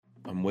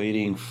I'm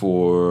waiting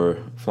for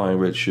Flying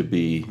Rich should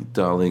be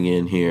dialing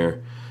in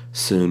here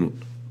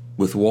soon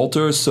with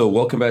Walter. So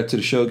welcome back to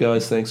the show,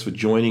 guys. Thanks for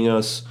joining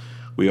us.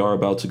 We are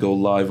about to go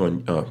live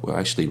on. Well,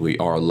 actually, we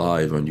are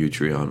live on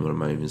Utreon. What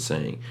am I even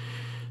saying?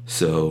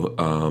 So,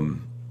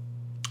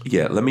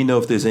 yeah. Let me know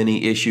if there's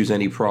any issues,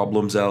 any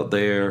problems out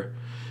there.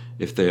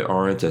 If there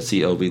aren't, I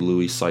see LV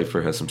Louis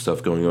Cypher has some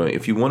stuff going on.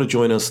 If you want to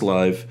join us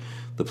live,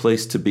 the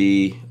place to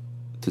be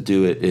to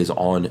do it is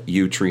on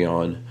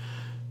Utreon.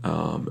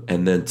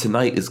 And then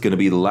tonight is going to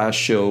be the last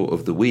show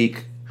of the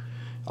week.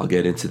 I'll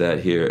get into that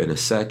here in a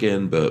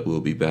second, but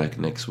we'll be back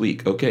next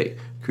week. Okay,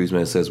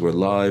 Cruiseman says we're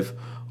live.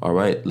 All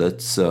right,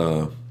 let's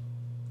go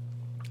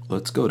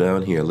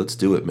down here. Let's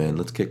do it, man.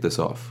 Let's kick this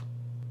off.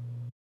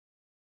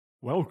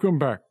 Welcome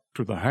back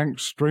to the Hank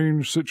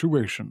Strange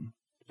Situation,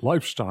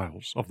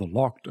 Lifestyles of the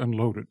Locked and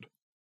Loaded.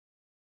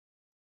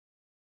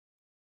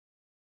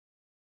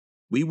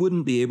 We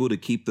wouldn't be able to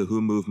keep the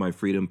Who Moved My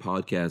Freedom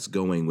podcast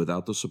going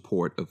without the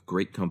support of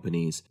great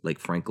companies like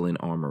Franklin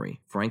Armory.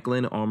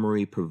 Franklin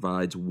Armory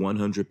provides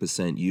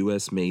 100%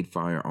 US-made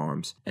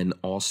firearms and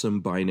awesome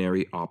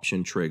binary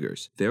option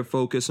triggers. Their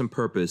focus and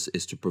purpose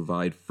is to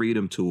provide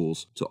freedom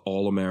tools to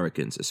all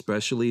Americans,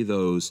 especially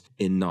those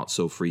in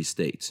not-so-free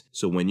states.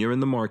 So when you're in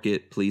the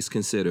market, please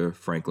consider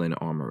Franklin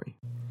Armory.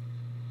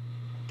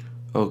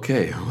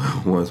 Okay,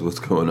 what's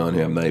going on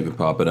here? I'm not even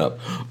popping up.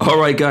 All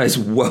right, guys,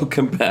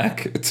 welcome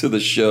back to the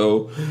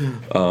show.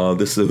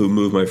 This is the Who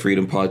Moved My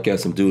Freedom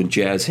podcast. I'm doing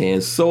jazz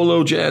hands,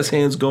 solo jazz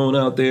hands going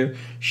out there.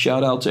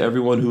 Shout out to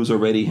everyone who's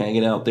already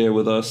hanging out there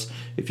with us.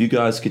 If you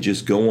guys could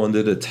just go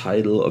under the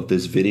title of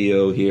this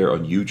video here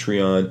on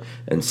Utreon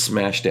and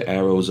smash the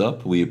arrows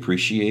up, we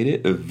appreciate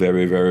it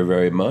very, very,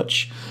 very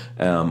much.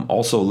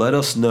 Also, let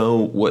us know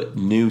what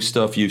new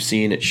stuff you've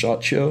seen at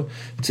SHOT Show.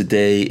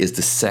 Today is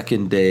the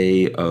second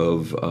day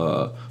of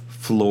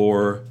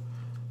floor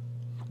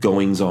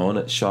goings on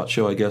at SHOT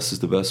Show, I guess is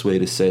the best way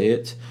to say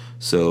it.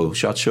 So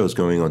SHOT Show is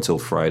going on until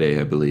Friday,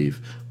 I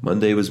believe.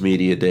 Monday was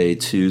media day.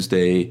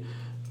 Tuesday,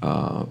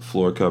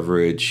 floor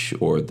coverage,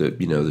 or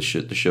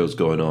the show's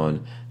going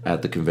on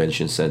at the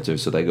convention center.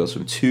 So that goes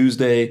from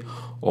Tuesday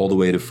all the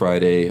way to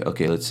Friday.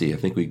 Okay, let's see. I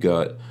think we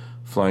got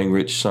Flying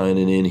Rich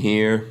signing in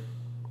here.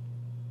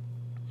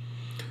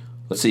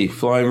 Let's see,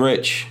 Flying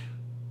Rich.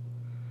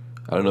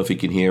 I don't know if he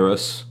can hear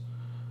us.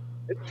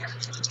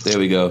 There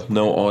we go.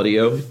 No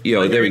audio.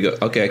 Yo, there we go.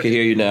 Okay, I can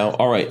hear you now.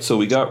 All right, so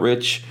we got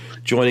Rich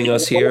joining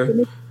us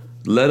here.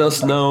 Let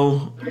us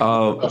know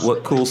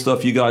what cool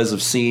stuff you guys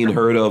have seen,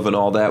 heard of, and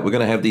all that. We're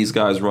going to have these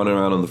guys running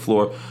around on the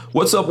floor.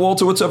 What's up,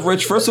 Walter? What's up,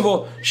 Rich? First of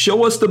all,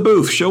 show us the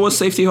booth. Show us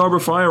Safety Harbor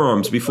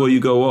Firearms before you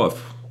go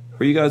off.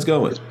 Where you guys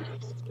going?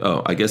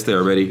 Oh, I guess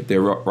they're ready.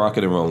 They're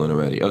rocking and rolling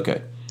already.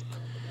 Okay.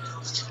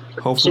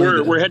 Hopefully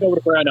so we're heading over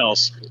to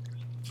Brownells.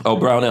 Oh,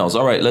 Brownells.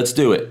 All right, let's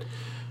do it.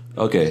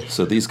 Okay,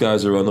 so these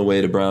guys are on the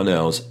way to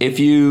Brownells. If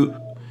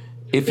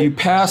you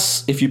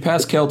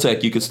pass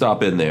Kel-Tec, you could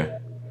stop in there.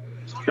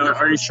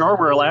 Are you sure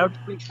we're allowed?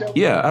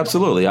 Yeah,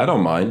 absolutely. I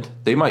don't mind.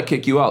 They might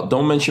kick you out.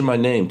 Don't mention my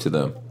name to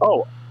them.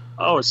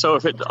 Oh, so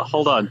if it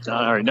hold on.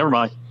 All right, never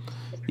mind.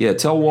 Yeah,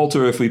 tell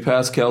Walter if we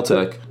pass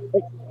Kel-Tec.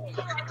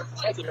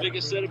 That's the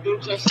biggest set of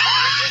boobs I've seen.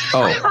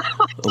 Oh,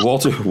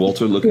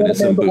 Walter looking at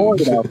some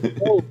boobs.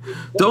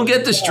 Don't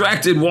get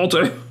distracted,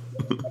 Walter.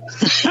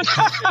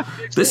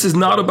 This is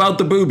not about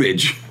the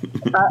boobage.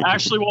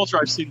 Actually, Walter,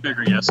 I've seen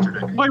bigger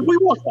yesterday. We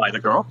walked by the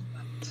girl.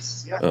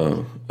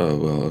 Oh,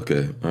 well,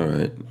 okay. All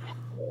right.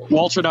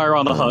 Walter and I are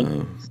on the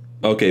hunt.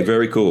 Okay,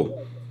 very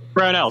cool.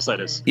 Brownells,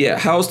 that is. Yeah,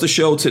 how's the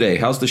show today?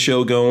 How's the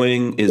show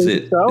going? Is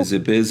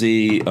it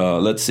busy?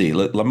 Let's see.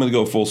 I'm going to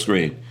go full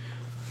screen.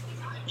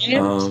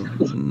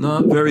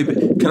 Not very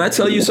big. Can I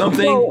tell you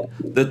something?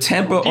 The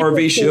Tampa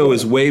RV show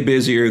is way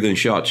busier than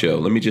SHOT Show.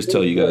 Let me just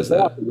tell you guys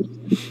that.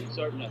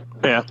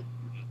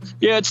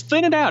 Yeah, it's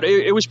thinning out.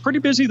 It was pretty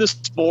busy this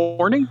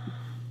morning.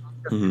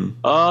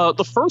 Mm-hmm.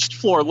 The first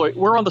floor,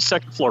 we're on the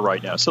second floor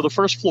right now, so the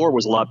first floor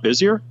was a lot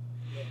busier.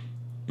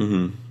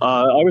 Mm-hmm.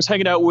 I was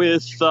hanging out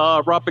with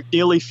Rob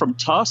McNeely from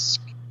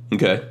Tusk.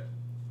 Okay.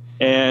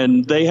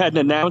 And they had an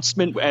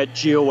announcement at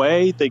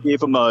GOA. They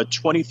gave him a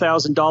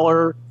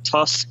 $20,000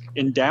 Tusk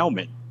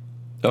endowment.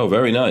 Oh,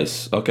 very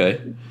nice.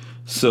 Okay.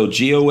 So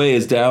GOA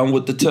is down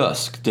with the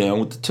Tusk.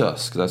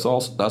 That's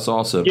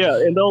awesome. Yeah,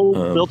 and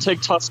they'll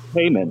take Tusk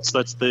payments.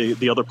 That's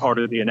the other part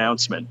of the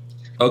announcement.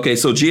 Okay,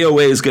 so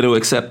GOA is going to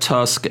accept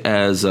Tusk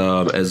as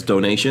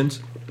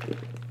donations?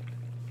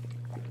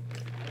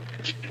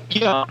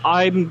 Yeah,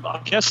 I'm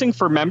guessing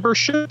for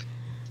membership.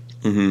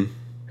 Mm-hmm.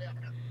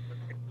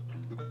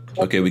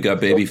 Okay, we got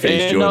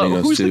Babyface joining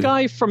us, too. Who's the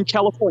guy from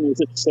California?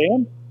 Is it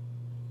Sam?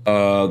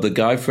 The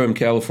guy from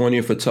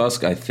California for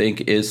Tusk, I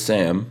think, is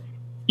Sam.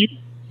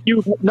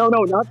 No,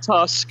 not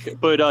Tusk,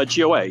 but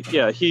GOA.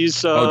 Yeah,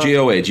 he's GOA,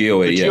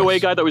 the yes. GOA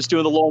guy that was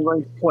doing the long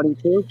range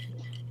 22.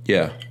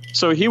 Yeah.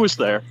 So he was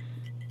there.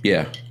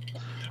 Yeah.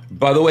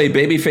 By the way,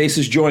 Babyface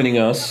is joining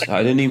us.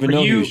 I didn't even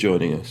know he was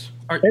joining us.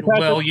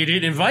 Well, you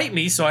didn't invite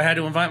me, so I had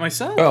to invite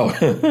myself. Oh,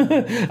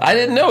 I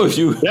didn't know if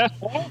you. Yeah.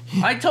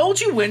 I told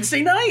you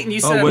Wednesday night, and you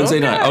said Wednesday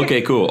night.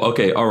 Okay, cool.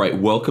 Okay, all right.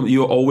 Welcome.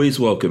 You're always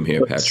welcome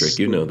here, Patrick.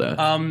 You know that.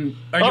 Are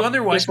you on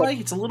their Wi-Fi?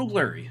 It's a little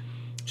blurry.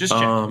 Just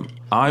check.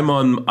 I'm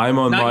on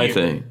my you.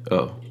 thing.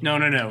 Oh. No.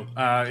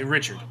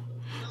 Richard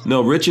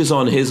No, Rich is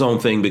on his own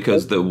thing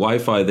because the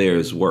Wi-Fi there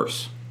is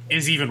worse.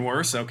 is even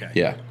worse. Okay.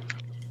 Yeah.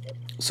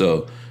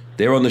 So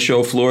they're on the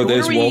show floor.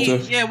 There's Walter.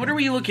 Yeah. What are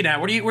we looking at?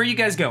 Where are you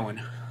guys going?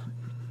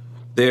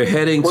 They're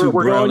heading to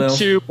We're going Brownell.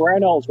 to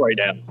Brownells right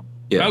now.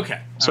 Yeah. Okay.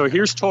 So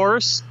here's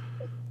Taurus.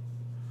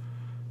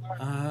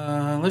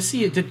 Let's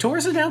see. Did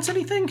Taurus announce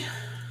anything?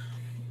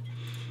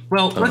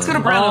 Well, let's go to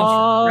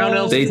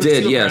Brownells. They Let's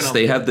did. do Yes, Brownells.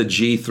 they have the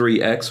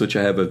G3X, which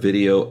I have a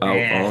video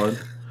out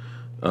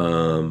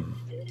on.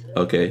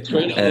 Okay.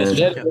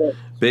 And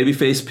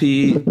Babyface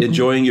P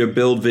enjoying your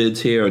build vids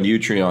here on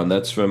Utreon.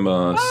 That's from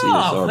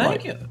CSR thank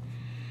Mike. you.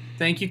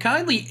 Thank you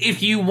kindly.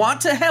 If you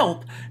want to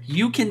help,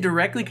 you can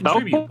directly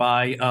contribute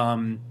by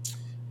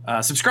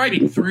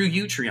subscribing through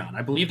Utreon.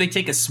 I believe they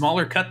take a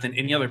smaller cut than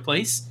any other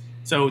place.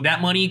 So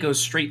that money goes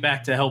straight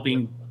back to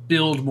helping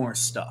build more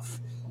stuff.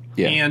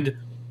 Yeah. And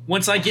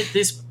once I get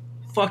this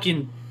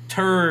fucking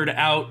turd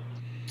out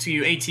to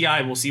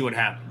ATI, we'll see what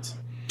happens.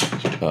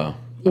 Oh,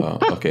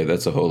 okay.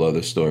 That's a whole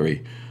other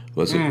story.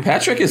 Listen,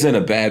 Patrick is in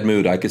a bad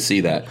mood. I could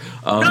see that.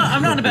 No,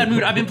 I'm not in a bad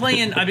mood. I've been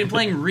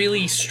playing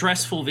really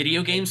stressful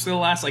video games for the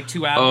last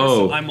 2 hours.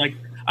 Oh. So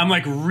I'm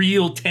like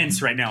real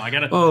tense right now. I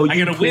gotta Oh, I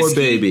you got a poor whiskey.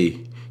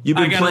 baby. You've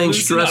been gotta playing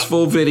loosen up.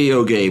 stressful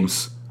video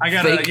games. I've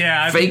been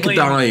Fake playing-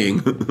 dying.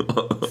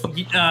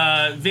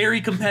 Very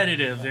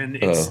competitive, and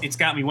it's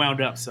got me wound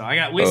up. So I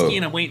got whiskey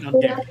and I'm waiting on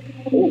dinner.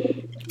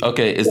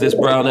 Okay, is this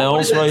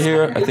Brownells right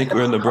here? I think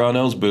we're in the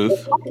Brownells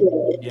booth.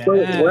 Yeah,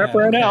 We're at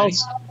Brownells.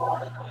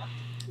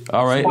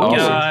 All right,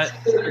 awesome.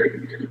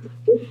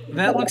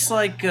 That looks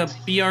like a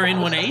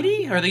BRN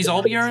 180. Are these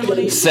all BRN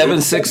 180?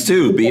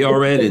 762,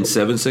 BRN in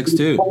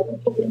 762.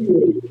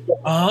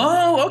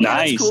 Oh, okay,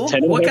 Nice. that's cool.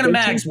 10 What kind of and a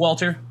half mags,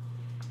 Walter?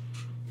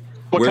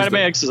 What Where's kind of the-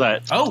 mags is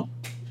that? Oh,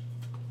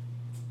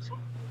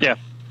 Yeah.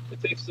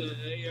 It takes an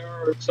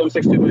AR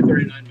 762 by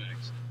 39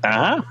 max.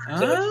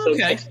 Uh-huh.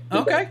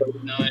 okay.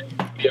 39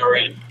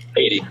 BRN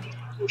 80.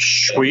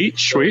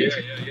 Sweet.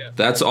 Yeah.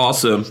 That's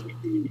awesome.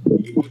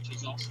 Which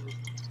is also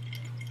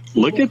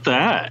Look at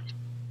that.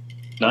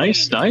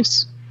 Nice.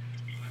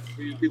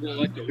 for you people that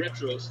like the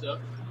retro stuff.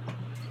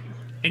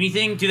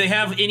 Anything? Do they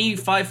have any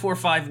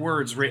 545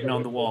 words written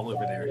on the wall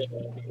over there?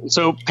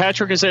 So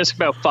Patrick is asking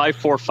about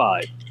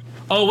 545.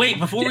 Oh, wait,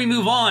 before we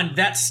move on,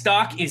 that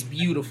stock is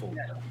beautiful.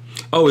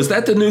 Oh, is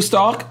that the new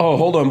stock? Oh,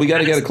 hold on. We got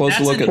to get a closer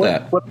That's look an-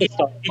 at that. What the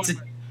stock? It's a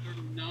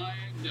 39?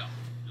 No.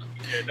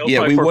 No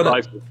Yeah, we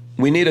 545.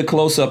 we need a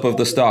close up of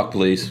the stock,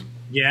 please.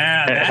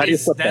 yeah. How do you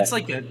flip That's that?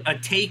 like a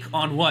take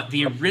on what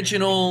the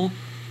original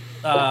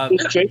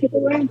Is Jacob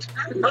around? Is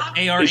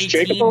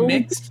Jacob AR-18 around?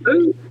 mixed.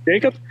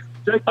 Jacob?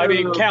 I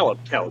mean, Caleb.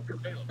 Caleb.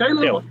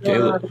 Caleb.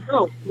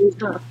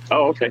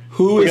 Oh, okay.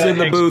 Who is Yeah, in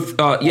the thanks.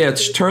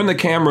 booth? Turn the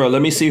camera.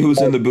 Let me see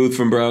who's in the booth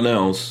from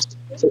Brownells.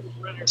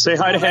 Say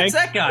hi to That's Hank.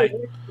 that guy.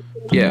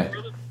 Yeah.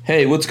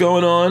 Hey, what's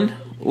going on?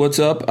 What's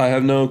up? I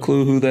have no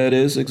clue who that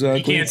is He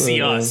exactly. can't see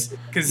but, us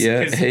because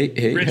yeah, hey,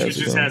 Richard how's it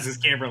just going? has his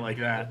camera like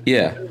that.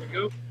 Yeah.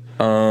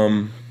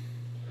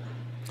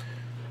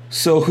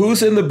 So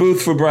who's in the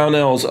booth for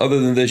Brownells other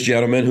than this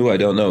gentleman who I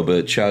don't know,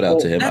 but shout out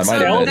to him. That's I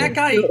might have met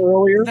that him. guy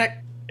Earlier.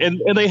 That, And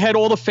they had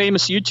all the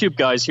famous YouTube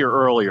guys here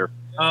earlier.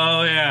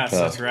 oh yes,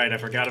 that's right. I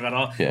forgot about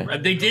all. Yeah.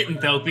 They didn't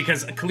though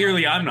because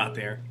clearly I'm not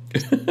there.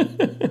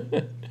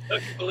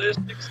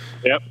 Ballistics.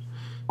 Yep.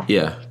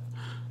 Yeah.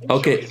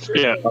 Okay.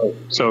 Yeah.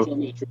 So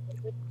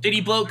Did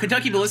he blow?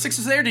 Kentucky Ballistics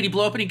was there. Did he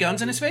blow up any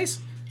guns in his face?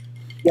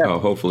 Oh,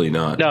 hopefully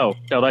not. no,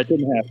 that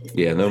didn't happen.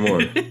 Yeah, no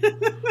more.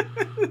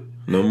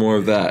 No more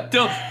of that.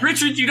 So,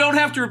 Richard, you don't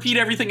have to repeat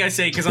everything I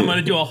say because I'm going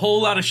to do a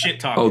whole lot of shit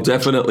talking. Oh,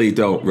 definitely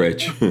don't,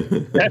 Rich.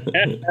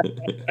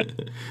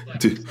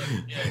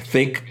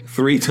 Think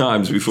 3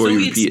 times before So you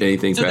it's- repeat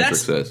anything so Patrick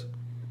that's-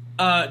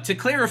 says. To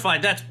clarify,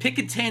 that's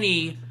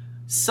Picatinny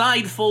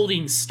side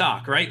folding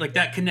stock, right? Like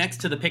that connects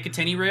to the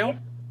Picatinny rail.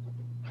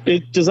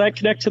 Does that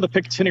connect to the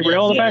Picatinny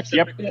rail on the back?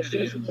 Yep.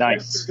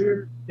 Nice.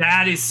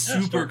 That is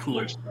super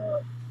cool.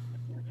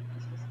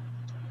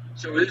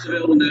 So it is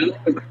available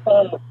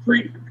now.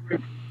 Free.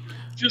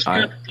 Just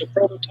I- got the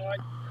prototype.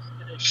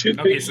 And it should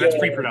Okay, be so that's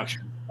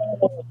pre-production.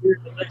 here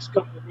in the next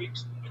couple of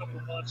weeks, couple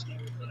of months and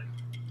everything.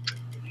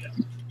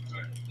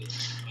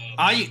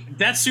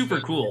 That's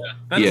super cool.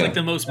 That is Yeah. like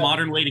the most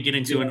modern way to get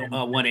into an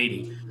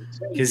 180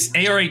 because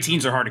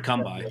AR-18s are hard to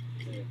come by.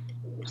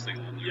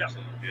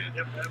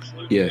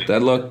 Yeah,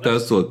 that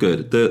does look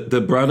good.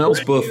 The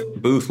Brownells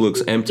booth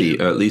looks empty,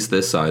 or at least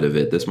this side of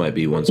it. This might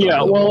be one side.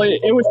 Yeah, of it. well,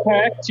 it was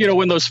packed,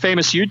 when those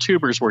famous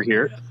YouTubers were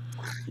here.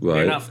 You're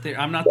Right. not there.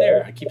 I'm not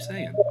there. I keep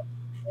saying.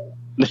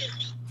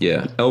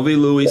 Yeah. LV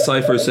Louis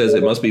Cypher says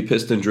it must be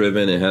piston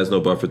driven. It has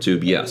no buffer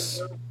tube.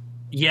 Yes.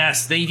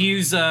 Yes, they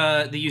use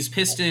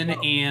piston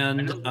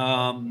and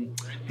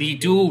the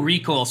dual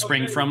recoil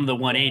spring from the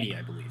 180,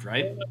 I believe,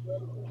 right?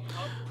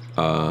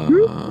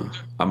 I'm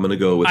gonna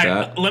go with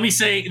that. Let me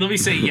say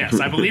yes.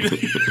 I believe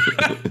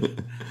it.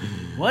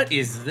 What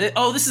is this?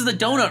 Oh, this is the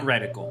donut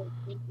reticle.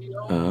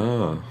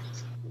 Oh.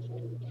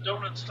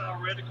 Donut style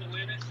reticle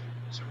in it.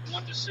 So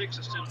 1 to 6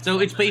 instead of So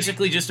it's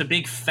basically just a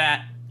big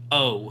fat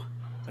O,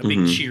 a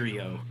big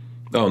Cheerio.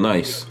 Oh,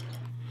 nice.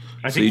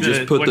 I So you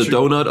just put the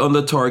donut on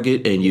the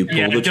target and you pull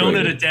yeah, the donut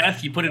trigger. of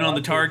death. You put it on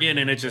the target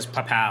and it just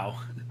pow.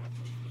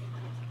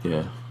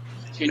 Yeah.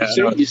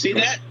 You see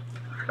that?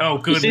 Oh,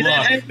 You good see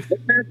luck.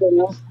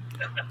 that?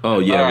 Oh,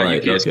 yeah, All right,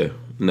 right. you kids. Okay.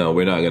 No,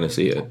 we're not going to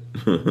see it.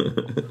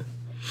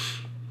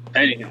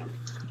 Anyhow,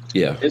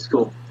 Yeah. it's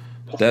cool.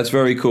 That's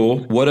very cool.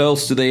 What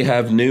else do they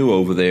have new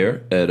over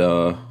there at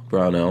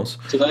Brownells?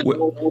 So that's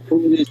all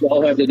food is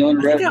y'all have the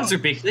donut That reticle. was their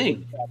big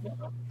thing.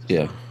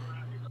 Yeah.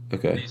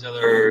 Okay. These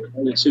other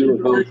two are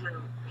both.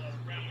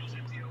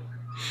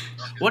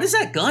 What is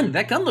that gun?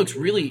 That gun looks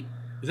really.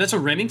 Is that a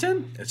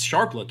Remington? It's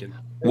sharp looking.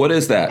 What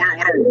is that?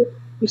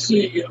 Let's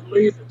see, I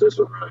believe that this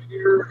one right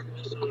here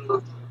is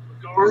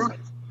Gara.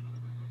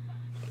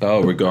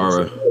 Oh,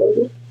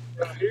 Regara.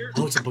 Right here.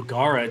 Oh, it's a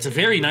Bagara. It's a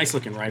very nice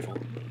looking rifle.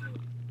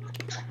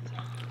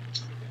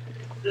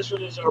 This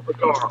one is our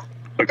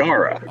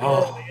Bagara.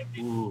 Oh,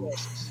 ooh.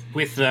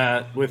 With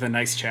a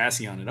nice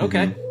chassis on it.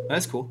 Okay,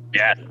 that's cool.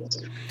 Yeah.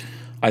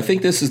 I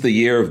think this is the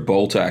year of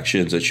bolt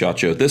actions at SHOT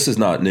Show. This is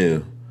not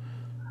new.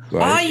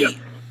 Right?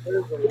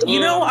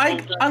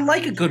 I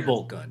like a good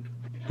bolt gun.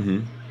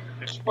 You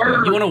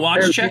want to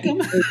watch check them?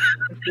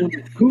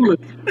 The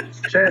coolest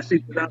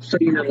chassis that I've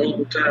seen in a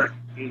long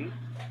time.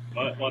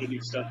 A lot of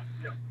new stuff.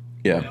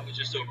 Yeah. was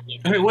just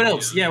overlooked. Okay, what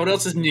else? Yeah, what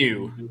else is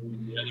new?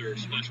 The other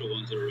special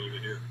ones that are over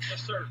here.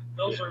 Yes, sir.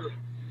 Those are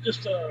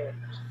just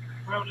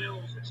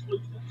Brownells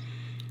exclusive.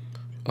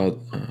 Well,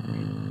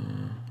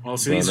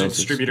 so these are Brownells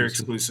distributor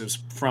exclusive.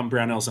 exclusives from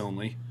Brownells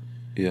only.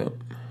 Yeah.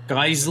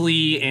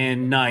 Geisley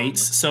and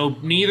Knights. So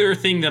neither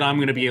thing that I'm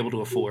going to be able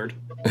to afford.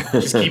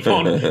 Just keep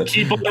on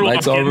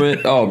Knights rocking.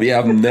 Armament. Oh, yeah.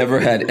 I've never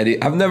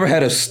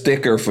had a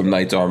sticker from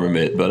Knights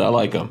Armament, but I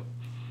like them.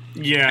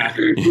 Yeah.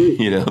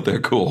 They're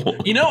cool.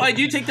 I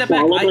do take that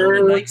back. I owned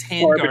a Knight's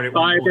handguard at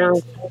one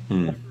point.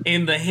 Hmm.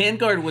 And the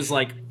handguard was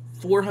like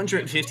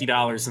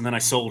 $450, and then I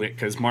sold it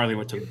because Marley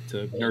went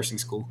to nursing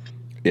school.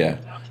 Yeah.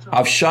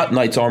 I've shot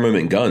Knights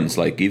Armament guns,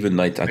 like even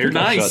Knights. I think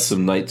I've shot nice.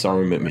 some Knights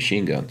Armament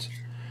machine guns.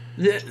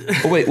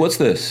 Oh, wait, what's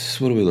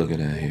this? What are we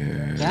looking at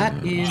here?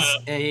 That is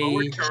a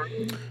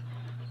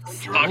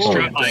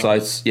Foxtrot mic.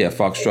 Besides, yeah,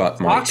 Foxtrot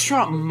mic.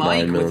 Foxtrot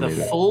mic 9 with a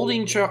millimeter.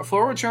 folding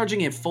forward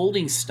charging and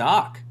folding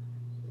stock.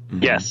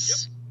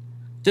 Yes.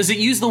 Does it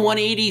use the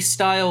 180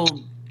 style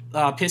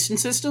piston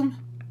system?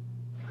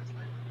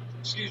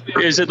 Excuse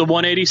me. Is it the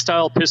 180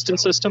 style piston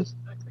system?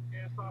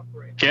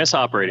 Gas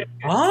operated.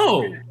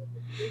 Oh,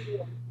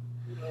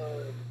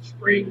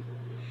 Spring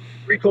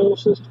recoil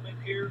system in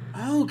here.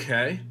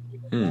 okay.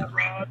 That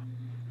rod.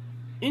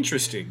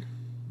 Interesting.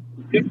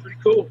 Yeah, pretty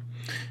cool.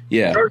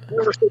 Yeah. Charge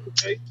motor system,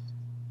 okay?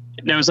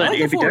 Now, is that I like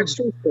the forward.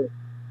 ambidextrous?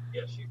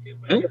 Yes, you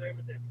can make it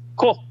everything.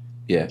 Cool.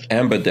 Yeah.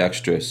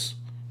 Ambidextrous.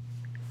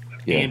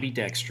 Yeah.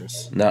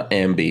 Ambidextrous. Not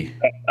ambi.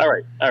 All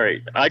right.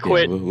 I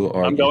quit. Yeah, we'll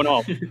I'm argue. going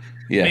home.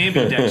 Yeah.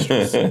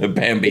 Ambidextrous.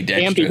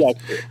 Ambidextrous.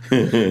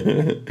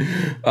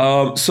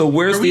 So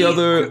where's the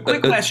other?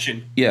 Quick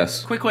question.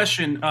 Yes. Quick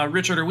question,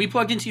 Richard. Are we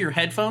plugged into your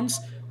headphones,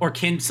 or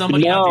can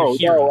somebody out there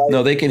hear us?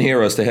 No, they can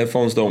hear us. The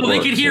headphones don't Oh,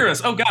 work. they can hear so-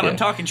 us. Oh God, Yeah. I'm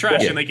talking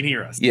trash Yeah. and they can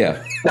hear us.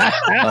 Yeah.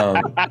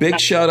 Big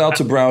shout out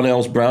to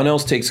Brownells.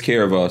 Brownells takes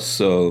care of us,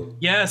 so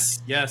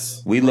Yes.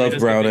 we love That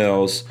is a big-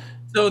 Brownells.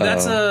 So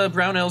that's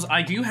Brownells.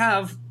 I do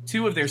have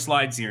 2 of their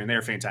slides here, and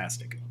they're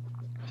fantastic.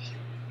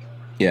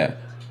 Yeah.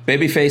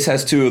 Babyface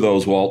has 2 of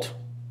those, Walt.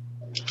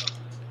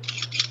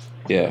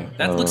 Yeah.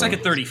 That looks like a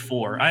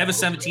 34. I have a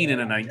 17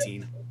 and a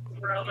 19.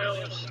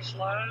 Brownells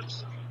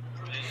slides.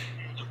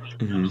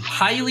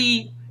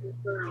 Highly,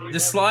 the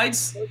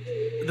slides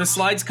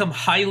come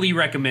highly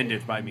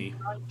recommended by me.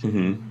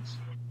 26.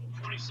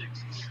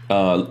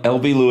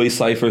 LB Louis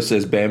Cypher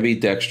says Bambi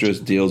Dextrous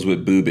deals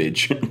with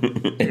boobage.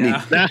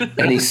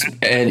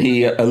 and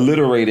he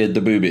alliterated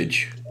the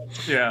boobage.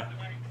 Yeah,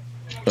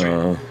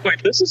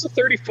 Wait, this is a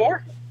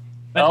 34?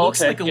 that Oh,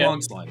 looks okay, like a yeah.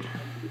 long slide.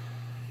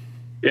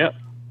 Yeah.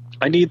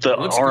 I need the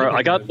Looks R. good.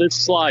 I got this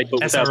slide,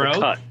 but without the SRO?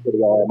 cut for the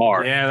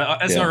RMR. Yeah,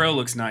 the SRO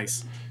looks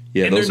nice.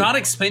 Yeah, And they're those not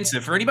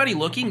expensive. For anybody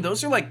looking,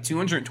 those are like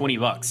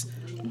 $220.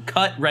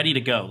 Cut, ready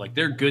to go. Like,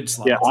 they're good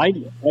slides. Yeah, I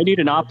need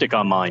an optic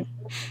on mine.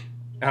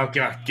 Oh,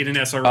 God. Get an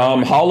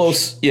SRO.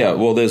 Holos. Yeah,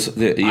 well, there's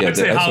the I would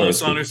say SRO Hollow is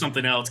Sun good. or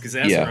something else, because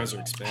SROs Yeah, are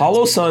expensive.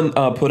 Hollow Sun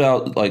put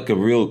out like a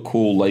real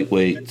cool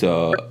lightweight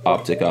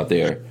optic out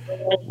there,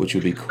 which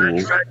would be cool.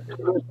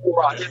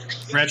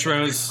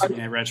 Retros.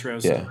 Yeah,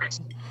 retros. Yeah.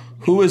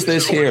 Who is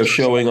this here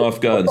showing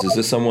off guns? Is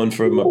this someone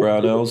from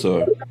Brownells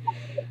or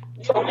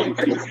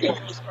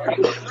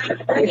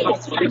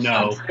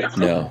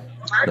No.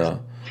 no?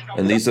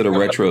 And these are the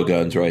retro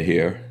guns right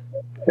here.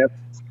 Yep.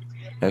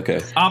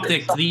 Okay.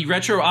 Optic. The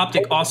retro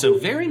optic also.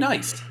 Very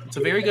nice. It's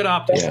a very good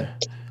optic. Yeah.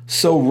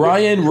 So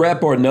Ryan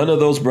Rep or none of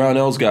those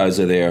Brownells guys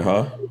are there,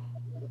 huh?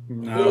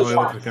 No, they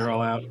look like they're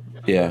all out.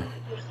 Yeah.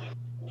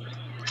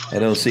 I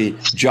don't see.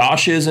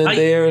 Josh isn't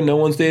there. No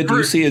one's there. Do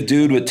you see a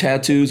dude with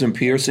tattoos and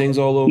piercings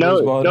all over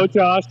his body? No,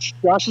 Josh.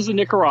 Josh is in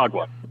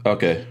Nicaragua.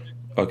 Okay.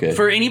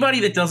 For anybody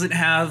that doesn't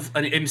have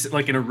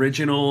an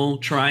original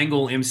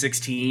triangle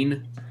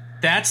M16,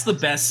 that's the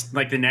best,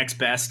 like the next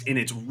best, and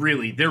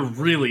they're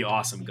really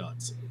awesome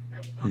guns.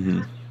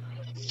 Mm-hmm.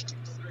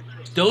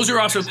 Those are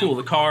also cool.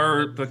 The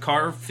car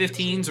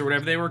 15s or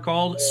whatever they were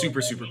called,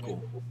 super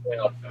cool.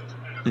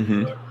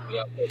 Mm-hmm.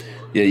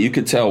 Yeah, you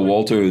could tell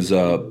Walter is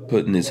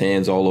putting his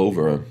hands all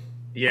over him.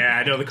 Yeah,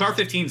 I know. The car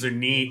 15s are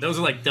neat. Those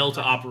are like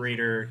Delta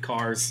operator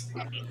cars.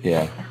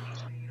 Yeah.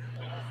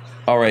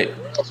 All right.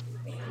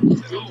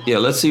 Yeah,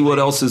 let's see what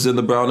else is in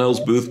the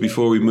Brownells booth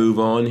before we move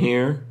on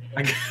here.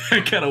 I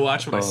gotta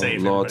watch what I say.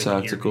 Law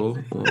Tactical.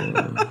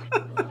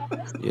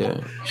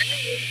 Yeah.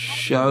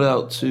 Shout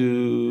out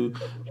to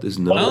this.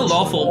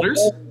 Law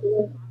folders.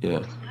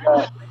 Yeah.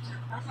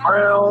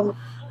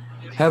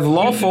 Have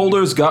law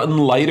folders gotten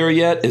lighter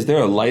yet? Is there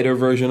a lighter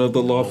version of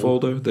the law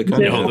folder? There's a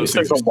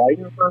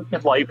lighter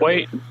version,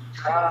 lightweight.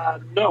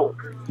 No.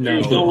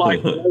 There's no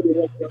light. No.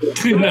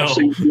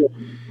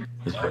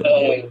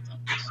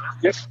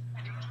 Yep.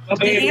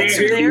 The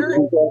answer there.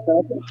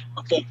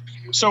 Okay.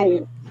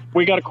 So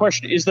we got a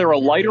question: is there a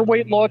lighter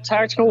weight Law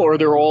Tactical, or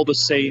they're all the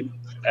same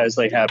as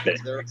they have been?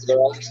 They're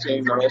all the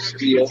same. They're all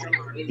steel,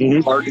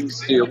 hardened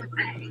steel.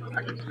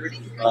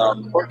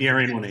 The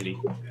Arian 180.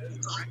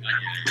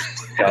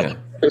 Yeah.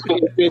 If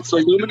it's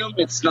aluminum,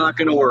 it's not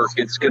going to work.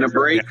 It's going to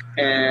break,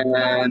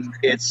 and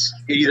it's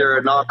either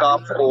a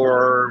knockoff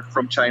or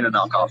from China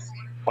knockoff.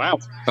 Wow.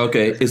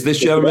 Okay, is this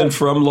gentleman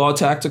from Law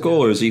Tactical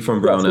or is he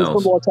from Brownells?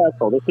 From Law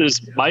Tactical. This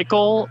is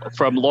Michael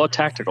from Law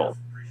Tactical.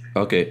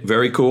 Okay,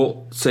 very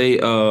cool. Say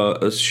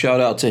a shout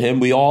out to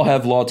him. We all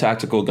have Law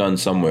Tactical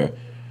guns somewhere.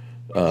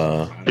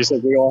 He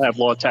said we all have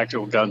Law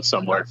Tactical guns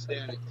somewhere.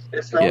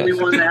 It's the only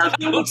one that has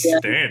one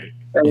Outstanding.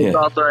 and it's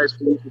authorized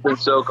for use in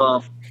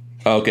SOCOM.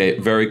 Okay,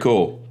 very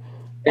cool.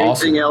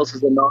 Anything else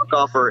is a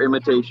knockoff or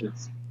imitation.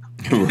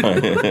 And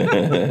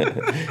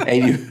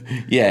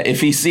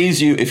if he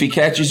sees you, if he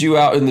catches you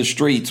out in the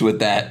streets with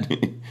that,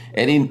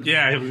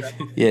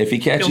 if he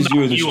catches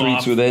you in the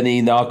streets with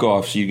any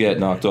knockoffs, you get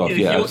knocked off.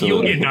 Yeah,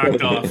 absolutely. You'll get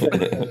knocked off.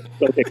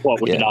 Don't get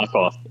caught with the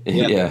knockoff.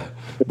 Yeah.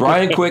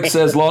 Brian Quick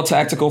says Law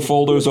Tactical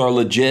folders are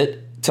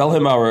legit. Tell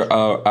him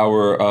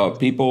our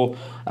people,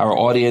 our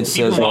audience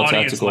says Law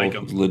Tactical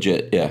is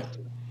legit. Yeah.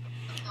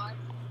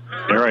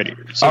 All righty.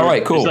 So all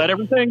right, cool. Is that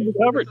everything we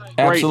covered?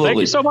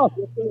 Absolutely. Great. Thank you so much.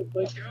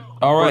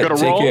 All right,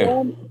 take care.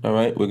 On. All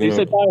right, we're You gonna.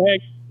 said bye,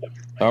 Hank.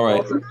 All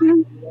right.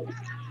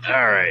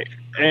 All right.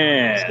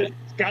 And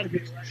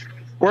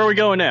where are we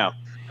going now?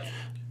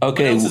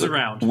 Okay. What else is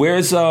around?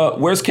 Where's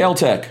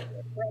Caltech?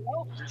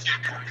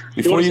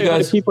 Before you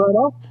guys. Keep right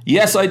off?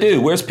 Yes, I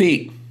do. Where's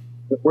Pete?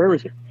 Where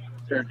is he?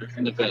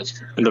 In the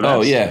vest. In the vest.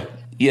 Oh yeah.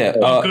 Good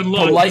luck.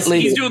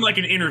 Politely. He's doing like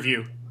an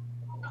interview.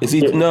 Is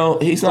he? No,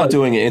 he's not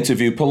doing an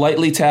interview.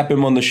 Politely tap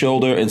him on the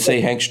shoulder and say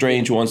Hank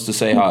Strange wants to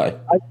say hi.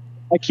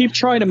 I keep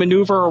trying to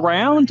maneuver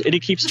around, and he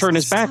keeps turning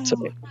his back to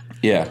me.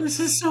 Yeah. This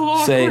is so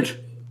awkward.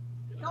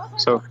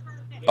 So.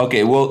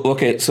 Okay. Well.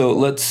 Okay. So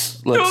let's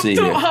see Don't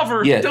here.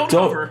 hover. Yeah. Don't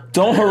hover.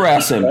 Don't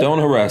harass him. Don't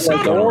harass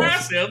him. Don't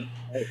harass him.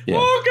 Yeah.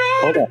 Oh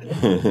God.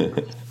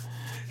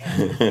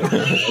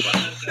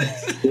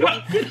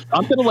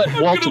 I'm going to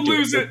let Walter gonna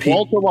lose it.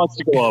 Walter wants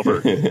to go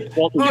over.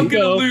 Walter, I'm you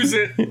gonna lose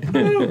it.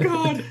 Oh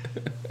God.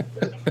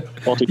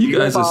 Walter, You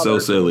guys are so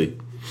silly.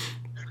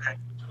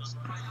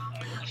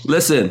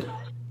 Listen.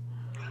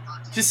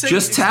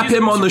 Just tap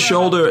him on the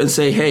shoulder and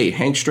say, "Hey,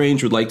 Hank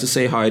Strange would like to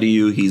say hi to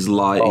you. He's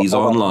live. He's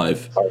on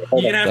live."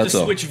 You're gonna have That's to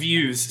all. switch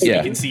views so Yeah.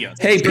 you can see us.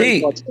 Hey,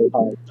 Pete.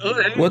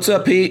 What's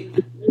up,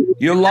 Pete?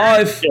 You're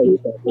live.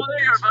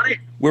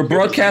 We're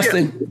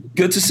broadcasting.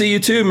 Good to see you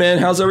too, man.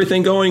 How's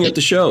everything going at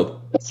the show?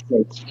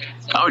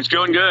 Oh, it's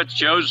going good.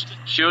 Show's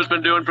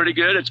been doing pretty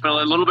good. It's been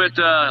a little bit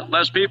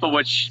less people,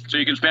 so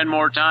you can spend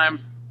more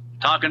time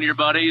talking to your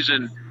buddies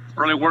and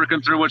really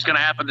working through what's going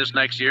to happen this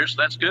next year. So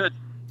that's good.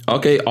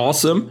 Okay,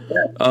 awesome.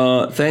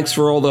 Thanks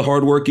for all the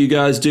hard work you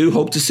guys do.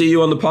 Hope to see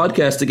you on the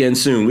podcast again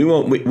soon. We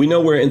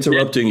know we're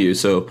interrupting you,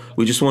 so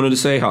we just wanted to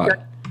say hi.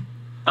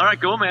 All right,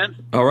 cool, man.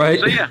 All right.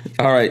 See ya.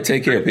 All right.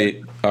 Take care,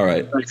 Pete. All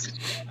right.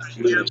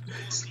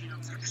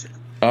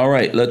 All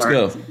right. Let's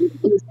go.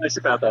 Nice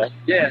about that.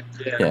 Yeah.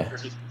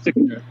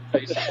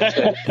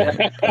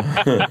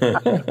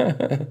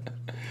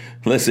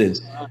 Listen,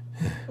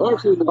 So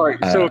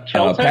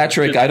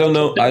Patrick. I don't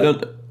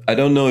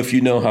know if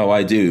you know how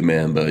I do,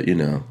 man, but you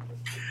know.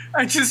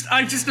 I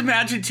just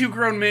imagine two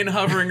grown men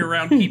hovering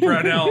around Pete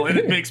Brownell, and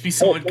it makes me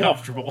so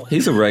uncomfortable.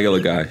 He's a regular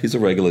guy. He's a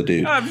regular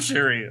dude. I'm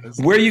sure he is.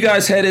 Where are you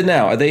guys headed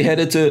now? Are they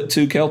headed to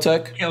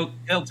Caltech?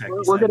 Caltech.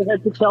 we're going to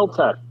head to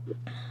Caltech.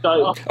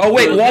 Oh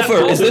wait,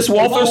 Walther. Is this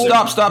Walther?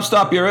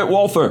 Stop. You're at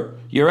Walther.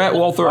 You're at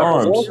Walther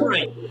Arms.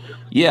 Right.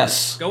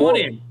 Yes. Go on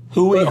in.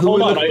 Who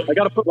Hold on, are I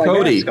got to put my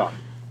Cody. mask on.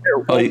 Here,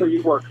 Walter,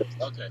 you work.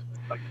 Okay.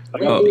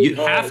 you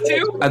Have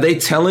to? Are they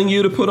telling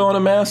you to put on a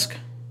mask?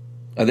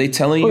 Are they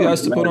telling you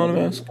guys to put on a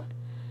mask?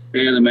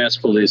 And the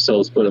mask police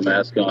tells us to put a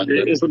mask on.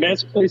 Is the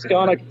mask police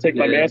gone? I can take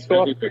my mask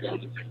off?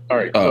 All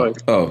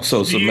right.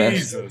 So some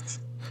mask.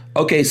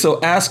 Okay, so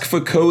ask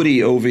for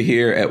Cody over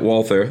here at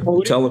Walther.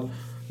 Cody? Tell him.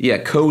 Yeah,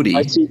 Cody.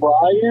 I see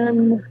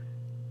Ryan.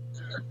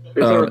 Is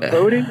there a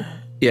Cody?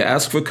 Yeah,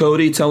 ask for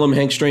Cody. Tell him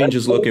Hank Strange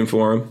is looking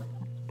for him.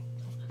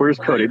 Where's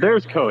Cody?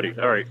 There's Cody.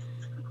 All right.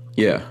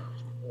 Yeah.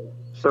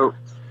 So,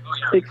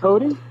 hey,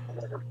 Cody?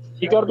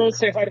 You got a minute to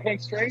say hi to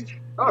Hank Strange?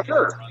 Oh,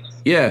 sure.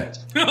 Yeah.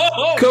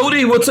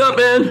 Cody, what's up,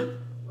 man?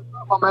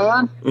 Oh,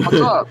 man. What's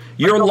up?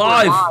 You're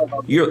live.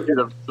 You're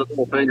the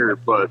little finger,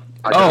 but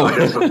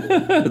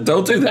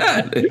don't do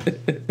that.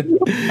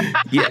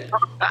 Yeah.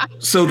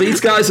 So these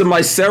guys are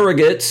my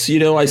surrogates. You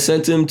know, I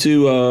sent them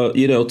to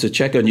to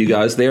check on you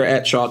guys. They're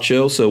at SHOT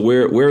Show, so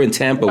we're in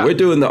Tampa. We're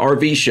doing the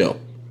RV show.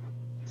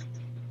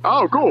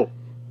 Oh, cool.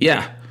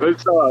 Yeah.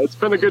 It's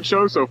been a good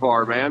show so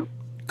far, man.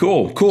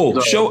 Cool.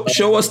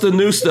 Show us the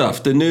new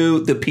stuff. The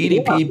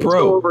PDP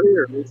Pro. Over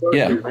here.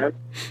 Yeah.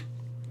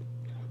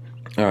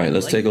 All right,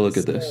 let's take a look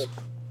at this.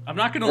 I'm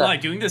not going to lie,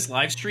 doing this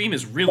live stream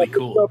is really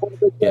cool.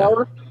 Yeah.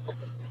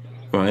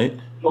 Right.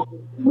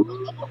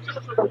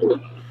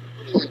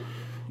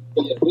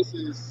 This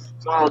is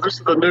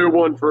the new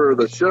one for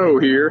the show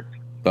here.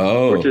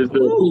 Oh. Which is the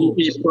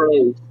PDP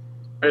Pro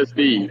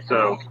SD.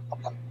 So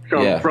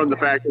from the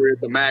factory,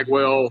 it's a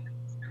Magwell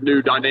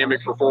new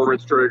dynamic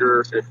performance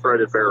trigger and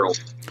threaded barrel.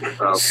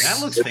 That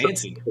looks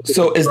fancy.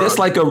 So is this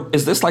like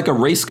a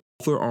race?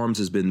 Walther Arms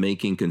has been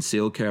making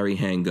concealed carry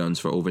handguns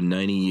for over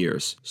 90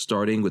 years,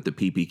 starting with the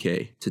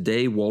PPK.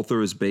 Today,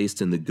 Walther is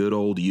based in the good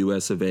old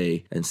US of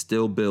A and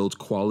still builds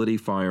quality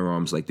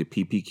firearms like the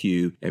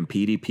PPQ and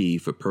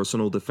PDP for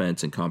personal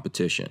defense and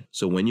competition.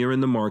 So when you're in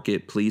the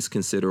market, please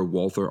consider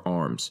Walther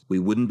Arms. We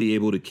wouldn't be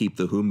able to keep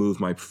the Who Moved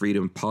My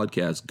Freedom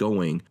podcast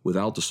going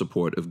without the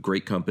support of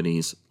great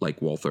companies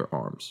like Walther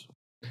Arms.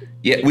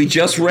 Yeah, we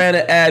just ran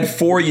an ad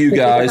for you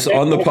guys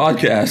on the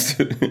podcast.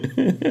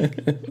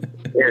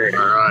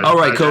 All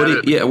right,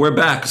 Cody. Yeah, we're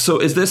back. So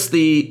is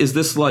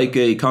this like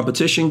a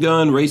competition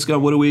gun, race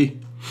gun? What do we?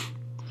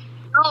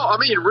 No, I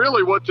mean,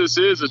 really what this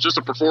is just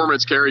a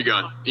performance carry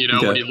gun. You know,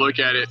 when you look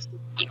at it,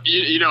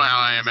 you know how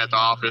I am at the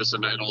office,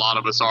 and a lot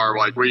of us are.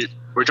 Like, we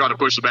try to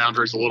push the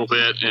boundaries a little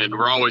bit, and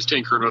we're always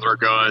tinkering with our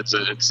guns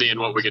and seeing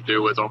what we can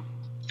do with them.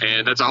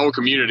 And that's a whole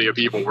community of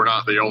people. We're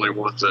not the only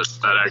ones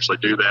that actually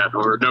do that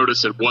or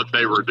noticing what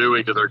they were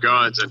doing to their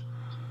guns. And,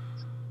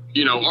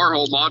 you know, our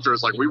whole mantra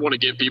is like, we want to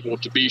get people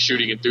to be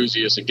shooting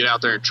enthusiasts and get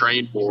out there and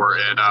train more.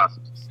 And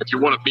if you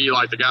want to be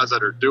like the guys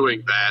that are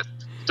doing that,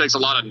 it takes a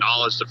lot of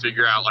knowledge to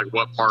figure out like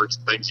what parts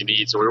and things you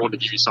need. So we wanted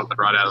to give you something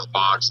right out of the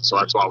box. So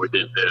that's why we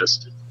did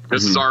this.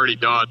 This is already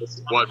done. This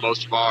is what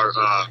most of our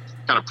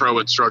kind of pro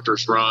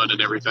instructors run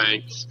and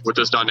everything with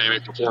this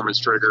dynamic performance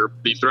trigger.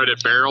 The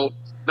threaded barrel,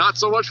 not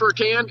so much for a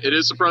can. It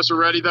is suppressor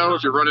ready though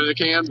if you're running a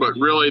can, but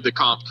really the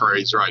comp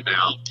craze right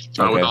now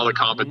with all the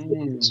comp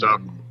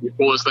stuff. You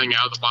pull this thing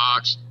out of the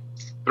box,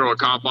 throw a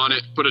comp on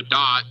it, put a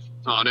dot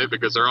on it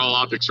because they're all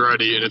optics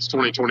ready, and it's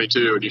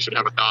 2022, and you should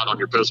have a dot on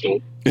your pistol.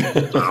 So,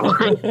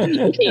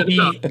 and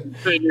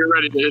you're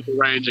ready to hit the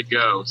range and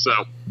go. So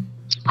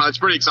it's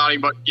pretty exciting.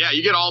 But yeah,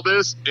 you get all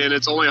this, and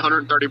it's only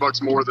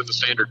 $130 more than the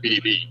standard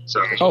PDP.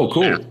 So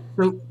cool. Yeah.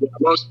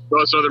 Most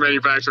other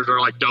manufacturers are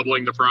like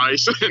doubling the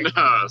price and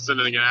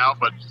sending it out,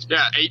 but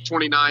yeah,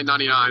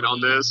 $829.99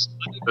 on this.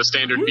 The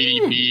standard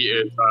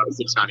PDP is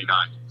 $699.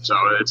 So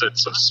it's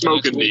a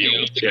smoking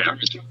deal.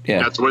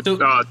 Yeah. That's what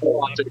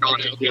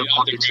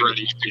optics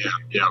ready.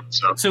 Yeah.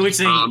 So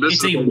it's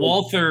a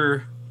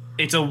Walther.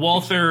 It's a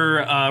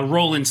Walther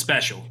Roland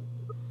special.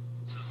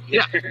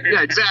 Yeah,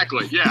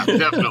 exactly. Yeah,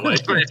 definitely.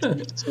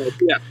 So,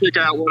 pick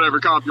out whatever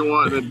comp you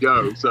want and then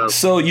go.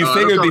 So you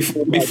figured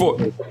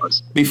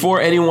before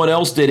anyone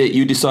else did it,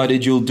 you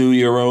decided you'll do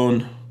your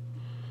own.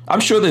 I'm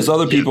sure there's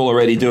other people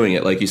already doing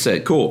it, like you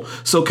said. Cool.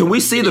 So can we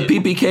see the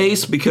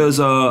PPKs? Because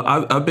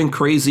I've been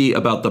crazy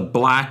about the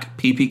black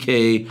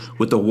PPK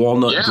with the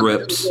walnut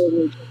grips.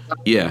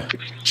 Yeah.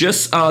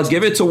 Just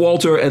give it to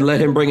Walter and let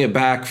him bring it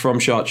back from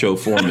SHOT Show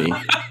for me.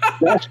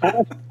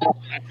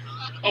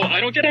 Oh,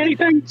 I don't get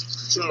anything?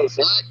 So,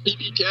 black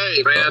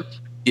PPK, man.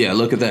 Yeah,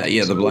 look at that.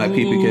 Yeah, the black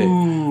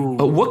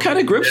PPK. What kind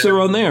of grips are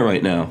on there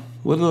right now?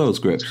 What are those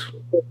grips?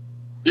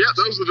 Yeah,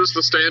 those are just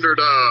the standard,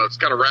 it's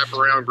kind of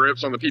wraparound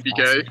grips on the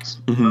PPK.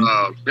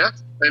 Mm-hmm.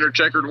 Standard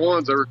checkered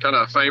ones. They were kind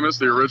of famous,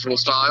 the original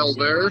styles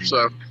there.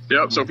 So,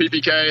 so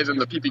PPKs and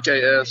the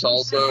PPKS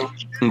also.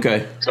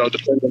 Okay. So,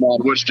 depending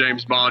on which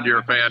James Bond you're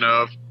a fan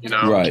of,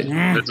 right.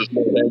 This is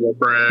more Daniel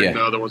Craig,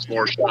 the other one's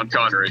more Sean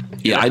Connery.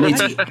 Yeah,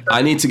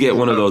 I need to get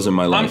one of those in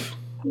my life.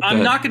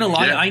 I'm not going to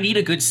lie. I need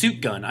a good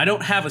suit gun. I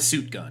don't have a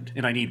suit gun,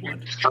 and I need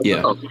one.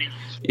 Yeah. Well,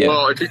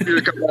 if you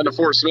could come down to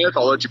Fort Smith,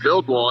 I'll let you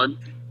build one.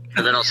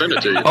 And then I'll send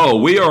it to you. Oh,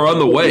 we are on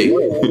the way.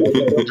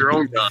 Your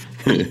own gun.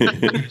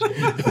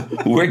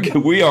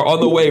 We are on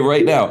the way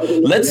right now.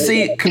 Let's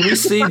see. Can we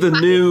see the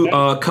new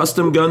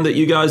custom gun that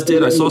you guys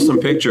did? I saw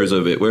some pictures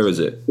of it. Where is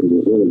it?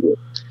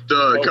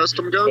 The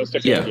custom gun?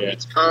 Yeah.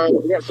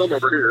 We got some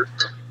over here.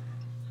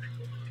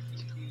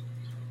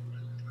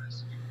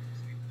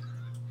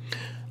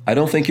 I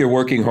don't think you're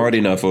working hard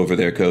enough over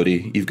there,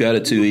 Cody. You've got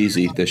it too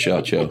easy, the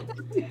SHOT Show.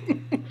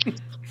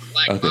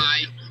 Okay.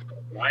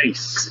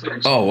 Nice.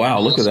 Oh, wow.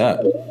 Look at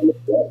that.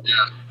 Yeah.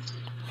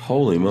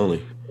 Holy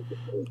moly.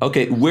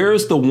 Okay,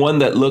 where's the one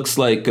that looks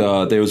like,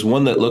 there was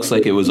one that looks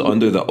like it was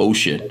under the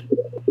ocean.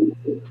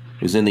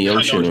 It was in the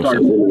ocean or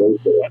something.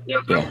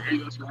 Yeah.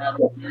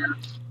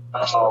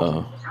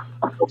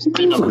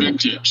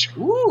 Vintage.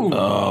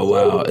 Oh,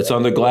 wow. It's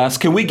under glass.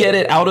 Can we get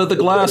it out of the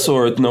glass,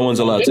 or no one's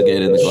allowed to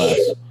get in the glass?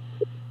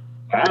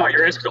 Wow,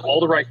 you're asking all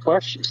the right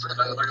questions.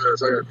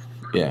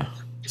 Yeah.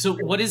 So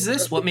what is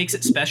this? What makes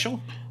it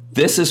special?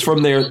 This is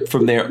from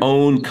their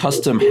own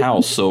custom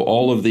house. So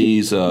all of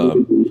these,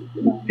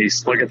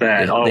 Look at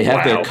that. they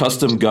have their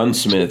custom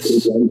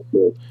gunsmiths.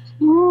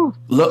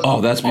 Look,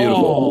 oh, that's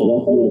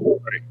beautiful.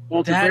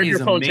 Well, That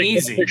is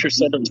amazing. Take a picture,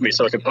 send them to me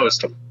so I can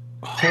post them.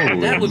 Holy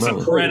That looks moly.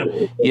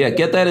 incredible. Yeah,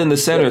 get that in the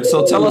center.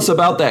 So tell us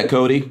about that,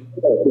 Cody. There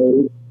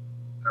we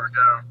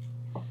go.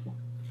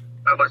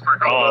 That looks pretty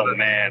cool. Oh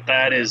man,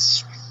 that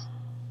is.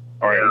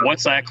 All right,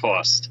 what's that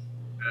cost?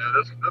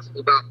 Yeah, this is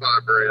about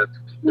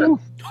 $5,000.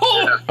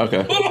 Oh!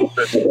 Okay.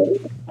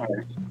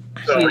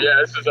 So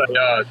yeah, this is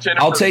a 10.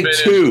 I'll take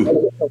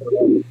two.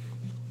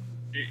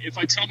 If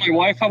I tell my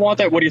wife I want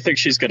that, what do you think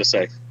she's going to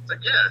say?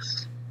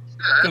 Yes.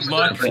 Good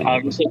luck.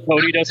 Obviously,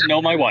 Cody doesn't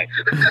know my wife.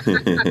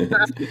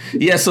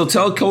 Yeah, so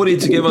tell Cody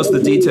to give us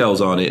the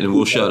details on it, and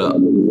we'll shut up.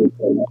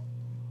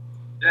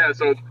 Yeah,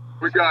 so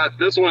we've got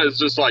this one is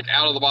just like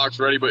out of the box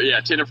ready, but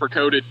yeah, Tennifer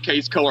coated,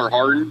 case color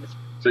hardened,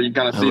 so you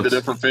can kind of see the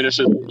different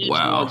finishes. Each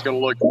one's going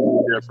to look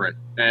different,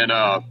 and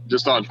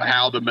just on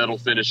how the metal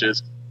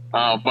finishes.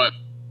 But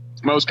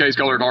most case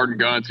colored hardened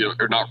guns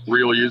are not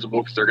real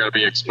usable because they're going to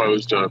be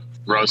exposed to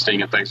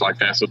rusting and things like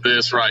that. So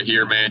this right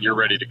here, man, you're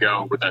ready to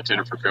go with that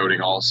Tennifer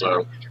coating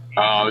also.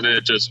 And then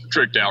it just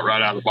tricked out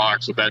right out of the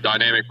box with that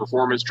dynamic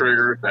performance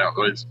trigger that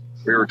was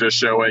we were just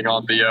showing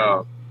on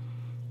the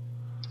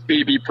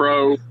PB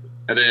Pro,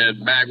 and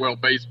then Magwell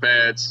base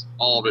pads,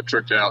 all of it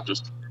tricked out,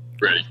 just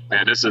ready.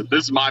 Man, this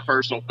is my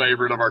personal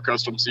favorite of our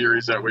custom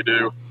series that we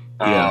do.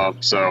 Yeah.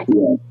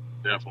 So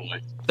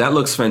definitely. That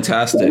looks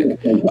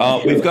fantastic.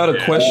 We've got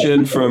a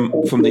question from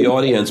the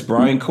audience.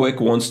 Brian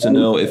Quick wants to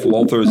know if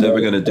Walther is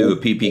ever going to do a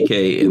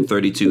PPK in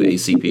 32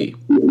 ACP.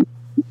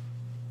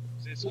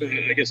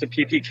 I guess a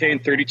PPK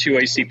and 32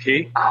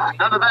 ACP.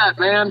 None of that,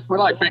 man. We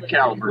like big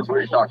calibers. What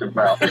are you talking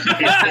about?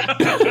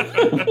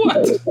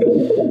 What?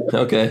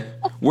 Okay.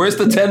 Where's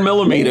the 10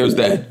 millimeters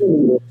then?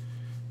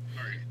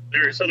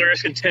 So they're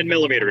asking 10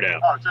 millimeter now.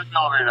 Oh, 10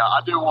 millimeter.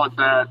 I do want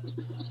that.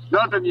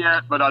 Nothing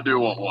yet, but I do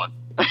want one.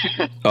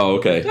 Oh,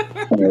 okay.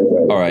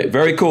 All right.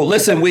 Very cool.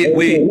 Listen,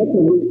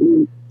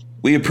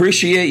 we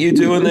appreciate you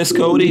doing this,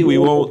 Cody. We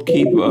won't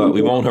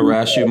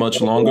harass you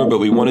much longer, but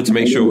we wanted to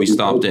make sure we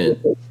stopped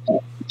in.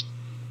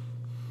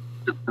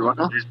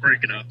 He's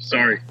breaking up.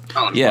 Sorry.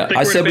 Yeah,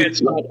 I said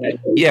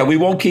we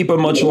won't keep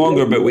them much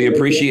longer, but we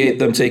appreciate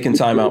them taking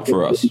time out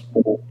for us.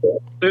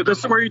 This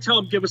is where you tell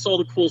them give us all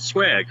the cool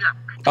swag.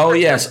 Oh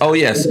yes.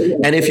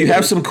 And if you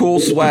have some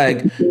cool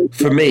swag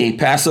for me,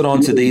 pass it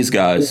on to these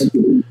guys,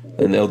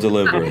 and they'll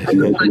deliver it.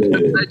 We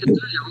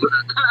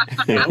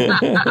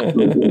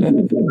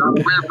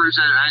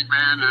appreciate it, Hank,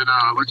 man, and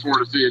look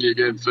forward to seeing you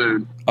again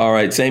soon. All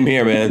right, same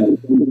here, man.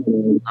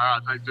 All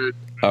right, thanks, dude.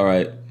 All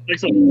right.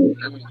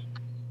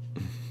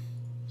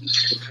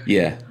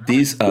 Yeah,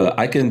 these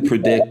I can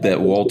predict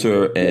that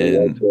Walter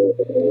and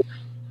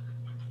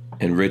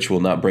Rich will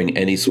not bring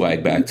any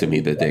swag back to me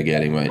that they're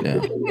getting right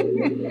now.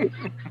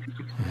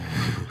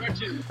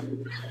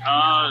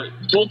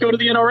 We'll go to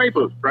the NRA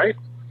booth, right?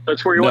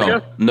 That's where you want to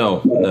go?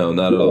 No,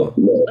 not at all.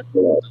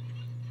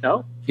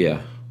 No?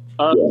 Yeah.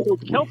 So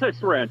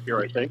Kel-Tec's around here,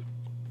 I think.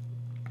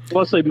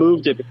 Unless they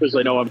moved it because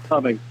they know I'm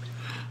coming.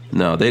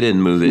 No, they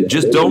didn't move it.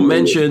 Just don't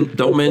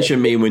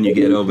mention me when you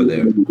get over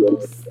there.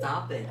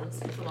 Stop it. Don't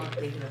keep on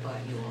thinking about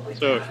you all like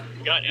So that.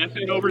 you got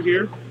FN over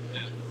here.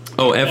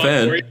 Oh,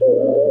 FN.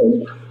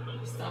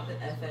 Stopped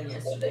at FN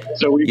yesterday.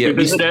 So we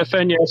visited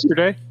FN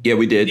yesterday. Yeah,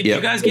 we did. Did Yeah.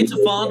 you guys get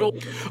to fondle?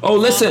 Oh,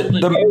 listen,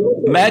 the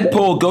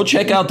Magpul. Go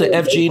check out the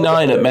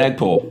FG9 at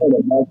Magpul.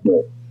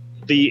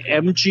 The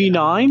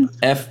MG9?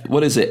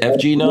 What is it?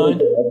 FG9?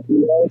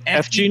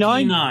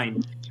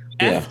 FG9?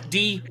 Yeah.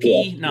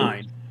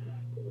 FDP9.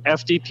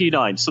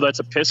 FDP9. So that's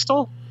a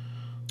pistol?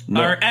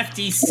 No. Or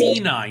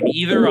FDC9.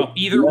 Either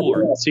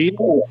or. See?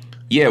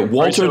 Yeah,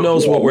 Walter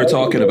knows what we're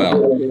talking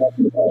about.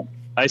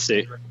 I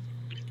see.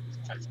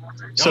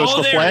 So it's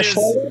the there it is.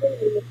 flashlight?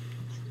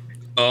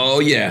 Oh,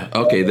 yeah.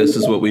 Okay, this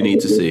is what we need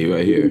to see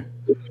right here.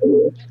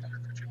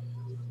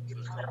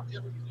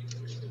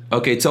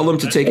 Okay, tell them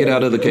to take it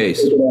out of the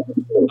case.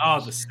 Oh,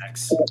 the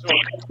sex.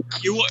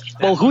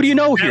 Well, who do you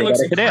know That here? looks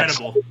That I could ask?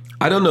 incredible.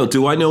 I don't know.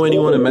 Do I know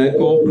anyone at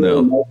Magpul?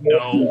 No.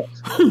 No.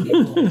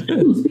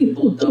 Those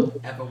people don't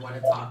ever want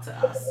to talk to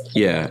us.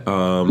 Yeah.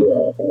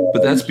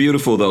 But that's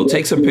beautiful, though.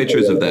 Take some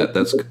pictures of that.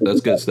 That's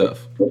good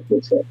stuff.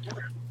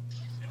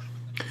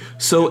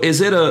 So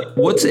is it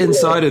what's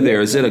inside of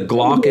there? Is it a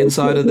Glock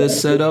inside of this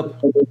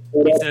setup?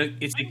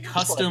 It's a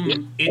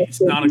custom.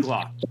 It's not a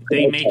Glock.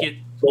 They make it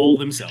all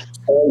themselves.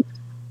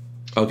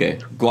 Okay,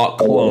 Glock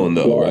clone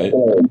though, right?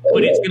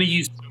 But it's going to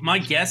use. My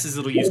guess is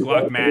it'll use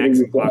Glock mags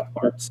and Glock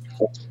parts.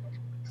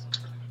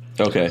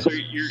 Okay. So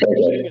you're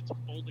saying it's a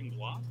folding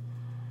block?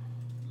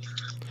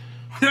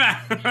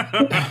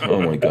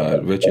 Oh my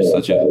God, Rich is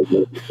such a.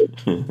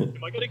 Am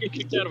I gonna get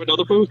kicked out of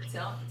another booth?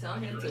 Tell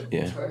him to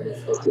Yeah. turn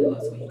his audio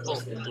so he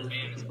goes to the booth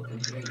and people can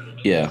hear you.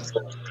 Yeah.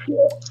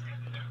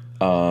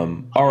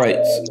 All right.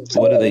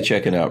 What are they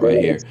checking out right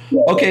here?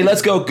 Okay,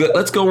 let's go.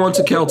 Let's go on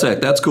to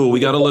Kel-Tec. That's cool. We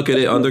got to look at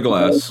it under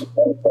glass. Did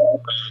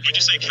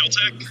you say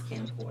Kel-Tec?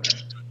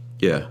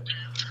 Yeah.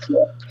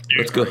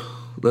 Let's go.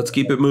 Let's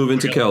keep it moving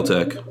to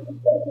Kel-Tec.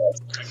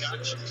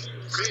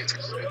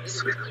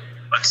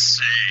 Let's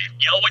see.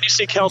 Yell when you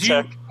see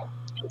Kel-Tec.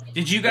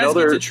 Did you guys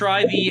get to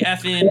try the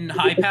FN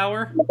high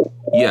power?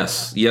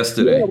 Yes,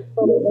 yesterday.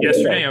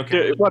 Yesterday,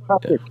 okay. What,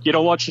 Patrick? You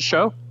don't watch the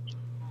show?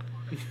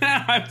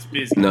 I was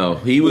busy. No,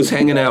 he was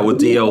hanging out with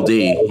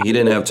DLD. He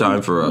didn't have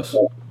time for us.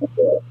 All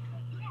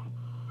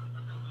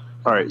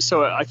right,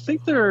 so I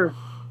think they're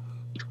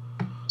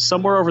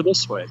somewhere over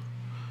this way.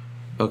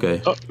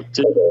 Okay. Oh,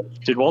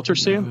 did Walter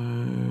see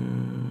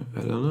him?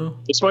 I don't know.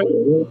 This way?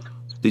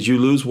 Did you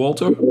lose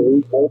Walter?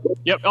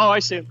 Yep. Oh, I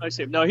see him. I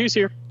see him. No, he's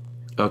here.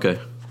 Okay.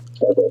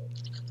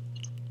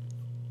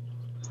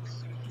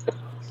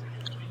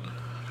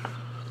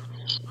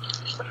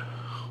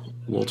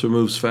 Walter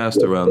moves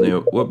fast around there.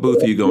 What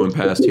booth are you going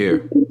past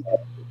here?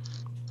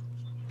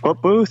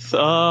 What booth?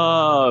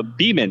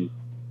 Beeman.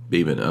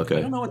 Beeman, I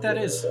okay. don't know what that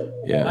is.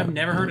 Yeah. I've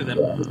never heard of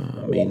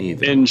them. Me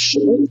neither.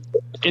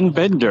 In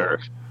Bender.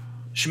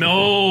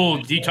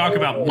 Schmo, you talk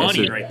about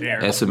money right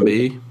there.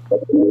 S&B?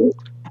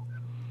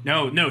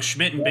 No,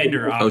 Schmidt and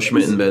Bender. Oh,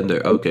 Schmidt and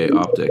Bender. Okay,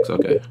 optics,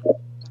 okay.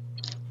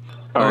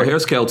 All right.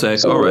 Here's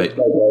Kel-Tec. All right.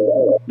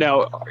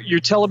 Now, you're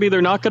telling me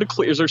they're not going to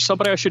clear. Is there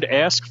somebody I should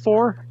ask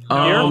for?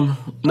 No.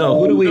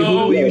 Who do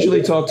we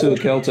usually talk to at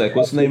Kel-Tec?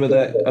 What's the name of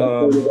that?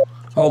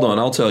 Hold on,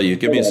 I'll tell you.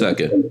 Give me a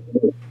second.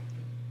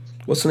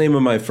 What's the name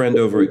of my friend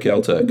over at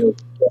Kel-Tec?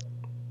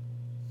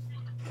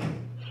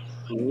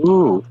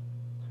 Ooh.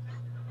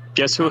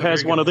 Guess who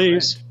has one of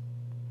these?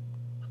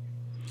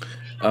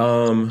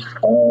 Andrew.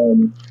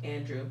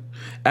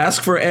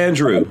 Ask for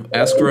Andrew.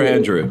 Ask for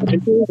Andrew.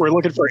 We're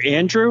looking for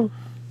Andrew?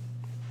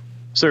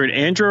 Is there an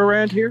Andrew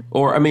around here?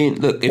 Or I mean,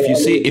 look, if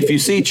you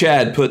see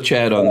Chad, put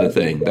Chad on the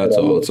thing. That's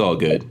all. It's all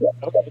good.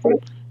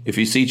 If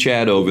you see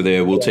Chad over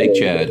there, we'll take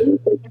Chad.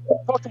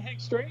 Talk to Hank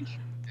Strange.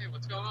 Hey,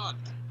 what's going on?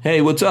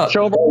 Hey, what's up?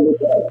 Show them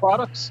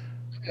products.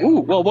 Ooh,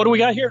 well, what do we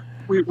got here?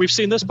 We've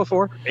seen this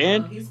before,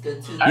 and He's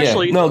good too.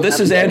 actually, Yeah. No, this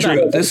is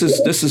Andrew. This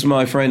is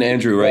my friend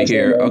Andrew right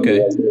here.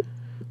 Okay.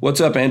 What's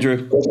up,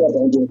 Andrew?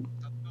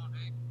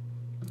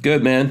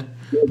 Good, man.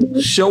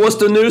 Show us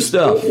the new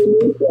stuff.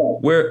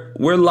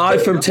 We're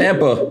live from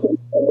Tampa.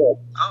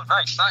 Oh,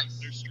 nice.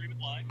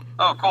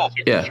 Oh, cool.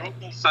 Yeah.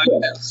 So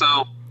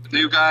the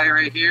new guy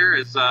right here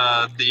is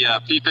the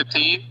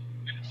P15.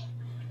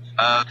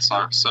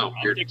 Sorry, so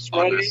weird.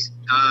 On this.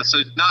 So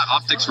not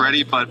optics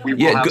ready, but we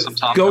will Yeah. have some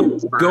top. Go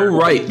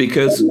right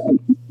because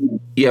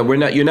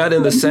you're not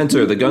in the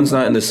center. The gun's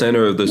not in the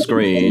center of the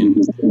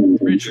screen.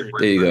 Richard.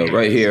 There you go.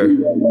 Right here.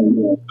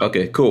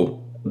 Okay.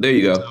 Cool. There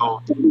you go.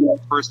 So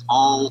first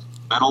all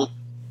metal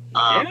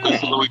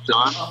pistol that we've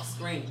done. Off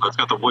screen. So it's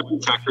got the wood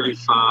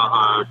checkers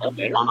on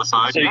the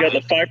side. so you got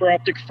the fiber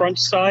optic front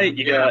sight.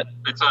 You got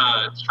It's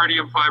a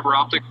tritium fiber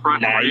optic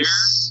front and rear.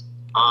 nice.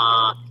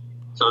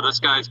 So this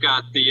guy's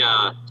got the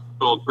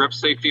little grip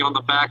safety on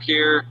the back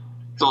here.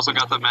 It's also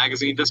got the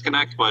magazine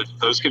disconnect, but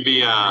those can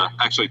be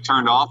actually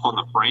turned off on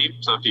the frame.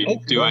 So if you're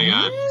doing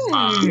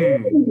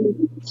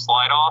a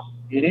slide off,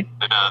 and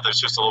there's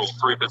just a little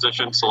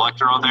 3-position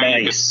selector on there. Nice.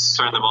 You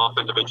can turn them off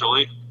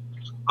individually.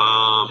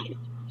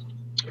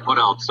 What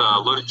else?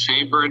 Loaded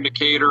chamber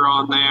indicator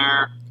on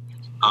there.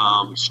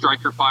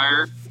 Striker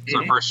fire. It's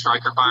the first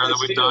striker fire that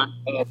we've done.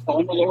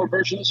 Polymer lower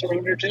versions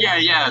around here too.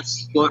 Yeah,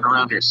 it's floating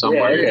around here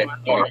somewhere. Yeah,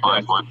 okay. Or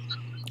find one.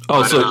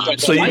 Oh,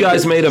 so you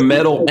guys made a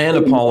metal and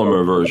a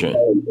polymer version.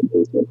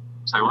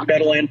 Say what?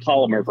 Metal and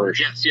polymer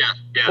version. Yes,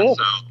 yeah. Cool.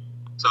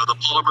 So the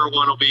polymer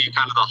one will be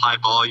kind of the high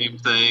volume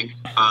thing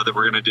that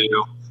we're going to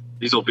do.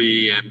 These will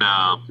be in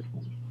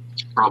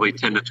probably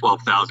 10 to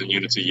 12,000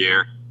 units a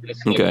year.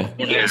 Okay.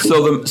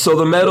 So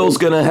the metal's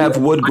gonna have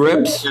wood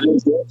grips. 9.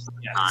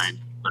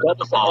 But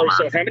the So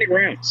polymer, how many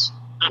rounds?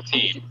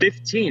 15.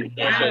 15.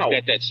 So Wow. it's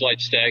got that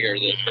slight stagger.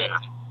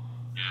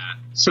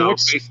 So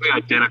what's basically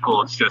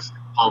identical. It's just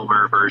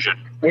polymer version.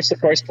 the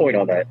price point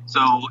on that? So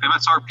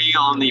MSRP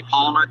on the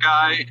polymer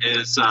guy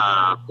is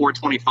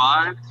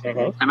 $425.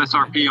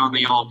 MSRP on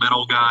the all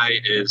metal guy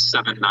is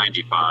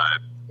 $795.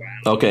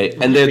 Okay,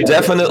 and they're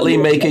definitely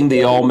making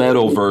the all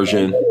metal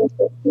version.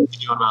 We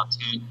do about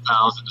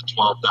 10,000 to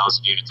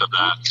 12,000 units of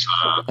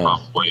that,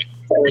 probably.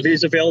 Are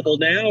these available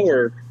now,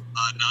 or?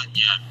 Not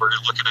yet. We're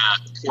looking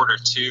at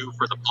Q2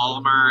 for the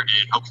polymer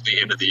and hopefully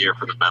end of the year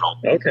for the metal.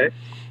 Okay.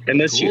 And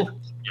this year?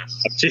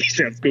 Yes.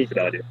 Jeez, I'm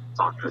goofing on you. It's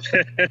all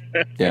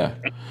good. Yeah.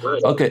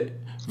 Okay.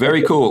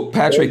 Very cool.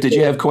 Patrick, did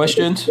you have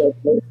questions?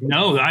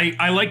 No,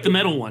 I like the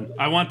metal one.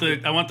 I want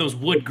those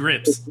wood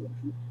grips.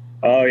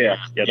 Oh yeah,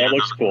 that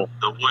looks cool.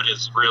 The wood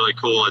is really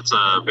cool. It's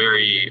a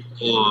very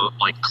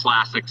like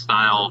classic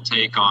style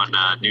take on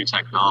new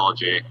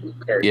technology.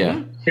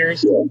 Yeah.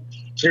 Here's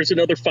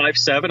another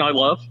 5.7 I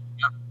love.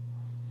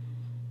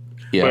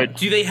 Yeah. But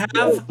Do they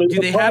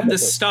have the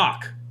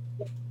stock?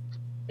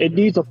 it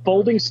needs a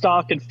folding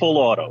stock and full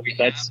auto.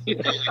 That's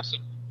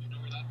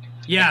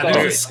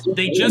Yeah,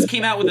 they just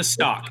came out with a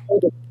stock.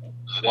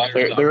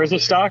 there is a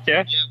stock,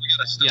 yeah.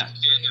 Yeah.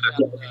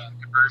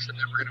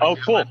 Oh,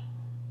 cool.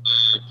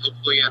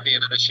 Hopefully at the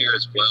end of this year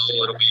as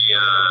well, it'll be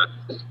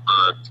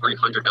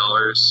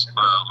 $300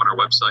 on our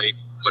website.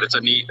 But it's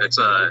it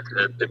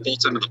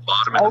bolts into the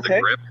bottom end of the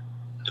grip,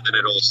 and then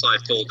it'll slide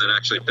fold and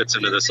actually fits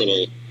into this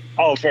little.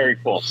 Oh, very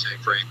cool.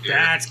 Right here.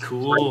 That's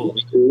cool.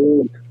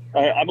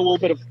 I'm a little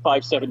bit of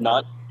 5.7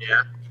 nut.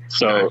 Yeah.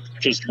 So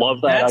just love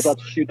that. I got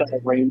to shoot that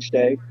at range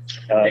day.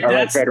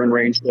 At veteran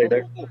range day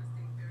there.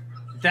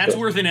 That's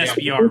worth an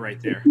SBR right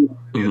there.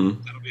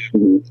 Mm-hmm.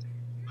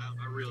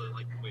 I really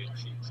like the way it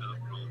shoots up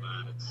and all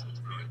that. It's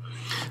really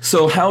nice.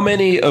 So how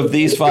many of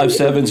these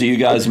 5.7s are you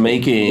guys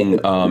making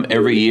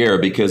every year?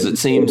 Because it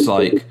seems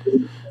like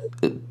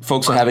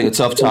folks are having a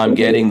tough time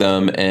getting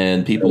them,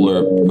 and people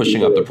are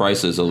pushing up the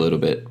prices a little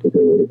bit.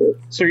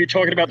 So you're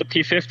talking about the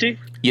P50?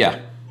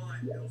 Yeah.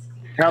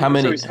 How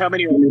many? So How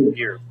many are in a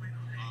year?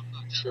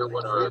 Sure,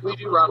 we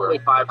do roughly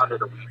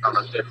 500 a week on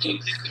the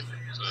 50s.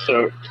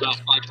 So about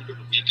 500 a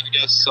week, I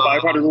guess.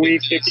 500 a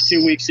week,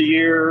 52 weeks a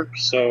year,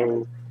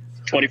 so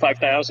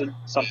 25,000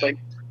 something.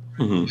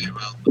 Mm-hmm.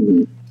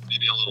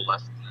 Maybe a little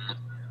less than that.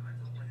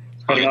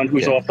 Depending on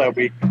who's off that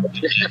week.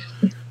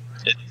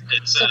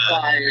 So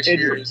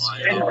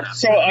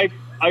I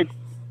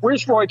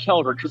where's Roy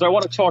Kelver? Because I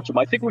want to talk to him.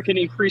 I think we can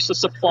increase the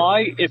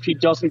supply if he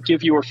doesn't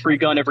give you a free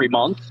gun every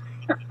month.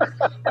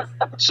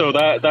 So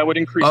that would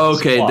increase.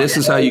 Okay, the supply. this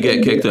is how you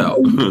get kicked out,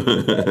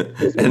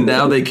 and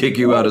now they kick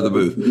you out of the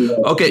booth.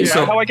 Okay,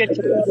 so how I get kicked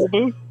out of the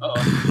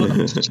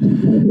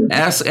booth?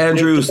 Ask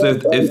Andrews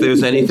if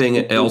there's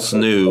anything else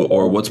new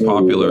or what's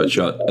popular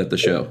at the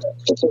show.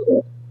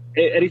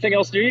 Anything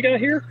else new you got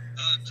here?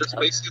 Just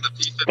basically the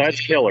P50. That's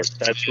killer.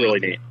 That's really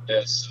neat.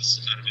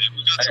 Yes.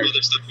 We've got some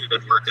other stuff we've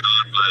been working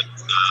on,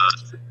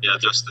 but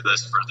just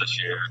this for this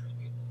year.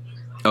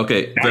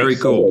 Okay, very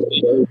cool.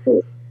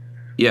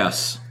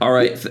 Yes. All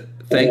right.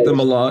 Thank them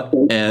a lot,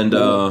 and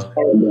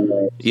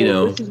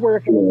this is where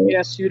he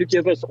asks you to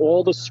give us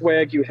all the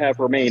swag you have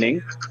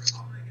remaining.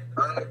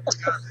 I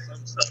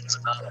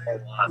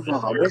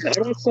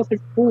want something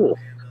cool.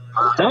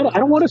 I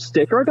don't want a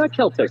sticker. I got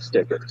Kel-Tec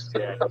stickers.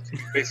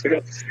 This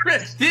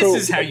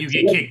is how you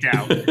get kicked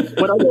out.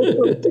 When I go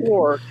to a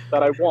tour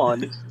that I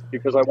won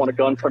because I won a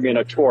gun from you in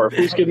a tour,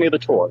 please give me the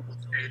tour.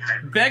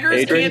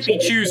 Beggars can't be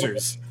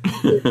choosers.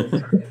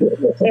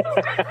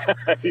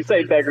 You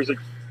say beggars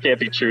can't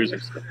be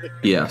choosers.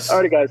 Yes.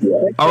 All right, guys.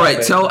 All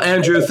right. Tell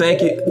Andrew.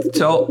 Thank you.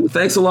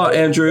 Thanks a lot,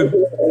 Andrew.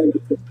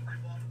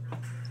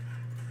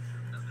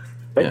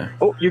 Yeah.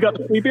 Oh, you got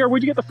the free beer?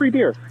 Where'd you get the free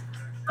beer?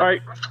 All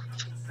right.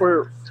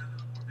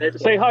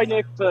 Say hi,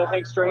 Nick, to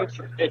Hank Strange.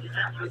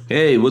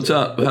 Hey, what's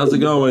up? How's it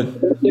going?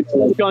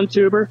 Gun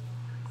tuber.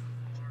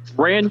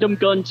 Random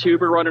gun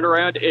tuber running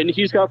around, and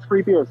he's got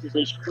free beer. He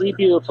says free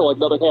beer for like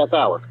another half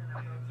hour.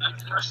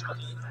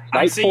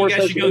 I say you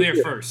guys should go there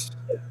first.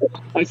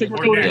 I think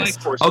we're going to Night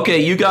Force.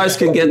 Okay, you guys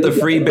can get the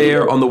free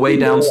beer on the way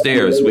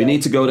downstairs. We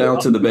need to go down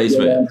to the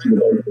basement.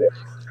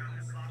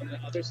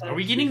 Are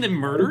we getting them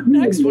murdered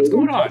next? What's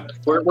going on?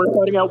 We're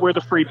finding out where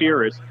the free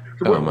beer is.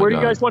 Oh my where do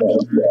you guys want to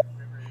go?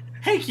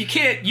 Hank, you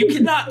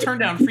cannot turn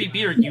down free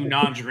beer, you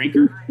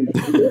non-drinker.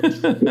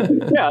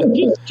 Yeah,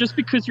 just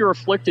because you're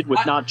afflicted with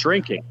not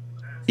drinking.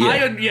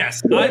 Yeah.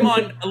 Yes, I'm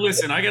on.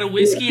 Listen, I got a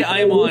whiskey.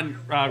 I'm on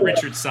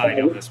Richard's side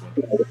on this one.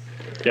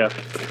 Yeah.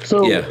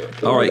 So yeah.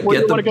 All right.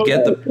 Get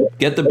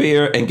the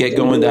beer and get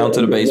going down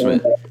to the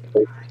basement.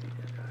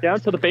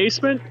 Down to the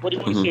basement. What do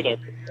you want to see there?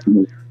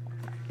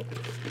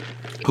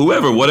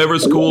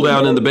 Whatever's cool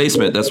down in the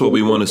basement. That's what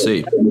we want to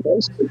see.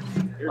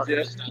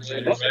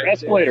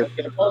 Escalator.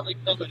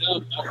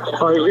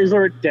 Is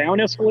there a down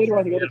escalator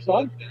on the other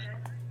side?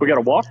 We got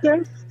to walk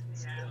there?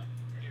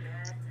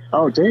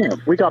 Oh,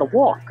 damn. We got to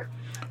walk.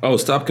 Oh,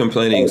 stop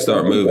complaining.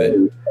 Start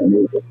moving.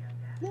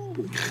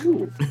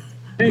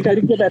 Hank, I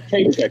didn't get that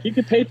paycheck. You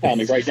can PayPal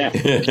me right now.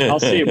 I'll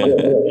see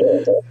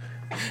you.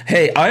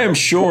 Hey, I am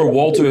sure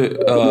Walter...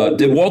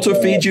 did Walter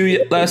feed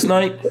you last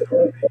night?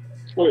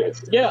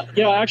 Yeah.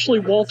 Actually,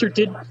 Walter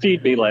did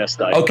feed me last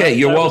night. Okay,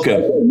 you're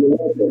welcome.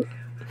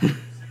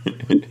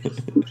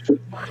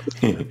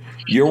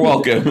 You're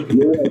welcome.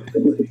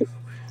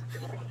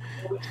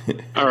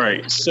 All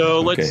right, so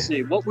let's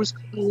see. What was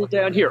cool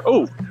down here?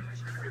 Oh,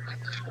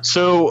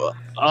 so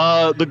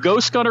the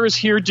Ghost Gunner is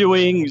here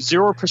doing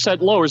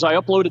 0% lowers. I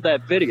uploaded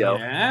that video.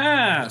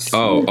 Yes.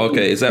 Oh,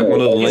 okay. Is that one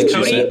of the links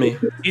you sent me?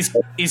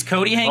 Is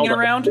Cody hanging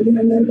around?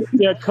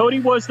 Yeah, Cody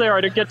was there.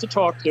 I didn't get to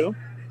talk to him.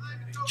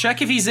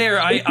 Check if he's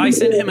there. I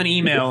sent him an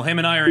email. Him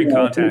and I are in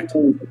contact.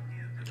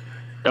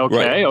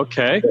 Okay,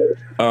 okay.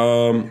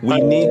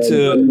 We need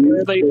to.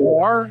 Where they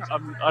are?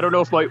 I don't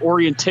know if my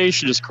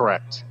orientation is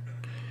correct.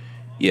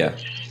 Yeah.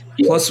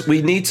 Plus,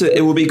 we need to.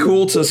 It would be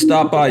cool to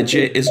stop by.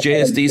 Is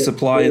JSD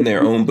supplying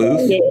their own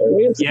booth?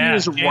 Yeah,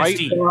 is right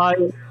by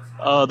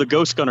the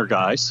Ghost Gunner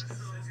guys.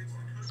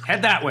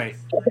 Head that way.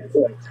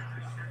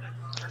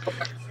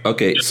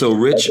 Okay, so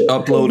Rich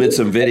uploaded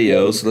some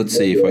videos. Let's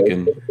see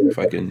if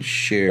I can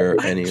share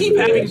any. I keep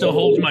having to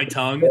hold my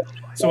tongue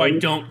so I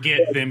don't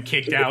get them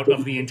kicked out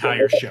of the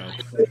entire show.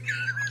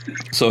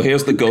 So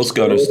here's the Ghost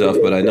Gunner stuff,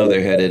 but I know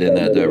they're headed in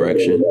that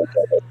direction.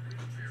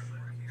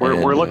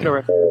 We're looking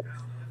around.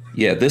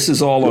 Yeah, this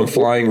is all on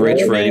Flying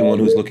Rich for anyone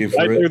who's looking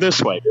for it. They're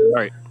this way. All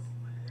right.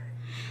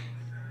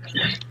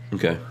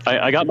 Okay.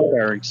 I got my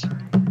bearings.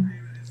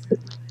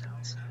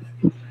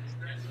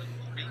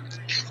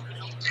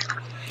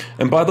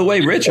 And by the way,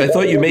 Rich, I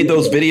thought you made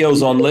those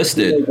videos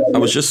unlisted. I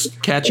was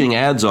just catching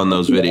ads on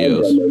those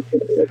videos.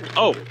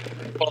 Oh,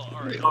 well,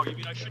 all right. Oh, you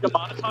mean I should have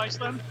monetized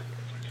them?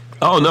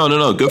 Oh,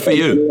 no. Good for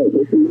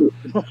you.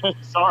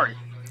 Sorry.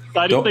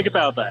 I didn't think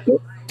about that.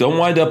 Don't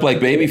wind up like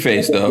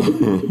Babyface, though.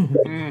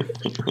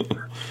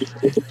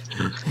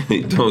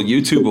 Don't.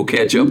 YouTube will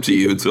catch up to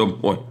you at some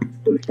point.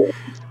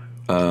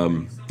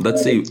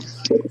 Let's see.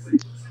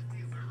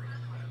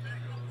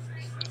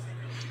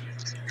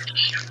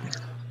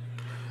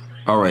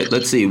 All right,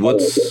 let's see.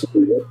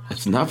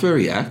 It's not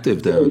very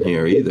active down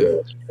here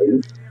either.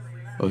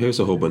 Oh, here's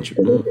a whole bunch of.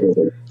 All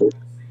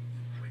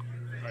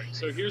right,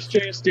 so here's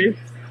JSD.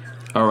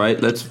 All right,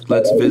 let's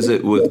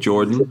visit with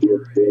Jordan.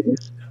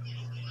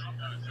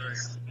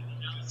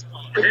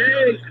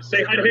 Hey,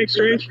 say hi to Hank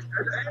Strange.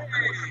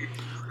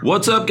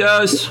 What's up,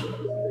 guys?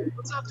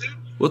 What's up, dude?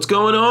 What's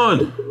going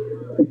on?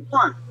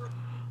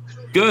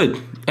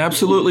 Good,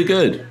 absolutely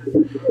good.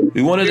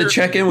 We wanted to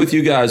check in with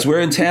you guys. We're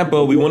in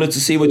Tampa. We wanted to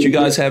see what you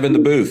guys have in the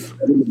booth.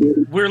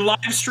 We're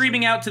live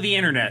streaming out to the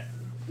internet.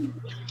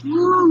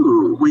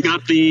 We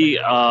got the.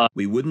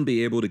 We wouldn't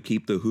be able to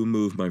keep the Who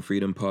Moved My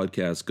Freedom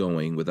podcast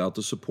going without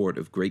the support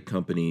of great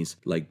companies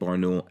like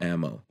Barnul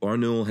Ammo.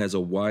 Barnul has a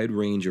wide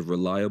range of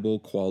reliable,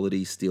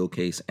 quality steel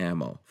case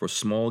ammo for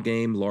small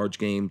game, large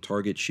game,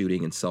 target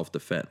shooting, and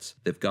self-defense.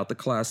 They've got the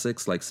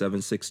classics like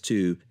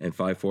 7.62 and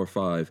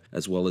 5.45,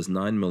 as well as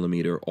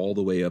 9mm all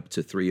the way up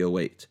to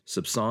 308.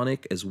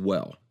 Subsonic as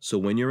well. So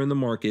when you're in the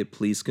market,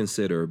 please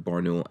consider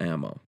Barnul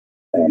Ammo.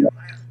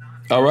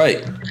 All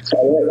right.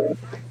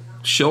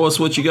 Show us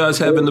what you guys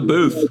have in the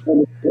booth.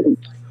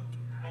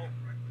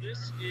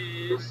 This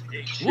is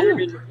a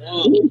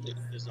Sherman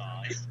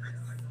design.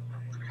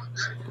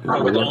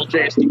 With all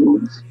JSD.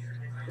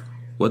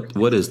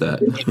 What is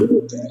that?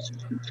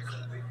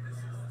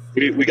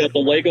 We got the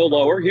Lego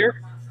lower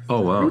here. Oh,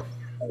 wow.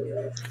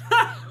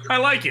 I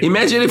like it.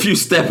 Imagine if you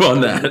step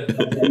on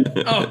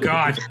that. Oh,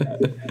 God.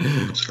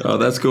 Oh,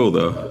 that's cool,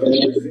 though.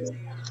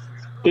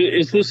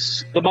 Is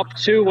this the Mupp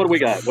 2? What do we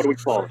got? What do we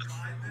call it?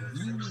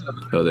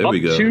 Oh, there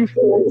we go.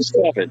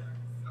 247.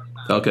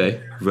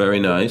 Okay, very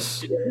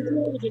nice.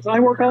 Did I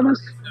work on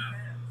this?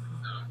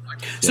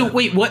 So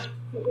wait, what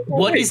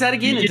is that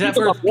again? Is that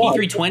for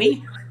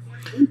P320?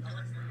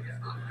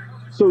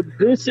 So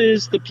this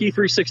is the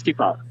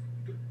P365.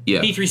 Yeah.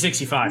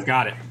 P365,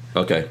 got it.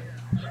 Okay.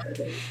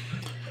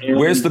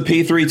 Where's the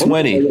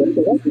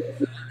P320?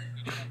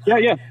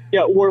 Yeah.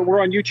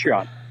 We're on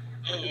Utreon.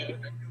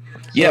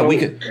 Yeah, we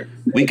could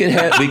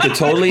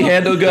totally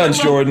handle guns,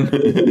 Jordan.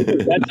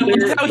 That's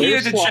out here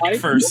to check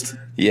first.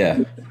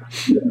 Yeah.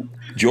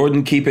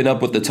 Jordan keeping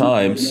up with the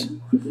times.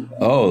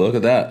 Oh, look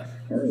at that.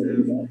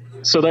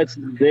 So that's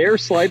their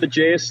slide, the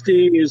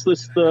JSD. Is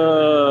this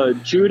the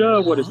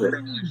Judah? What is it?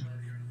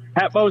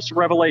 Patmos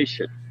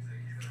Revelation.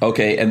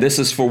 Okay, and this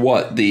is for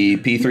what? The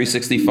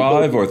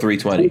P365 or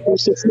 320?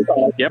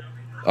 P365, yep.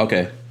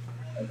 Okay.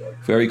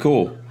 Very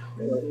cool.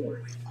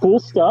 Cool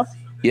stuff.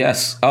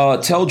 Yes.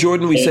 Tell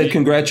Jordan we said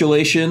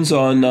congratulations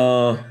on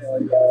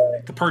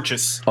the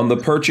purchase. On the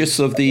purchase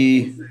of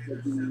the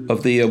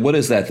what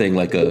is that thing?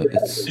 Like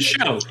it's a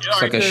show.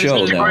 It's like a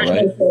show now,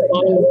 right?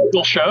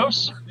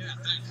 Shows.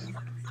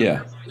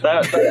 Yeah.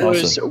 That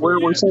was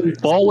we're saying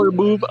baller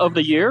move of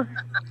the year.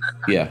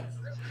 Yeah.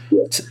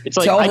 It's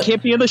like I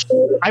can't be in the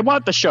show. I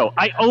want the show.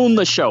 I own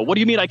the show. What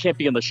do you mean I can't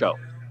be in the show?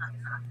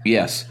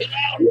 Yes.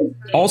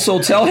 Also,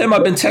 tell him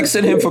I've been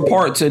texting him for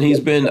parts, and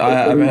I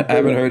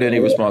haven't heard any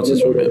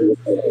responses from him.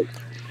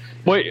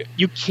 Wait,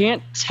 you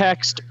can't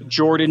text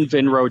Jordan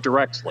Vinro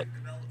directly.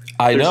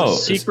 I know.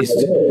 There's a secret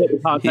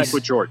contact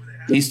with Jordan.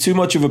 He's too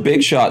much of a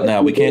big shot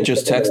now. We can't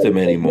just text him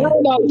anymore.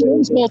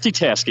 Jordan's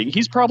multitasking.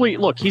 He's probably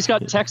he's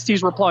got text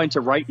he's replying to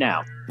right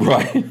now.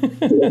 Right.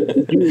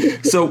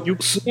 So you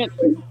can't.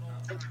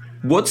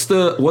 What's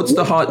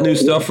the hot new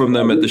stuff from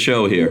them at the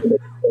show here?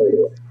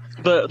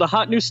 The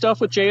hot new stuff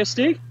with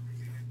JSD?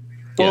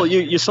 Well,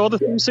 you saw the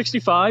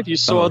 365. You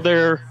saw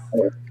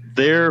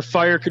their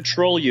fire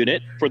control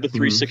unit for the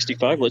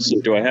 365. Let's see.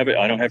 Do I have it?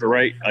 I don't have it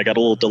right. I got a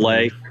little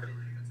delay.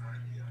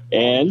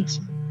 And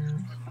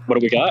What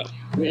do we got?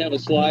 We have a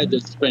slide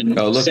that's been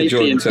Oh, look at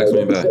Jordan text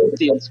me back.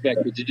 safety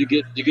inspected. Did you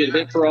get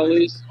hit for all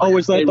these? Oh,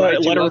 is that They the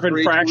write you letter up of for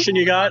each infraction one?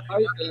 you got?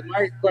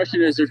 My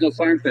question is, there's no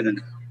fire pin in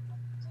it.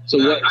 So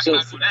what? So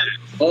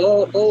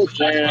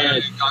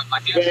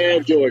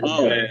bad, George.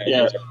 Oh,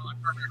 yeah.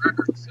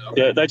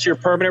 Yeah, that's your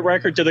permanent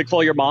record. Do they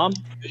call your mom?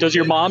 Does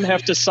your mom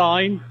have to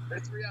sign? 3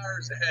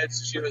 hours ahead,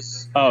 she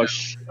was. Oh,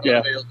 yeah.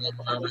 Available at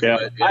the moment, Yeah.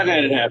 but, I've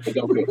had it happen.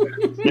 Don't feel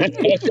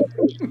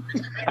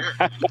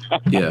bad.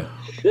 Yeah.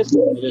 This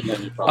one didn't have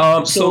any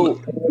problem.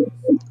 So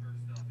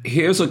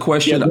here's a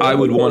question I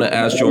would want to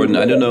ask Jordan.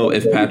 I don't know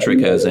if Patrick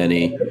has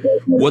any.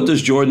 What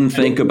does Jordan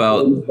think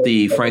about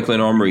the Franklin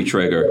Armory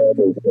trigger?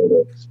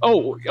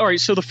 Oh, all right.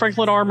 So the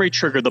Franklin Armory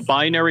trigger, the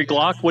binary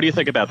Glock. What do you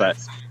think about that?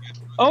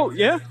 Oh,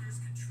 yeah.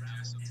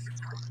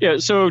 Yeah.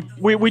 So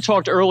we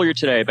talked earlier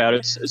today about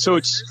it. So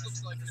it's. This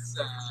looks like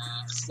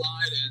it's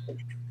slide and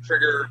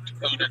trigger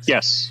components.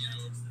 Yes.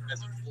 As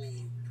a full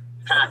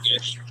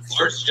package.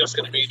 Ours is just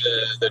going to be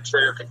the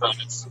trigger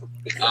components,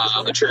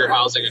 the trigger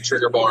housing and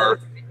trigger bar.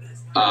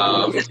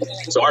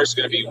 So ours is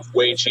going to be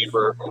way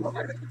cheaper.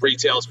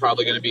 Retail is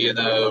probably going to be in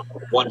the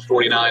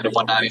 $149 to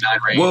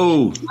 $199 range.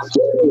 Whoa.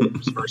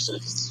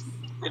 Versus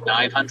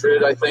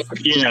 900, I think.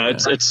 Yeah,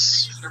 it's.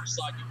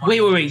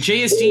 Wait.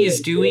 JSD is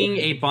doing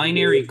a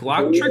binary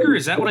Glock trigger?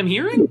 Is that what I'm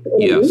hearing?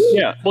 Yes.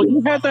 Yeah. Well,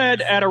 you had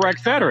that at Iraq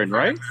Veteran,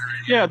 right?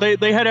 Yeah,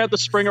 they had at the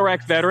Spring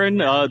Iraq Veteran.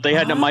 They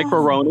had a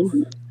micro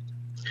Ronin.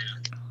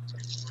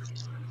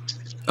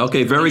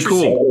 Okay, very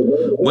cool.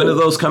 When are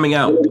those coming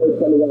out? Waiting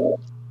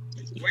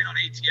on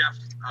ATF,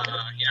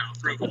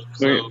 approval.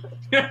 So,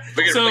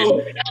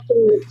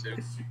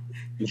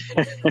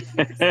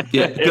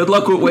 Yeah, good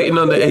luck with waiting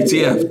on the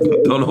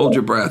ATF. Don't hold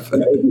your breath.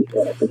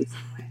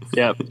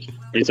 Yeah,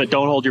 he said,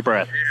 "Don't hold your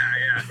breath."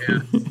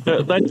 Yeah.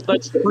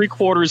 That's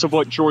 3/4 of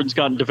what Jordan's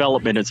got in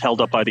development is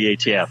held up by the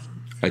ATF.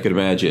 I could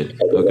imagine.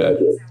 Okay.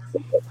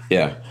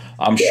 Yeah,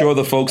 I'm sure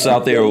the folks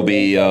out there will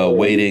be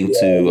waiting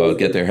to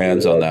get their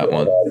hands on that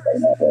one.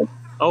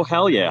 Oh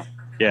hell yeah,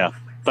 yeah.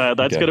 That's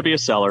Okay. going to be a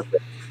seller.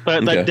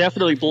 That Okay.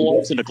 definitely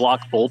belongs in a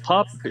Glock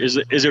bullpup. Is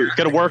it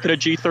going to work in a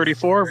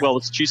G34? Well,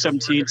 it's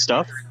G17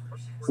 stuff.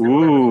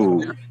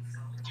 Ooh.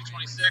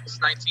 G26,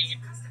 19,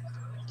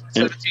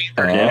 17,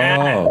 30.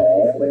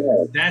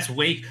 Oh. That's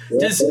way.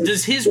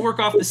 Does his work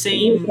off the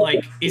same?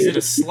 Like, is it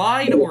a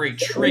slide or a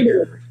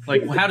trigger?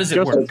 Like, how does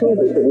it work?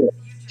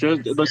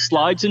 Just the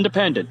slide's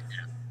independent.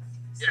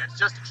 Yeah, it's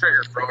just a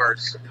trigger for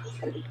ours.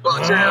 Well,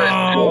 it's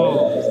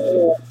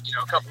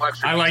a couple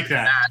extra. I like pieces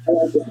that. in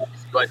that.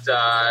 But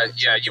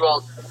you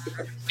won't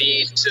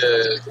need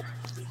to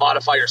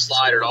modify your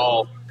slide at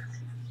all.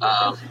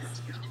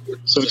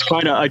 So it's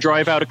kind of, I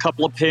drive out a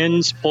couple of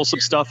pins, pull some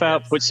stuff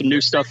out, put some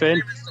new stuff in.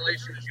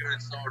 Installation is you would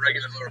install a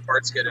regular lower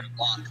parts kit in a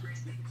block.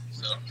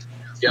 So,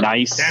 yep.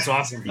 Nice. That's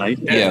awesome. Nice.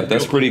 Yeah,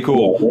 that's pretty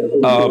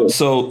cool.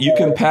 So you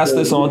can pass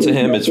this on to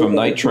him. It's from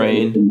Night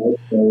Train.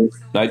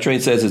 Night Train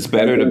says it's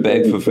better to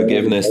beg for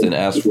forgiveness than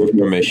ask for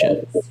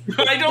permission.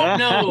 I don't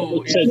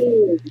know. It said,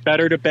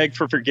 better to beg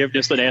for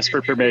forgiveness than ask for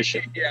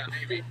permission. Yeah,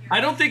 maybe. I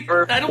don't think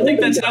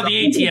that's how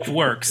the ATF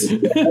works.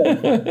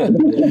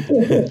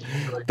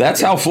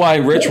 That's how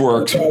Flying Rich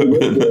works.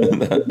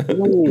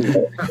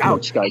 Ooh,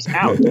 ouch, guys,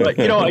 ouch. But,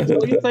 I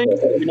tell you things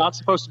you're not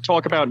supposed to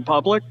talk about in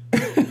public.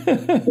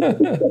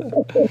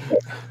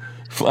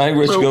 Flying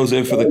Rich goes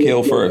in for the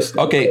kill first.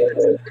 Okay.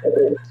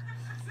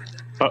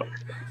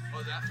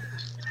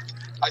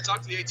 I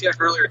talked to the ATF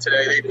earlier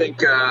today. They think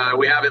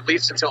we have at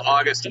least until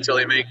August until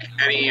they make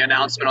any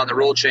announcement on the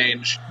rule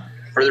change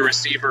for the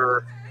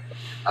receiver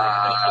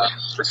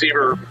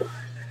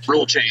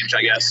rule change,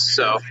 I guess.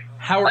 So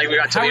How I think we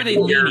got are they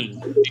leaning?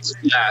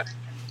 That.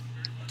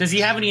 Does he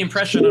have any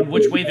impression on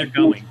which way they're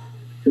going?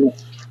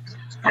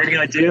 Any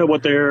idea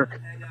what they're...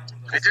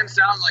 It didn't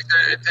sound like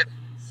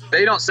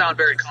they don't sound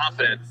very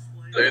confident.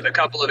 The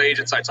couple of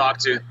agents I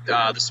talked to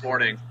this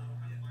morning,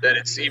 that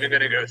it's even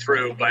going to go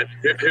through, but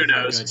who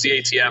knows? It's the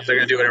ATF; they're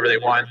going to do whatever they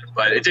want.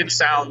 But it didn't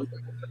sound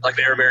like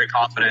they were very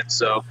confident,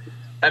 so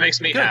that makes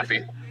me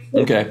happy.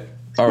 Okay.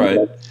 All right.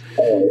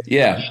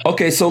 Yeah.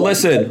 Okay. So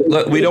listen,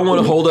 we don't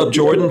want to hold up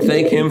Jordan.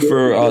 Thank him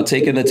for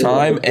taking the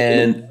time,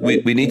 and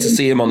we need to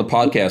see him on the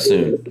podcast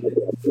soon.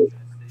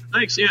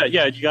 Thanks. Yeah.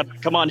 You got to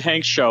come on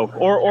Hank's show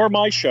or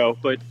my show,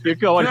 but you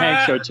go on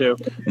Hank's show too.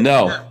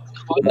 No.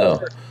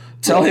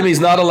 Tell him he's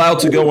not allowed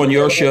to go on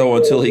your show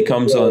until he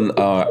comes on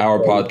our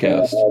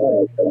podcast.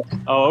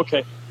 Oh,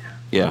 okay.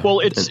 Yeah. Well,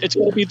 it's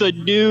going to be the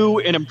new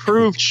and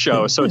improved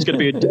show, so it's going to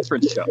be a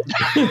different show.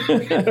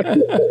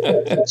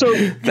 So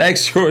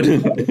thanks,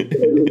 Jordan.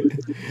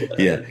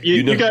 Yeah.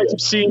 You guys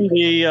have seen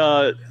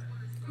the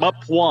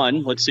MUP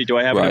 1. Let's see. Do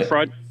I have it in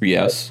front?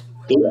 Yes.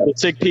 The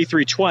SIG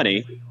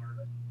P320.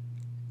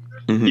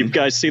 Mm-hmm. You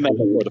guys seen that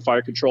before, the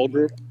fire control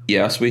group?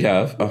 Yes, we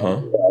have.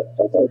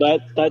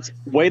 That's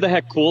way the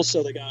heck cool.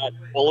 So they got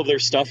all of their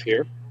stuff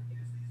here,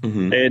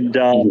 mm-hmm. and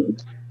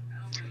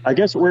I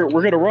guess we're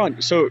gonna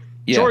run. So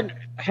Jordan,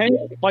 Hank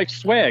likes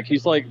swag.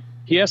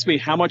 He asked me,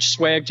 how much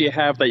swag do you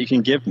have that you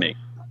can give me?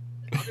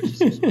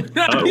 He's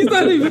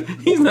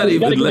not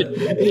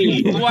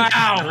even.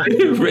 Wow.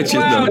 Rich is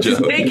no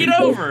just joke. take it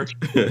over.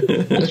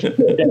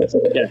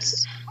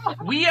 Yes.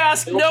 We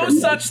ask no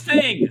such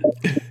thing.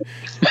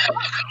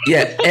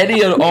 Yeah,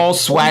 any and all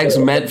swags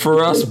meant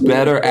for us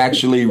better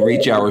actually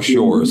reach our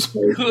shores.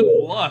 Good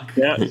luck.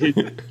 Yeah.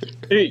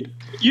 Hey,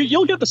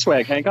 you'll get the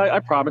swag, Hank. I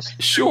promise.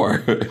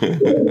 Sure.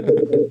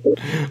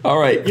 All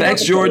right.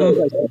 Thanks,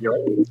 Jordan.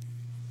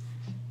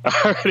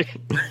 Alrighty.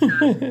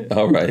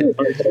 All right.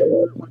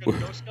 We're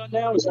gonna Ghost Gun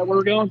now. Is that where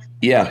we're going?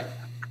 Yeah.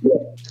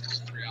 All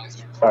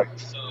right.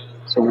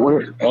 So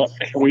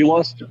we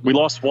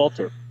lost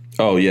Walter.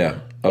 Oh, yeah.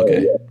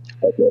 Okay.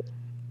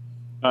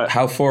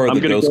 How far are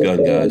the Ghost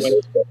Gun guys?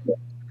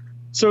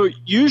 So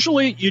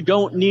usually you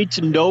don't need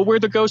to know where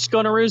the Ghost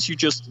Gunner is. You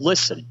just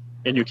listen,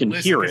 and you can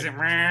hear it.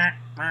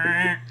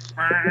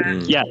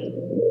 Yeah.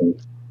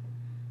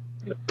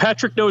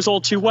 Patrick knows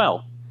all too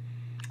well.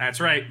 That's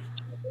right.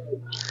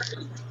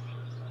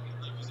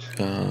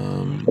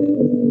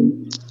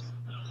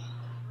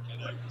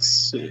 Let's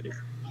see.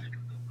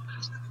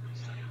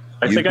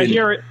 I think I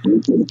hear it.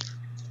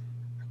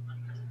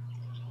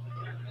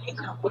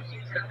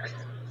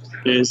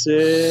 Is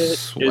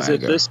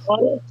it this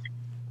aisle?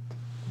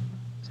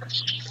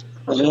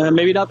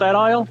 Maybe not that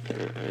aisle.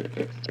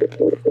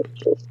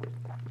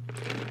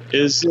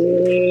 Is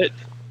it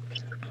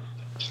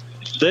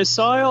this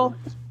aisle?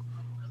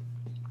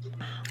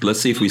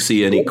 Let's see if we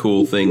see any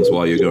cool things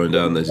while you're going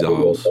down these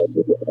aisles.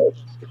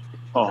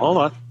 Oh, hold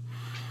on.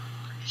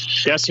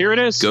 Yes, here it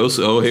is. Ghost.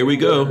 Oh, here we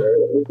go.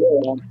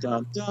 Dun,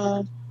 dun,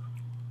 dun.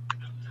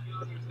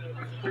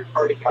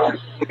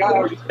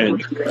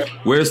 And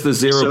where's the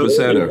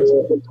 0%er?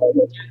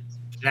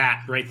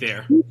 That right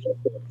there.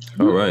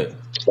 All right.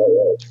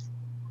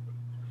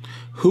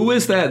 Who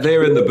is that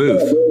there in the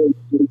booth?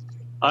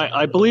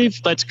 I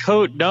believe that's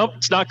Cody. Nope,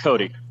 it's not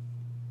Cody.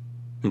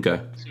 Okay.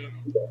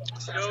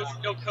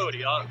 No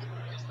Cody.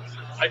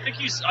 I think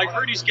I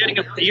heard he's getting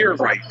a beer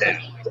right now.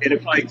 And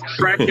if I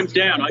track him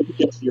down, I can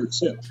get a beer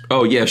too.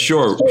 Oh, yeah,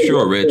 sure,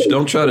 Rich.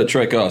 Don't try to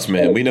trick us,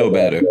 man. We know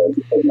better.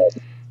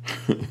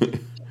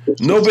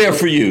 No beer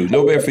for you.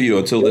 No beer for you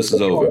until this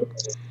is over.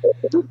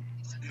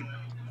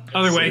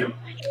 Other way.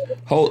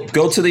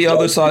 Go to the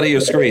other side of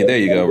your screen. There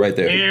you go, right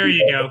there. There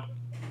you go.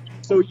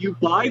 So you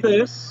buy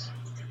this.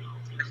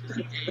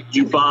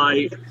 You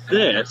buy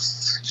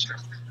this.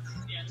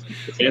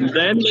 And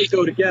then they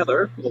go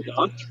together. Hold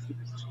on.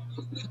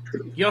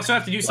 You also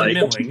have to do some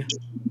milling.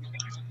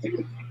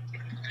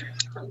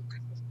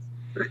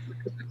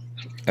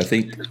 I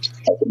think.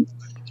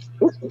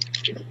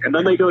 And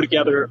then they go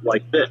together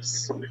like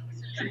this.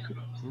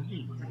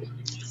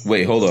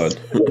 Wait, hold on.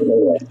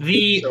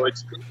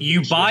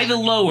 You buy the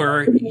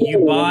lower,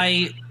 you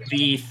buy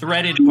the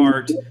threaded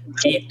part.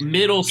 The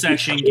middle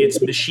section gets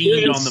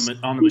machined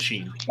on the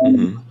machine.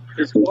 Mm-hmm.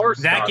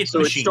 That gets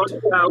machined.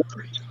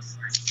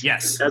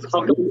 Yes. As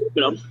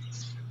aluminum.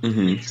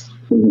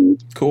 Mm-hmm.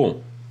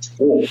 Cool.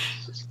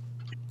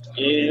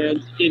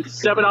 And in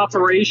 7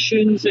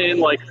 operations in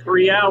like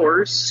 3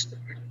 hours,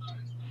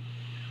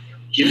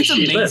 you That's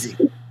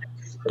amazing.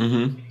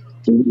 Mm-hmm.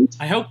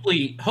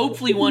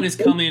 Hopefully one is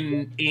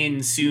coming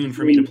in soon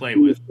for me to play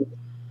with.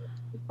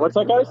 What's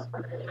that, guys?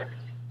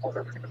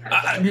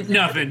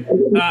 Nothing.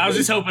 I was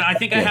just hoping. I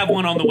think I have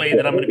one on the way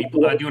that I'm going to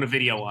be doing a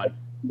video on.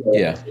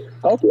 Yeah.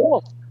 Oh,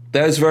 cool.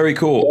 That is very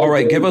cool. All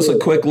right, give us a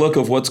quick look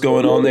of what's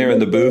going on there in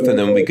the booth, and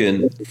then we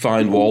can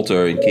find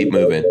Walter and keep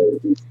moving.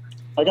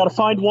 I got to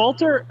find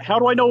Walter? How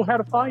do I know how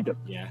to find him?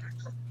 Yeah.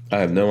 I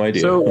have no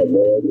idea. So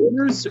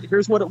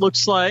here's what it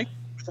looks like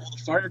with all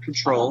the fire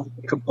control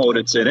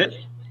components in it.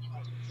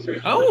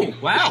 Oh,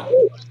 wow.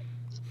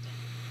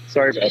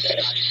 Sorry about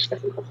that.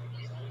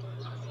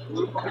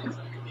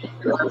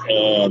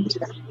 And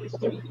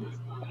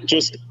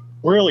just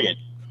brilliant.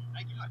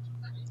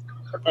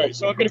 All right,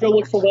 so I'm going to go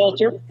look for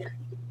Walter.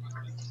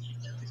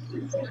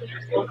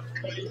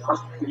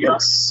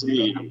 Let's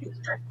see.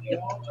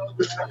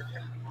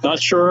 Not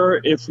sure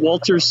if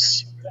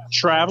Walter's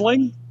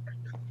traveling.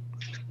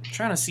 I'm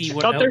trying to see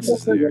what else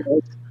is there.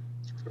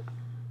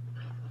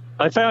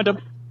 I found him.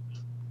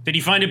 Did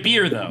he find a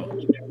beer, though?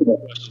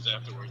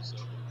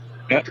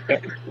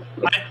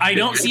 I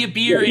don't see a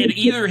beer in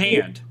either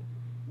hand.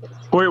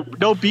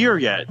 No beer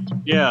yet.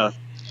 Yeah.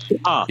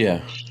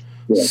 Yeah.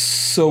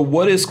 So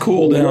what's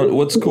cool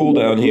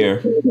down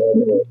here?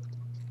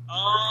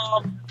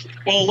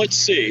 Well, let's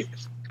see.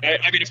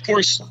 I mean, of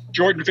course,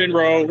 Jordan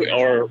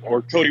Vinro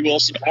or Cody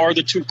Wilson are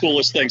the two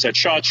coolest things at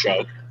SHOT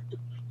Show.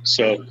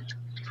 So,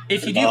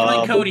 if you do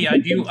find Cody,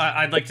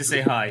 I'd like to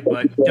say hi,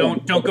 but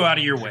don't go out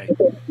of your way.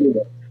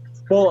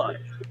 Well,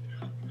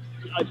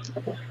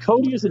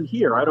 Cody isn't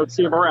here. I don't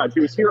see him around.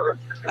 He was here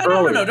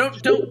earlier. No,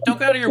 don't go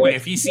out of your way.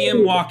 If you see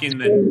him walking,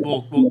 then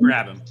we'll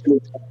grab him.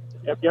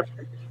 Yep.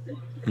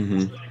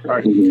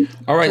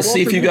 Mm-hmm. All right,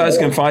 see if you guys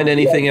can find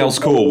anything else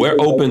cool. We're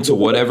open to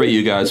whatever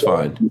you guys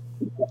find.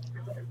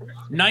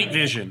 Night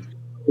vision.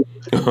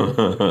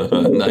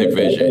 Night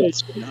vision.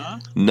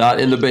 Not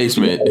in the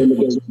basement.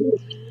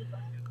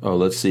 Oh,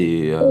 let's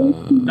see.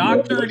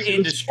 Nocturne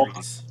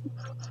Industries.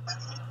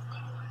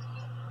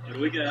 What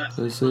do we got?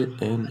 Is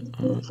it? And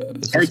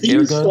is Are this air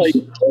these guns? like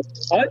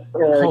cut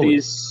or are Holy.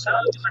 these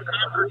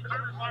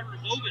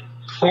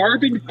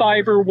carbon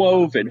fiber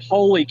woven?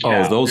 Holy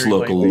cow! Oh, those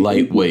look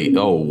lightweight.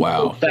 Oh,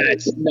 wow.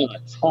 That's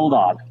nuts. Hold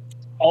on.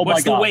 Oh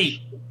What's my the god!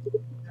 weight?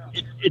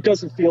 It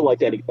doesn't feel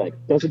like anything.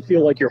 Doesn't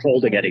feel like you're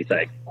holding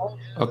anything.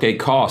 Okay,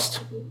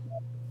 cost.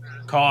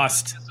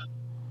 Cost.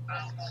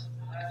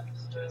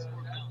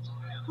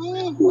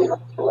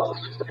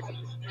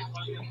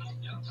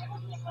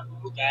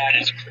 That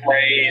is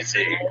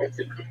crazy.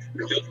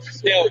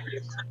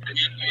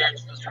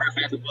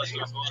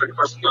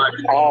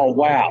 Oh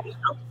wow!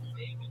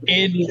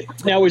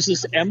 Now is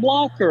this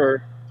M-Lock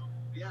or?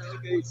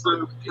 Okay,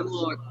 so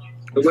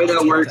the way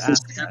that works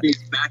is we have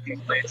these backing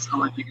plates. I don't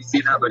know if you can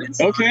see that, but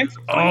inside. Okay.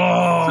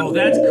 Oh,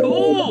 that's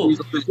cool. These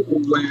are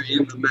where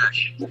in the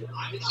mesh. So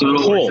it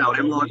Cool. works out.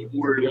 M-Lock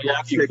or Your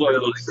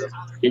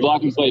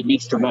locking plate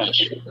meets the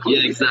mesh.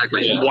 Yeah,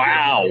 exactly.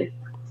 Wow.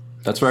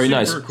 That's very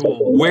nice. Super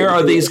cool. Where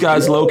are these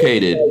guys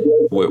located?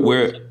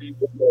 Where?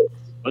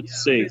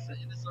 Let's see.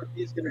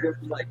 It's going to go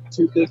from like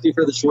 $250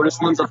 for the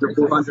shortest ones up to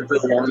 $400 for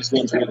the longest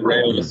ones with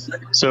rails.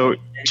 So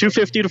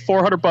 $250 to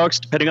 $400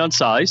 depending on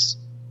size.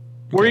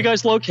 Where are you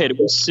guys located?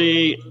 We'll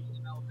see.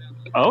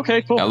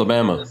 Okay, cool.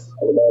 Alabama.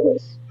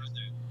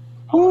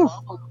 Whew.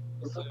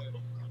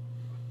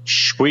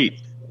 Sweet.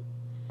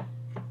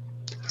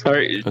 All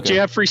right. Do you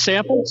have free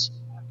samples?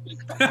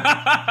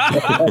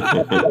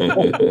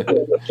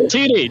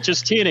 Teeny,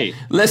 just teeny.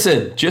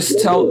 Listen, just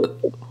tell.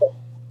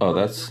 Oh,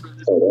 that's.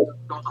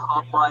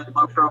 Hotline,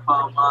 low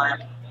profile line.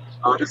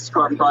 This is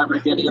carbon fiber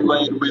again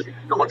inlaid with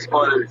gold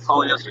spotted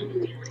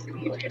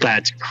polyester.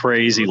 That's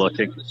crazy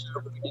looking.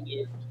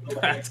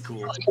 That's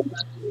cool.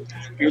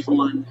 Here's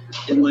one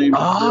inlaid.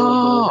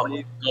 Oh.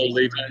 Gold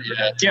leaf.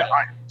 Yeah,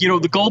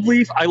 the gold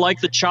leaf, I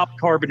like the chopped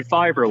carbon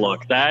fiber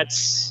look.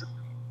 That's.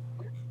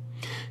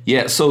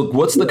 Yeah, so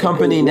what's the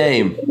company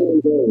name?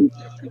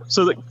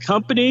 So the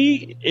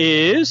company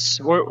is.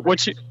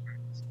 What's it?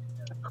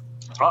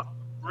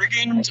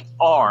 Brigand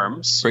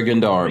Arms.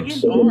 Brigand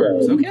Arms.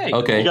 Okay.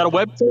 Okay. You got a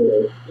web?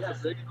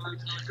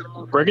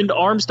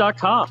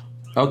 BrigandArms.com.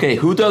 Okay,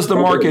 who does the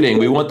marketing?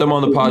 We want them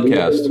on the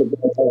podcast.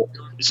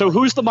 So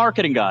who's the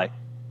marketing guy?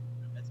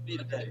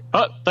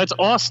 That's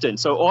Austin.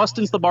 So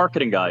Austin's the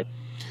marketing guy.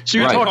 So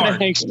you're Right. talking to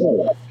Hank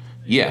Stone.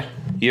 Yeah,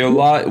 you're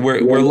live.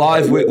 We're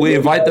live. We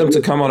invite them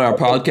to come on our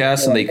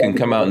podcast, and they can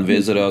come out and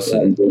visit us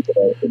and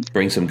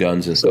bring some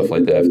guns and stuff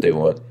like that if they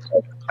want.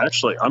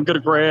 Actually, I'm gonna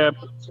grab.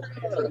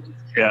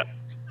 Yeah.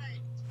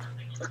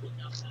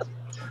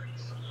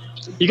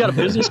 You got a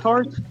business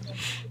card?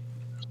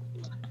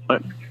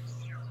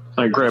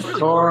 I grab a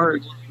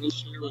card.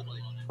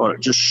 Or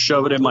just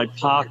shove it in my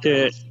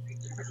pocket.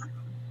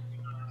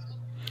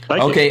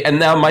 Thank you. Okay, and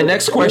now my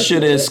next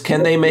question is: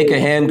 can they make a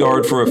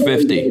handguard for a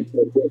 50?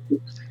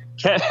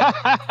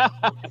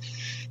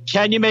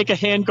 Can you make a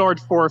handguard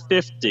for a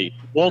 50?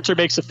 Walter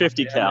makes a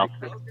 50 cal.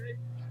 Yeah,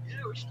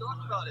 we should talk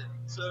about it.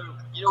 So,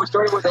 we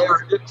started with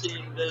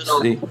AR-15.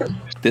 Then See,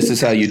 this is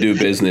how you do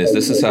business.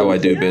 This is how I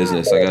do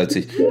business. I got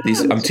to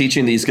I'm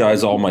teaching these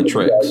guys all my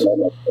tricks.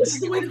 This is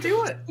the way to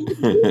do it.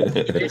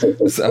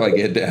 That's how I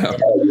get down.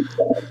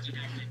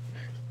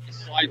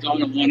 Slides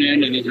on one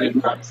end and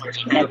then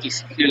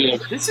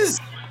This is.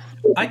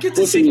 I get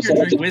to sit here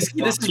and drink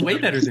whiskey. This is way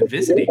better than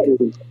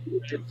visiting.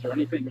 or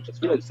anything, which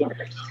is really simple.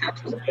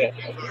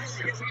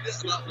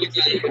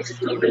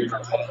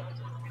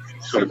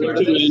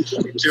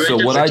 So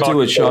what I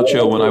do at SHOT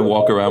Show when I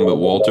walk around with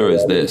Walter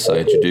is this: I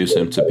introduce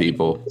him to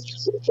people.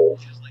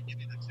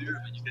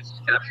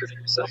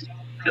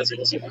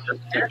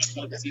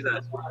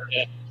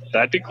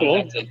 That'd be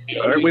cool.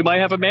 All right, we might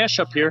have a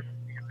mashup here.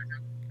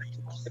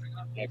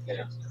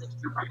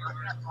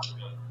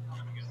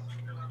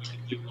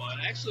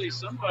 Actually,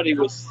 somebody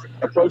was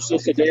approached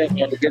us today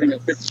about getting a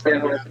 50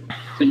 channel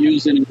to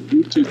use in a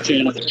YouTube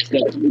channel.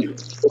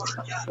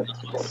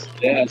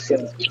 Yeah, so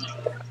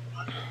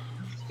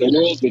the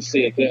world would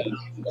see it then.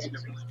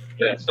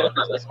 Yeah.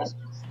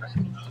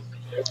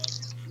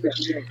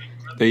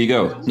 There you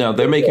go. Now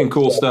they're making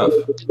cool stuff.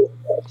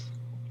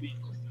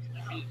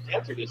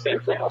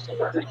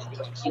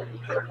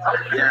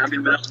 Yeah, I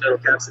mean, metal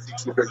caps would be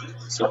cheaper.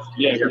 So,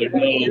 yeah,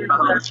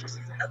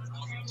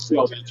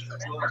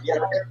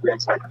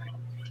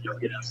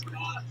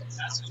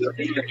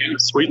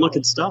 Sweet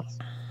looking stuff.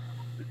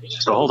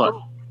 So hold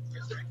on.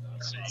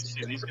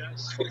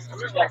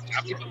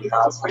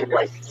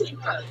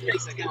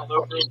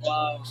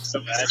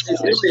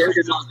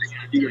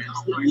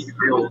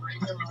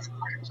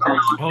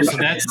 Oh, so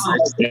that's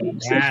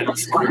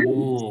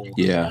cool.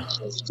 Yeah.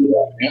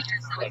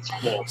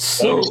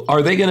 So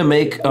are they going to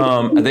make?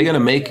 Are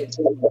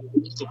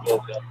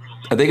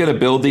they going to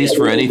build these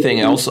for anything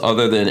else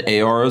other than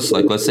ARs?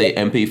 Like, let's say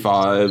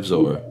MP5s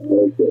or.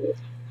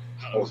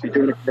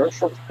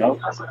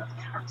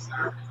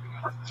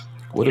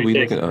 What are we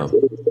looking at? Oh.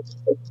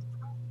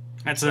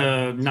 That's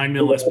a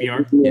 9mm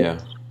SBR. Yeah.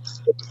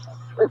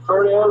 Oh,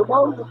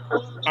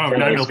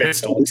 9mm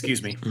pistol.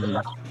 Excuse me. Mm-hmm.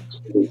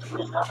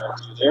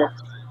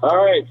 All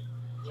right.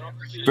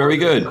 Very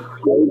good.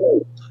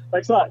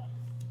 Thanks a lot.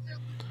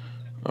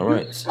 All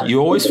right. You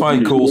always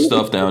find cool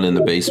stuff down in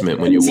the basement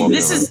when you're walking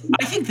around.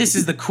 I think this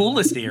is the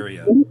coolest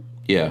area.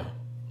 Yeah.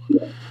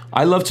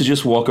 I love to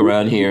just walk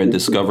around here and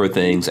discover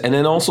things. And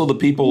then also the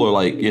people are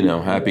like,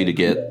 happy to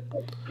get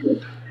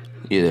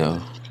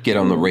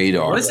on the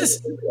radar.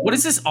 What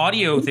is this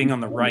audio thing on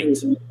the right?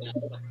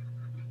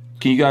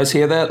 Can you guys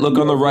hear that? Look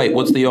on the right.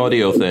 What's the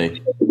audio thing?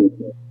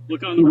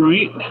 Look on the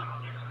right.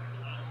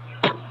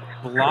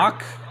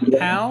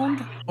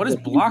 Blockhound? What is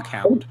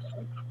Blockhound?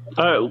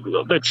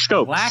 That's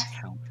Scopes.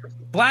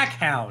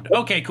 Blackhound.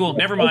 Okay, cool.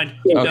 Never mind.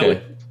 Keep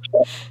okay.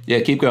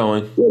 Yeah, keep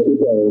going.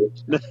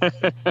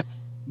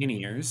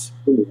 Mini ears.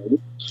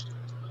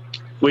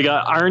 We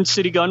got Iron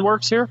City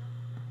Gunworks here.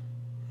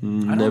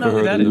 Never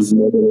heard of is.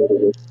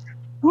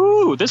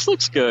 Ooh, this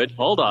looks good.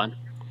 Hold on.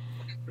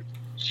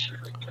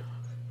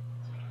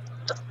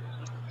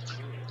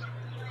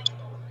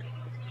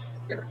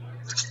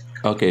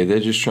 Okay, they're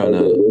just trying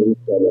to...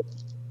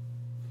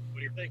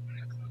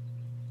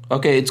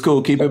 Okay, it's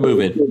cool. Keep it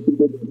moving.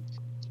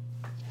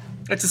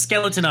 It's a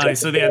skeleton eye,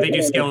 so yeah, they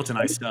do skeleton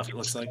eye stuff, it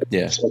looks like.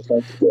 Yeah.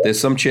 There's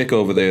some chick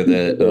over there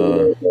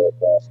that...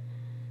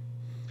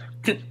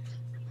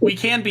 We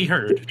can be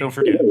heard, don't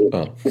forget.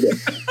 Oh.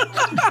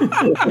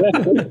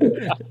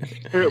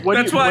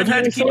 That's why I've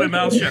had to keep my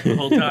mouth shut the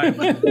whole time.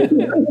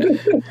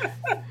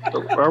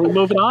 Are we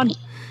moving on?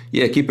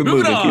 Yeah, keep it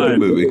moving.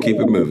 Keep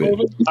it moving.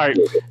 All right.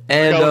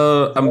 And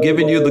I'm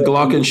giving you the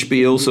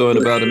glockenspiel, so in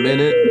about a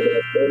minute,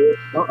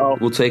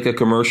 we'll take a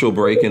commercial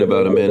break in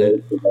about a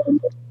minute.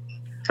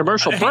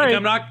 Commercial break?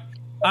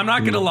 I'm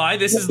not going to lie.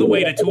 This is the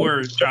way to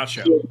tour Josh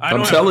Show.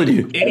 I'm telling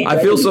you.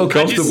 I feel so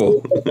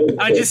comfortable.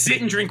 I just sit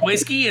and drink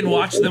whiskey and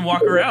watch them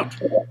walk around.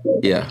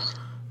 Yeah.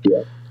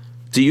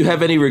 Do you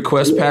have any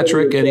requests,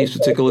 Patrick? Any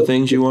particular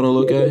things you want to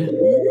look at?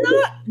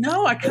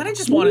 No, I kind of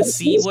just want to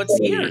see what's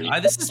here.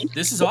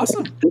 This is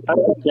awesome.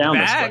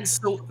 Bags.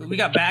 So we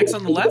got bags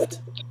on the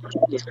left.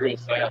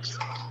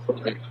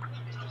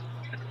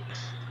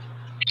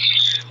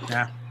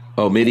 Yeah.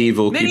 Oh,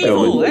 medieval. Keep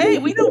going. Hey,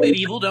 we know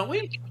medieval, don't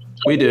we?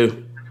 We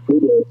do.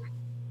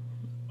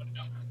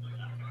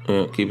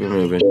 Keep it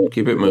moving.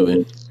 Keep it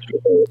moving.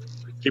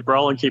 Keep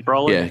rolling. Keep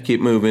rolling. Yeah, keep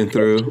moving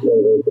through.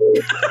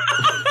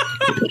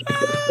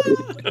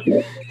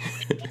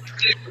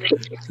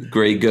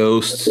 Gray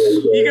ghosts.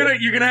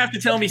 You're gonna have to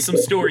tell me some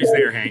stories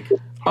there, Hank.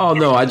 Oh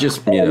no, I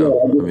just done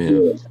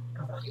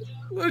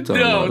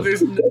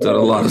a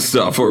lot of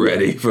stuff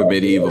already for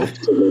medieval.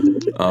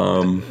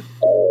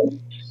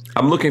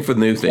 I'm looking for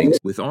new things.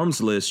 With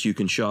Arms List, you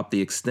can shop the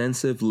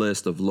extensive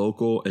list of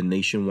local and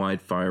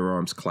nationwide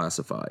firearms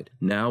classified,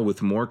 now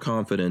with more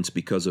confidence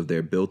because of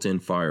their built-in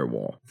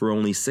firewall. For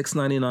only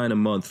 $6.99 a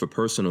month for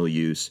personal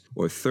use,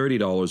 or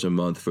 $30 a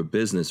month for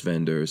business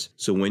vendors,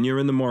 so when you're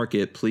in the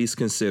market, please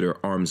consider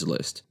Arms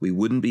List. We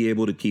wouldn't be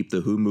able to keep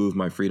the Who Moved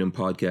My Freedom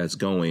podcast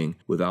going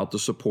without the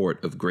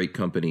support of great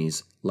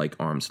companies like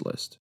Arms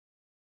List.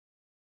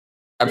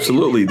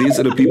 Absolutely, these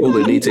are the people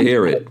that need to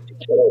hear it.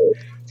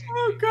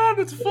 Oh God,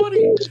 that's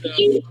funny.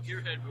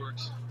 Gearhead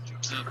Works.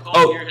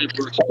 Gearhead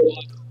Works.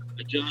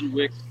 The John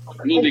Wick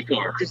movie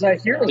car. Is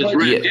that here?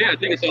 Yeah, I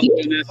think it's on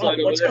that side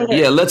over there.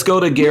 Yeah, let's go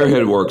to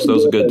Gearhead Works.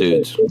 Those are good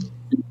dudes.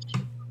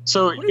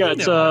 So yeah,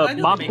 it's a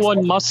Mach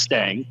 1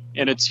 Mustang,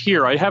 and it's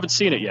here. I haven't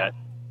seen it yet.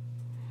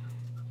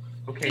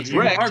 Okay,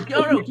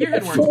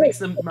 Gearhead Works makes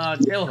the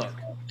tail hook.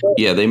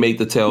 Yeah, they make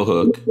the tail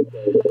hook.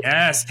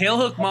 Yes,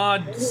 Tailhook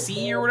Mod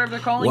C or whatever they're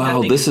calling it.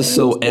 Wow, this is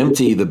so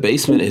empty. The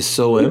basement is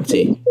so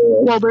empty.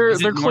 Well,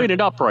 they're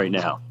cleaning up right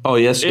now. Oh,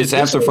 yes, it's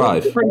after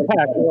 5. Pretty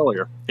packed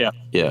earlier. Yeah.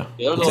 Yeah.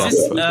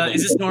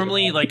 Is this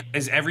normally,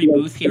 is every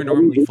booth here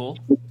normally full?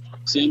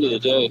 It's the end of the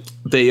day.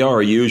 They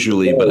are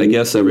usually, but I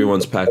guess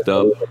everyone's packed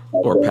up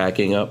or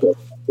packing up.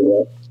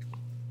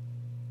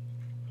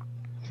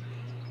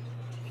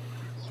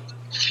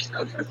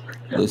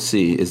 Let's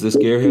see. Is this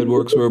Gearhead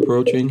Works we're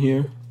approaching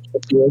here?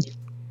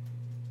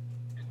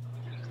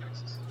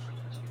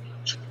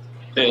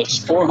 It's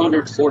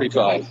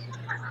 445.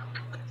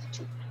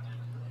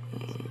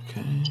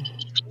 Okay.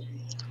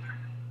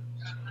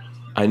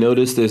 I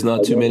noticed there's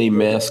not too many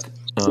masks.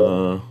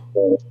 Well,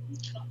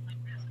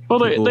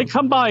 they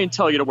come by and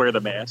tell you to wear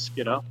the mask,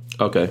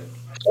 Okay.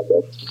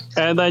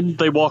 And then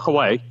they walk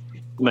away,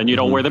 and then you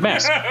don't wear the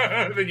mask.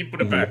 Then you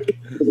put it back.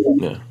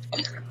 Yeah.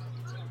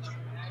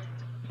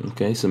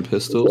 Okay, some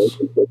pistols.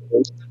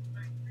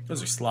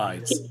 Those are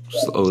slides.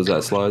 Oh, is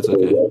that slides?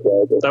 Okay.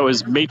 That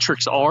was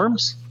Matrix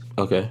Arms.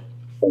 Okay.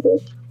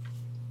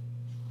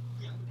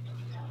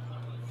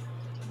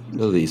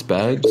 What are these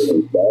bags?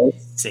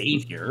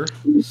 Savior.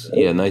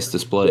 Yeah, nice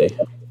display.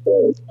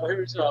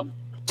 Here's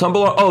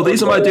Tumble. Oh,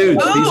 these are my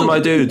dudes. These are my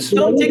dudes.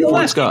 No, take a Fort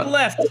left. Scott. Take a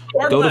left.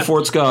 Go to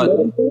Fort Scott.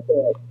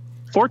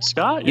 Fort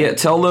Scott? Yeah,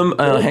 tell them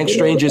Hank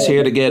Strange is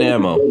here to get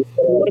ammo. You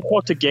want to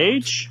talk to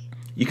Gage?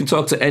 You can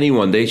talk to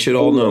anyone. They should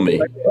all know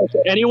me.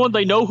 Anyone?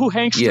 They know who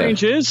Hank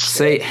Strange is?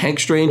 Say Hank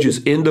Strange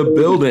is in the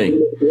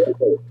building.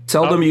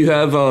 Tell them you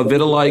have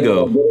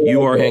vitiligo.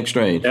 You are Hank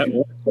Strange. Yep.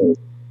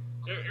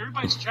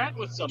 Everybody's chatting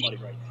with somebody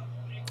right now.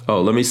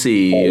 Oh, let me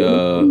see.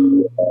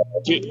 Do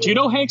you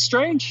know Hank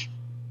Strange?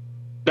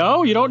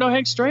 No, you don't know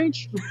Hank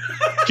Strange?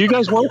 Do you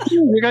guys work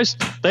here? You guys,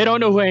 they don't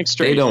know who Hank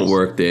Strange is. They don't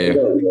work there.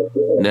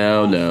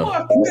 No.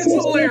 That's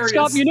hilarious.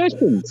 Stop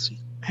Munitions.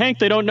 Hank,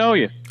 they don't know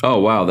you. Oh,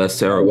 wow, that's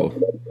terrible.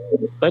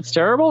 That's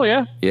terrible,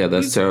 yeah? Yeah,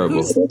 that's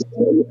terrible.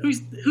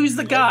 Who's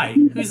the guy?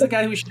 Who's the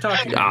guy who we should talk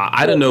to?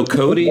 I don't know,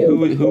 Cody.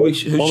 Who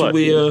should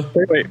we?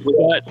 Wait, we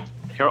got.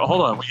 Here,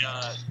 hold on.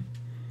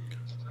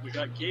 We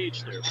got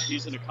Gage there. But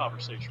he's in a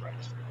conversation right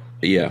now.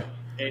 Yeah.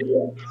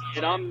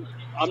 And I'm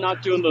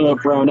not doing the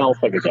Brownell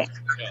thing again.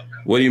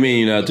 What do you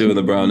mean you're not doing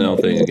the Brownell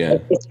thing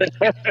again?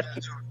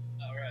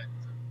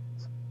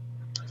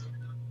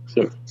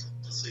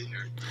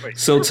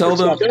 So tell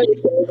them.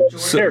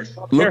 So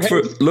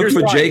look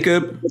for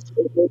Jacob.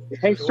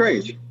 Hank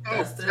Strange.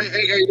 Hey,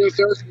 how you doing,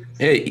 sir?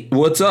 Hey,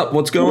 what's up?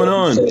 What's going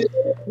on? You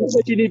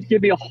said you need to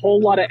give me a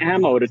whole lot of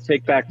ammo to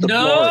take back to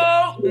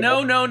Florida.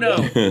 No.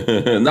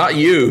 Not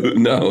you.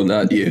 No,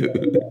 not you.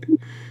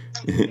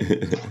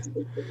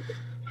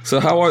 So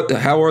how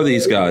are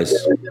these guys?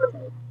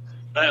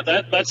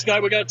 That's the guy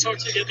we got to talk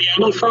to get the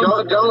ammo from.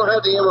 Don't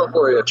have the ammo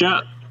for you.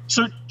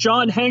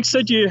 John, Hank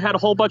said you had a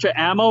whole bunch of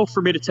ammo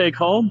for me to take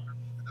home.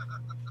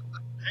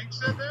 Hank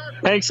said that?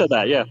 Hank said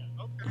that, yeah. Okay.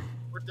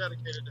 We're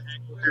dedicated to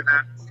Hank. We'll do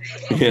that.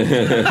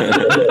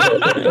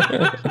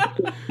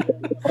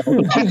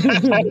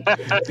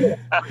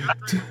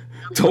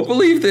 Don't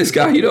believe this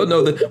guy. You don't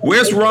know that.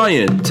 Where's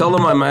Ryan? Tell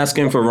him I'm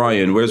asking for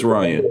Ryan. Where's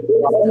Ryan?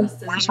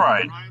 Where's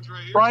Ryan?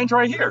 Ryan's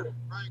right here.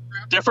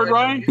 Different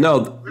Ryan?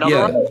 No,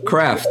 yeah, Ryan?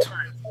 Kraft.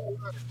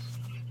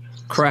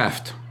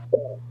 Kraft?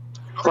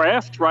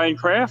 Ryan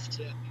Kraft?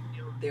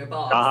 Their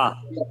boss. Uh-huh.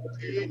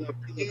 He and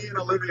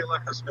Olivia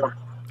left this morning.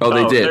 Oh,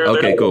 they did.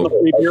 Okay, cool.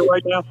 Here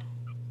right now?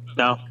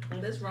 No.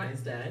 That's Ryan's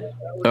dad.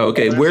 Oh,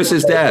 okay, where's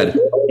his dad?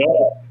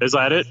 Is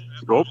that it?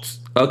 Oops.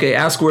 Okay,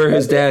 ask where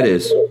his dad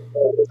is.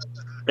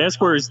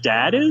 Ask where his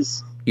dad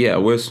is? Yeah,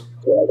 where's...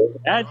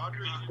 Dad?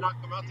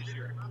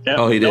 Yeah,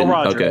 oh, he didn't?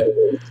 Okay.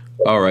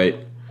 All right.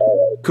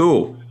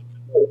 Cool.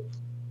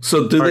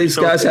 So do these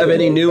guys have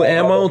any new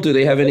ammo? Do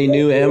they have any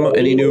new ammo?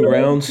 Any new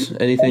rounds?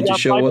 Anything to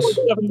show us?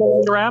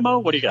 5.7mm ammo?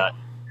 What do you got?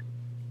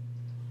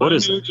 What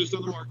is it? Just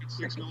on the market,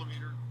 6mm.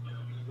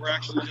 We're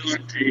actually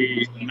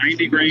doing a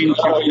 90 grain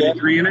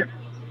 243 in it.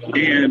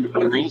 And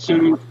we're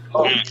also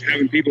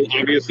having people,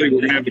 obviously,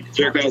 we're going to have the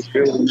projectiles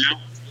available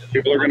now.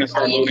 People are going to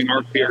start loading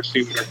our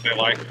PRC whatever they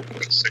like.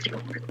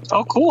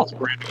 Oh, cool.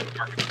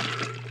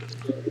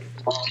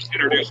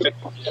 Introduced it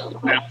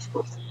now.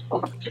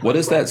 What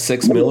is that,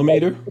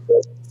 6mm?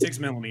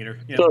 6mm,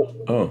 yeah.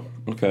 Oh,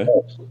 okay.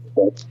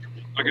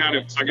 I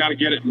got to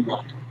get it.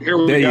 Here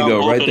we there you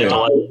go, right there.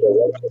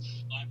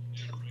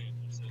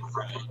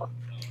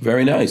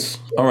 Very nice.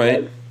 All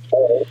right.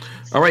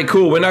 All right,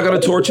 cool. We're not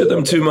going to torture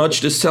them too much.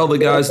 Just tell the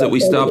guys that we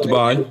stopped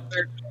by.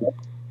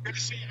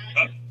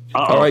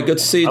 All right, good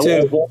to see you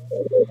too.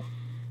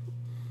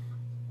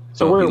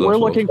 So we're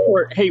looking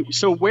for. Hey,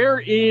 so where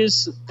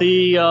is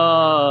the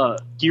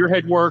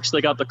Gearhead Works?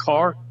 They got the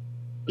car.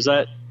 Is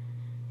that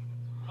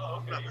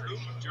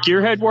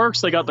Gearhead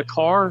Works? They got the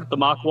car, the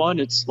Mach 1.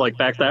 It's like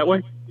back that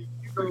way. You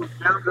go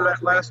down to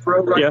that last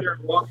road right there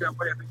and walk that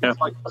way. I think it's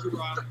like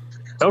 2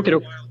 Okay.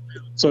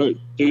 So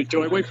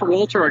do I wait for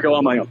Walter or I go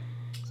on my own?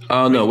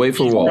 Oh, no, wait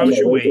for Walt.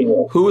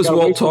 Who is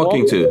Walt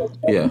talking to?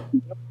 Yeah.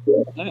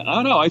 I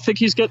don't know. I think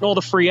he's getting all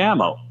the free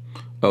ammo.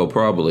 Oh,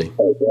 probably.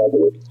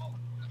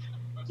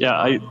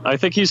 Yeah, I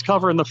think he's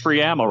covering the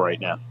free ammo right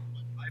now.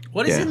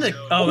 What is in the...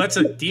 Oh, that's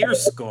a deer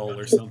skull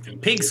or something.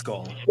 Pig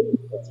skull.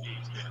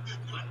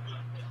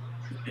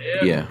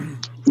 Yeah.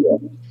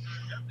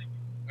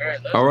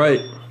 All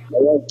right.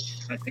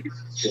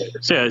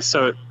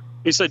 So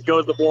he said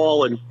go to the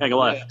wall and hang a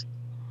left.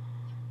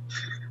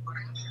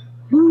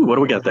 Ooh, what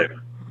do we got there?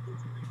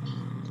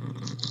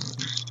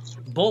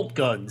 Bolt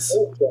guns.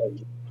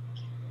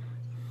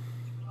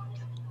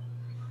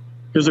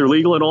 Because they're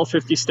legal in all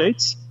 50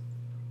 states?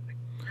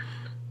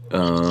 I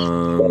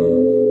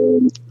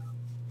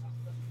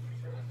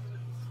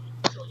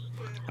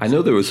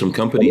know there were some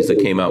companies that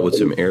came out with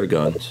some air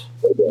guns.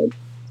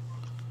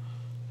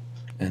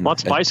 And,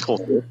 lots of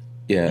bicycles.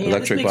 Yeah, Man,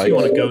 electric this makes bikes. me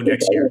want to go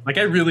next year. Like,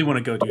 I really want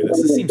to go do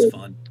this. This seems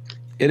fun.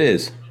 It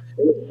is.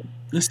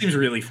 This seems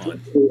really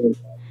fun.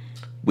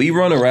 We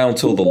run around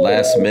till the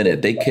last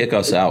minute. They kick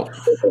us out.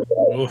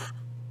 Oof.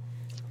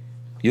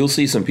 You'll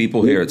see some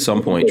people here at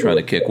some point trying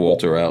to kick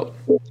Walter out.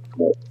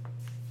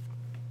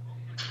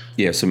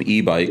 Yeah, some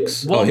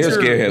e-bikes. Walter, oh, here's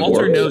Gearhead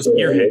Walter Works. knows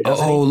Gearhead.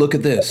 Oh, look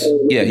at this.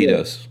 Yeah, he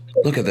does.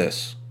 Look at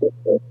this.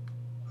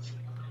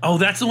 Oh,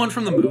 that's the one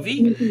from the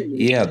movie?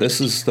 Yeah, this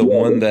is the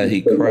one that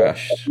he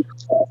crashed.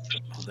 Oh,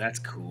 that's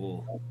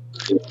cool.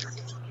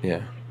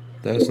 Yeah,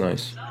 that's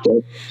nice.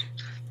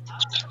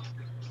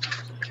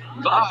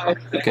 Bye.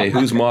 Okay,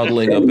 who's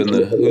modeling up in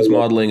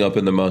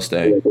the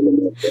Mustang?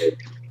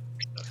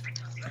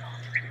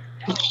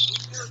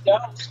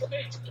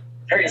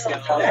 There you go.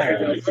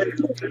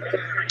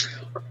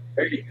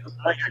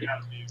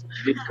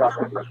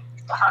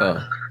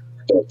 Oh.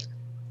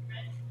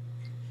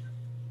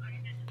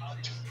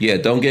 Yeah,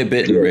 don't get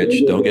bitten,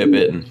 Rich. Don't get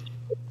bitten.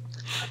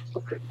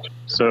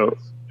 So,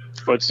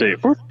 let's see.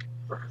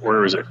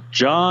 Where is it?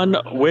 John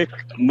Wick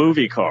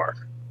movie car.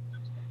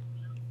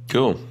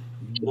 Cool.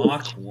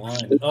 Mach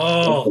 1.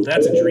 Oh,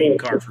 that's a dream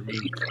car for me.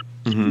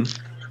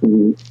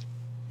 Mm-hmm.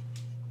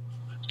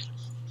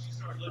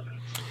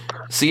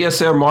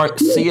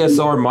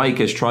 CSR Mike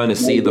is trying to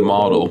see the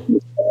model.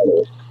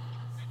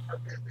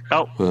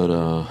 Oh. But,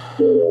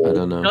 I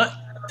don't know.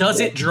 Does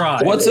it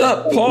drive? What's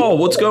up, Paul?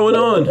 What's going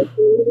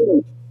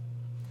on?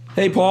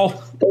 Hey, Paul.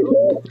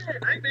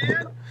 Hey,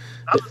 man.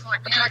 I was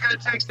like, man, I got to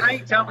text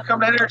Hank, tell him to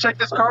come down here and check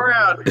this car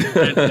out. Busy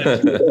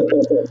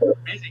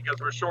because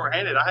we're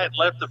short-handed. I had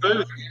left the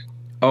booth.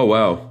 Oh,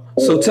 wow.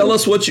 So tell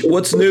us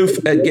what's new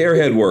at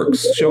Gearhead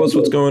Works. Show us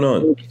what's going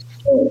on.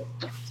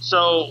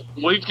 So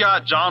we've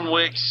got John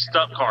Wick's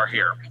stunt car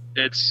here.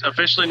 It's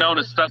officially known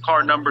as stunt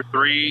car number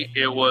 3.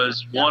 It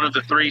was one of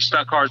the 3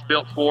 stunt cars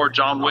built for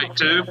John Wick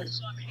 2.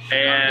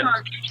 And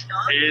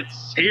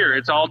it's here.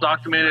 It's all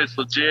documented. It's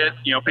legit.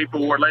 You know,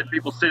 people were letting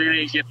people sit in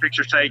it and get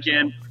pictures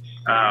taken.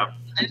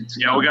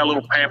 You know, we got a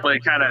little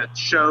pamphlet that kind of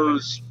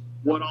shows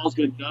what all's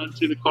been done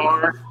to the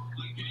car.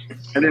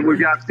 And then we've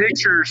got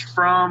pictures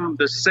from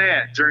the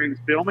set during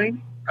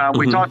filming.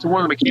 We talked to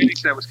one of the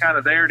mechanics that was kind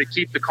of there to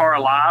keep the car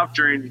alive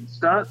during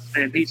stunts,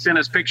 and he sent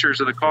us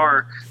pictures of the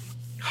car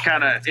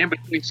kind of in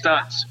between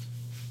stunts.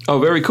 Oh,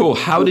 very cool.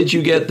 How did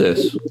you get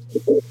this?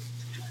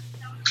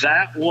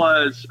 That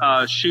was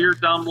sheer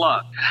dumb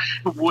luck.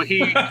 We're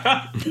in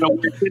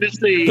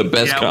Tennessee. The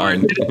best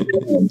kind.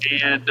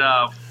 And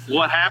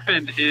what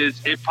happened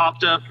is it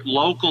popped up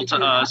local to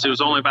us. It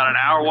was only about an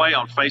hour away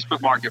on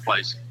Facebook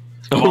Marketplace.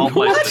 Oh,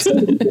 what?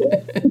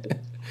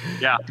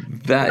 Yeah.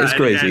 That is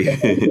crazy.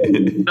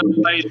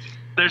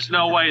 There's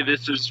no way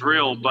this is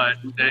real, but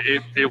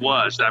it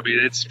was. I mean,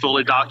 it's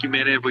fully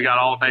documented. We got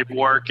all the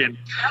paperwork, and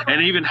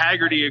even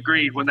Haggerty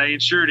agreed when they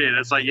insured it.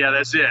 It's like, yeah,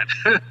 that's it.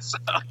 So,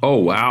 oh,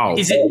 wow.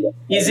 Is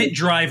it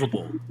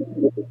drivable?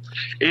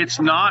 It's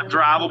not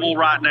drivable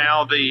right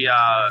now.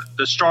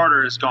 The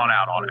starter has gone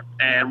out on it,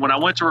 and when I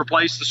went to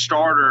replace the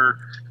starter,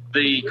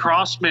 the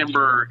cross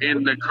member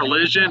in the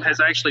collision has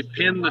actually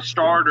pinned the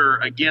starter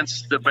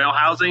against the bell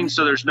housing,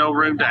 so there's no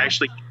room to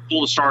actually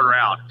pull the starter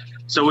out.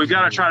 So we've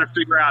got to try to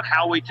figure out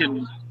how we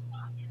can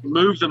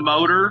move the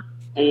motor,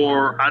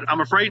 or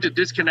I'm afraid to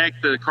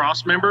disconnect the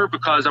cross member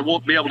because I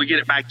won't be able to get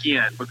it back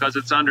in because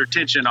it's under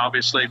tension,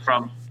 obviously,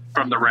 from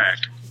the wreck.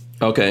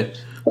 Okay.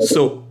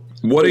 So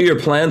what are your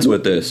plans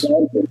with this?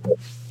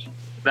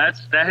 That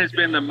has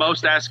been the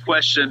most asked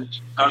question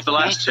of the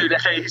last 2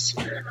 days.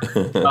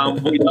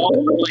 We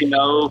don't really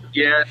know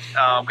yet.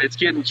 It's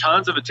getting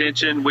tons of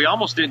attention. We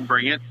almost didn't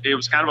bring it. It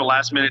was kind of a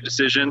last-minute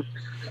decision.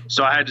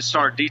 So I had to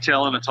start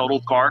detailing a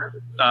totaled car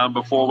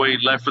before we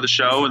left for the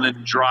show and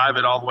then drive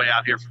it all the way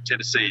out here from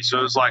Tennessee. So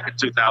it was like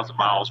 2,000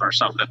 miles or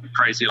something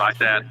crazy like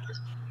that.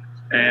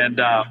 And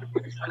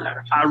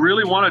I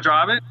really want to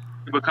drive it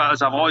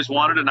because I've always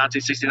wanted a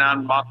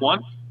 1969 Mach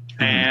 1.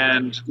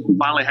 And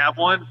finally have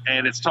one,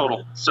 and it's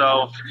total.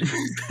 So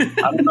I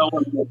don't know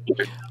what I'm going to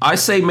do. I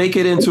say make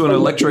it into an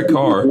electric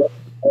car.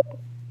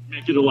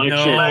 Make it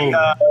electric. No. We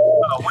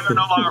are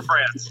no longer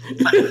friends.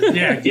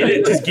 Yeah,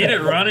 just get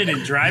it running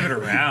and drive it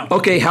around.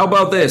 Okay, how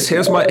about this?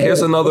 Here's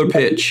another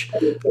pitch.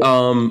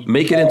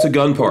 Make it into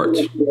gun parts.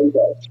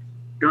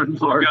 Gun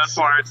parts?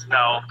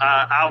 No.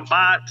 I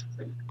might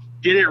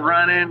get it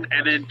running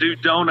and then do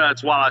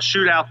donuts while I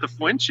shoot out the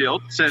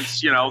windshield,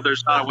 since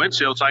there's not a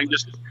windshield, so I can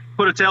just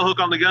put a tail hook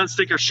on the gun,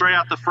 stick it straight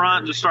out the front,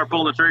 and just start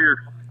pulling the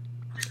trigger.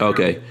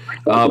 Okay.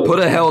 Put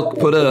a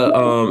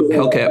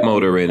Hellcat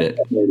motor in it.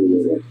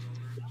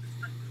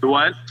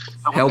 What?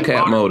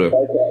 Hellcat motor.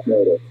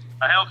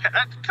 A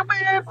Hellcat? Come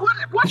on,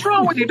 what's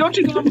wrong with you? Don't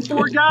you know I'm a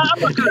Ford guy?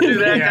 I'm not going to do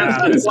that.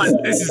 Yeah,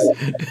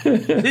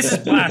 this is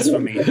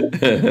blasphemy.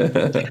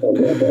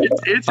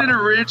 It's an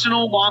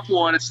original Mach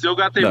 1. It's still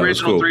got the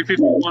original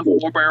 351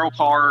 4-barrel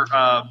car.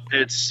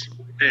 It's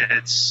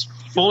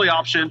fully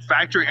optioned,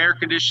 factory air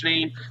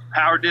conditioning,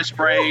 power disc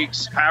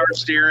brakes, power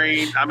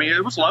steering. I mean,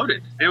 it was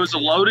loaded. It was a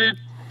loaded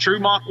true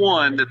Mach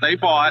 1 that they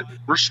bought,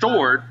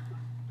 restored,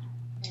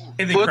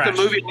 put the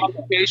movie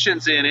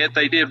modifications in it.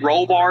 They did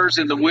roll bars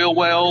in the wheel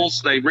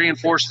wells. They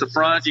reinforced the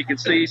front. You can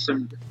see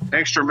some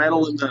extra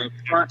metal in the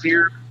front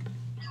here.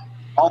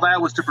 All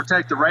that was to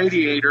protect the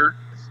radiator,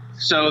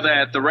 so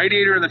that the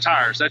radiator and the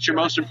tires, that's your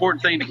most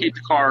important thing to keep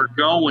the car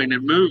going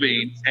and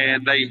moving.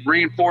 And they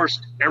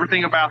reinforced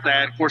everything about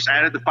that. Of course,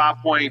 added the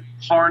 5-point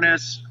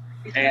harness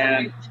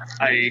and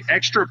a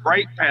extra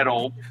brake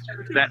pedal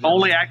that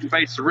only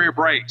activates the rear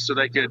brakes, so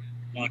they could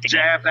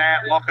jab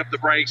that, lock up the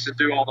brakes, and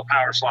do all the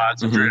power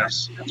slides and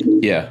drifts.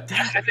 Yeah.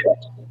 I think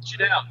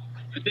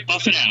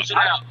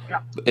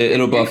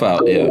It'll buff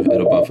out. Yeah,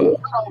 it'll buff out.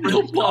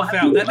 It'll buff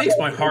out. That makes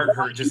my heart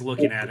hurt just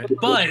looking at it.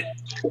 But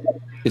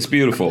it's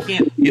beautiful.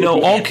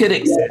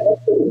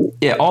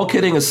 All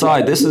kidding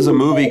aside, this is a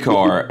movie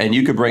car, and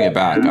you could bring it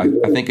back. I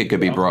think it could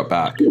be brought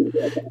back.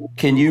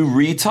 Can you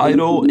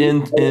retitle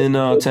in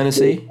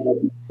Tennessee?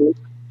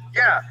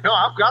 Yeah, no,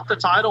 I've got the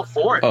title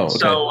for it. Oh, okay.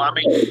 So, I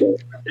mean,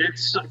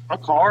 it's a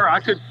car. I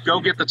could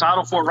go get the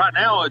title for it right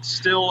now. It's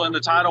still in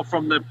the title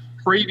from the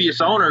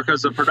previous owner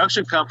because the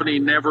production company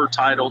never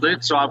titled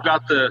it. So I've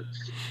got the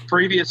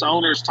previous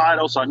owner's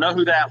title, so I know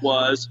who that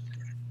was.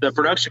 The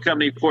production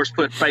company, of course,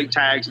 put fake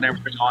tags and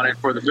everything on it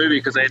for the movie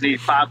because they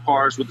need 5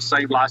 cars with the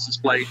same license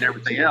plate and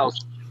everything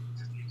else.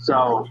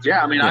 So,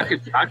 yeah, I mean, I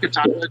could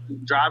title it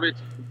and drive it.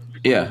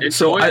 Yeah,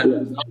 so I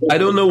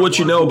don't know what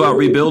you know about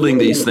rebuilding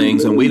these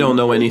things, and we don't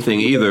know anything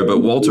either, but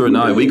Walter and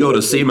I, we go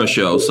to SEMA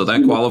shows, so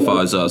that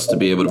qualifies us to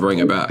be able to bring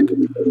it back.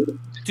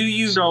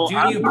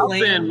 I've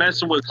been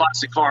messing with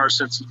classic cars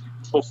since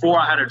before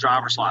I had a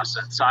driver's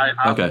license.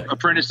 I've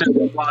apprenticed in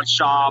a lot of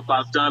shop.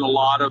 I've done a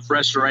lot of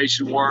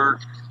restoration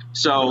work.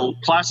 So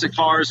classic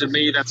cars and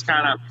me, that's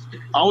kind of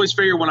 – I always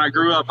figured when I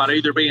grew up I'd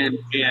either be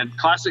in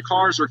classic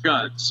cars or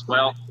guns.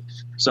 Well,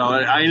 so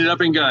I ended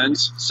up in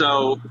guns.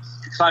 So –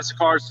 classic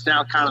cars is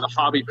now kind of the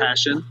hobby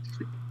passion,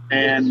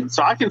 and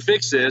so I can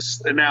fix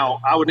this. And now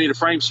I would need a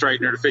frame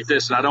straightener to fix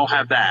this, and I don't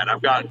have that.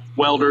 I've got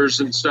welders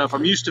and stuff.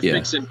 I'm used to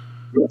fixing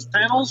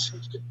panels,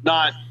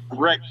 not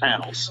wreck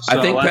panels. So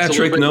I think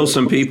Patrick knows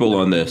some people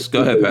on this.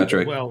 Go ahead,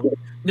 Patrick. Well,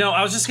 no,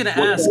 I was just going to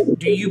ask: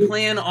 do you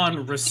plan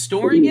on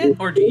restoring it,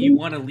 or do you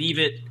want to leave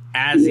it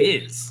as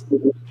is?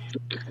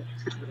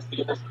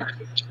 Do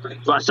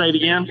I say it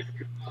again?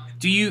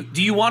 Do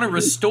you want to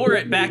restore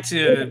it back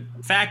to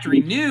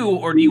factory new,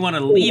 or do you want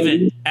to leave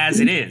it as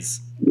it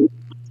is?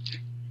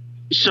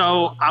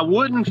 So I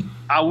wouldn't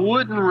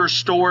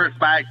restore it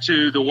back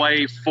to the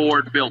way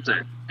Ford built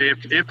it.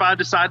 If I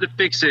decide to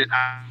fix it,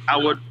 I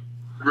would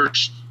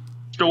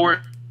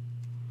restore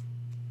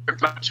it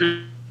back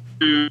to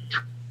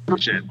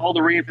all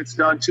the re-infants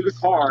done to the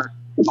car.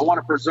 I want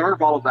to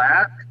preserve all of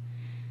that.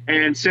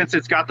 And since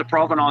it's got the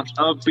provenance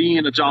of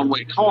being a John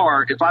Wick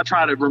car, if I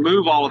try to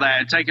remove all of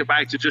that and take it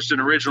back to just an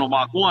original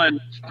Mach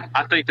 1,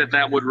 I think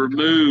that would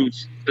remove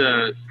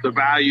the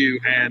value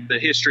and the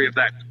history of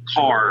that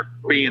car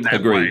being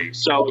that way.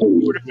 So if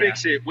we were to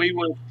fix it, we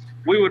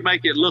would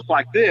make it look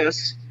like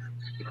this.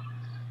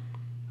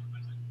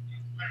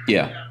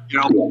 Yeah. You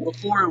know,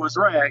 before it was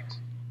wrecked,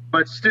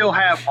 but still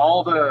have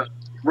all the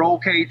roll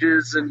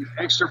cages and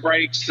extra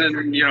brakes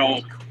and,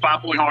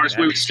 5-point harness.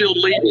 We would still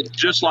leave it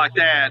just like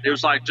that. It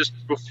was like just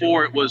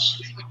before it was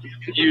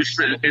used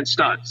in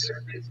stunts.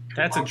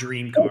 That's a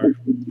dream car.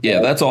 Yeah,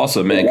 that's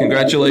awesome, man.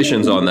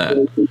 Congratulations on that.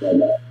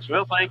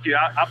 Well, thank you.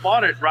 I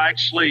bought it right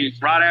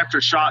after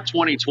SHOT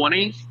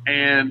 2020,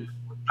 and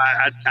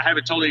I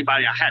haven't told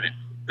anybody I had it.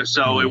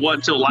 So it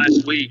wasn't until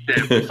last week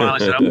that we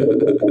finally said, if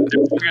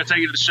we're going to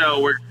take it to the show,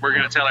 we're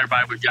going to tell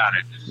everybody we've got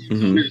it.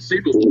 Mm-hmm.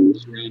 SEMA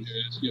was around to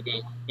ask you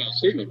about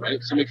SEMA,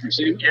 right? Somebody from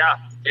SEMA?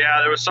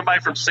 Yeah, there was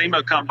somebody from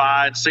SEMA come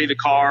by and see the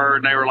car,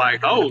 and they were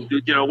like, oh,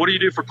 what do you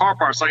do for car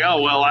parts? Like,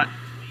 oh, well, I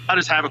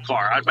just have a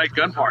car. I make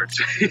gun parts.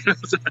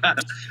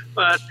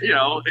 But,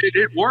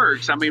 it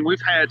works. I mean,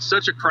 we've had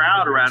such a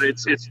crowd around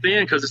it. It's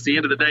thin because it's the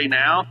end of the day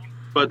now.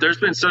 But there's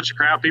been such a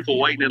crowd, people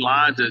waiting in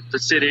line to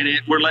sit in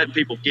it. We're letting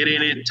people get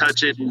in it and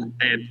touch it and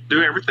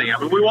do everything. I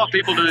mean, we want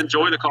people to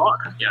enjoy the car,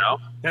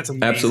 That's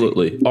amazing.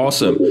 Absolutely.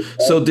 Awesome.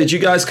 So did you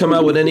guys come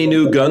out with any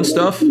new gun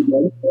stuff?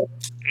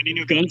 Any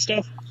new gun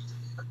stuff?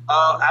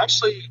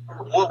 Actually,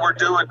 what we're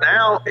doing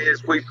now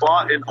is we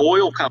bought an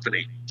oil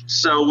company.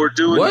 So we're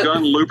doing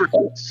gun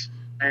lubricants.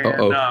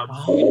 And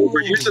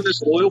we're using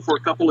this oil for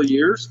a couple of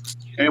years.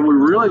 And we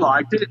really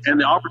liked it, and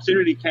the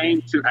opportunity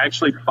came to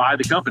actually buy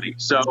the company.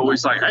 So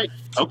it's like, hey,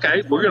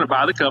 okay, we're going to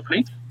buy the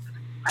company.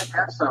 I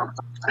have some.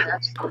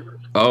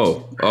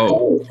 Oh.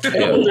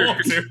 Yeah.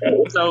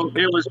 So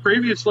it was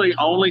previously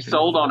only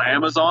sold on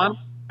Amazon,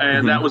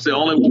 and that was the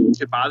only way you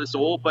could buy this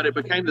oil, but it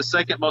became the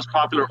second most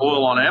popular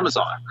oil on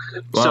Amazon.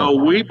 Wow.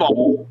 So we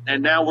bought,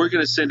 and now we're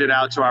going to send it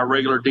out to our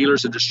regular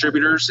dealers and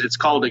distributors. It's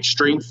called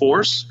Extreme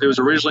Force. It was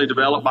originally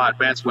developed by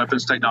Advanced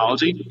Weapons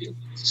Technology.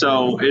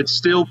 So it's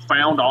still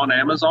found on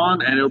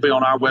Amazon, and it'll be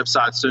on our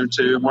website soon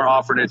too. And we're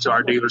offering it to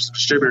our dealers and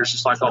distributors,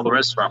 just like all the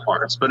rest of our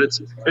parts. But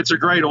it's a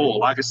great oil.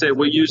 Like I said,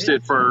 we used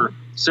it for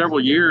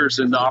several years,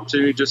 and the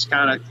opportunity just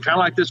kind of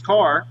like this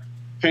car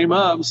came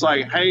up. It's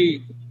like,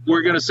 hey,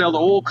 we're going to sell the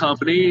oil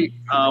company.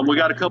 We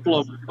got a couple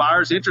of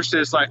buyers interested.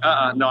 It's like,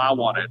 no, I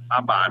want it.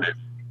 I'm buying it.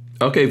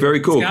 Okay, very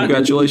cool.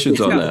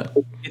 Congratulations on that.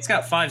 It's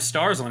got 5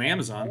 stars on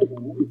Amazon.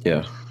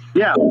 Yeah.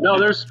 Yeah, no,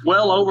 there's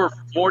well over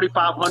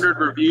 4,500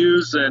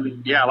 reviews,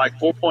 and like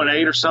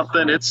 4.8 or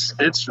something. It's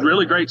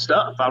really great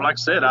stuff. Like I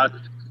said,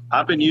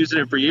 I've been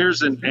using it for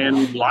years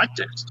and liked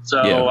it.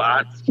 So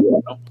I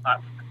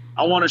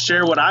want to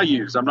share what I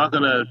use. I'm not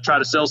going to try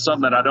to sell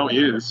something that I don't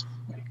use.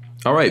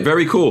 All right,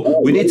 very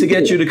cool. We need to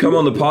get you to come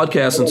on the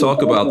podcast and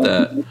talk about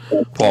that,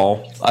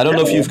 Paul. I don't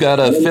know if you've got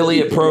an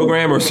affiliate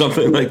program or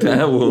something like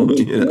that. Well,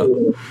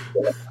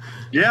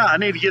 Yeah, I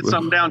need to get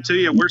something down to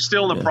you. We're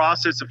still in the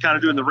process of kind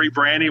of doing the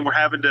rebranding. We're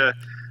having to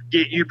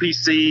get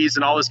UPCs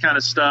and all this kind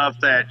of stuff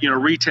that,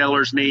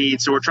 retailers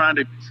need. So we're trying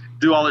to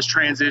do all this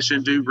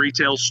transition, do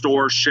retail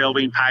store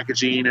shelving,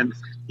 packaging, and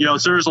so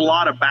there's a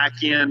lot of back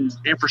end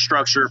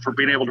infrastructure for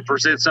being able to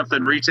present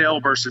something retail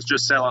versus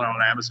just selling on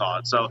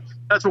Amazon. So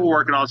that's what we're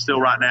working on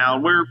still right now,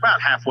 and we're about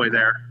halfway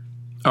there.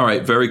 All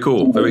right, very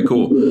cool, very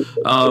cool.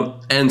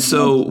 And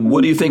so,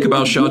 what do you think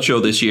about SHOT Show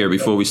this year?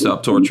 Before we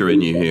stop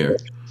torturing you here,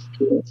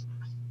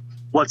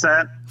 what's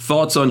that?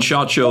 Thoughts on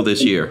SHOT Show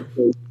this year?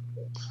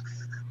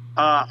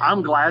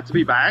 I'm glad to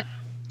be back.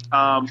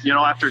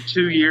 After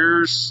 2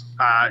 years,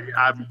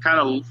 I'm kind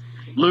of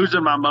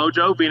losing my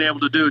mojo, being able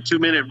to do a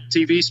 2-minute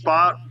TV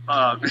spot,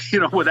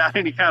 without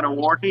any kind of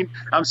warning.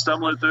 I'm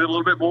stumbling through it a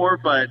little bit more,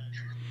 but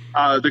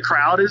the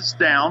crowd is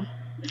down.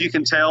 You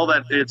can tell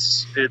that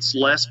it's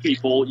less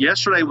people.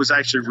 Yesterday was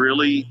actually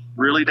really,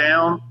 really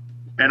down,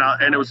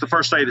 and it was the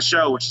first day of the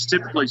show, which is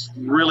typically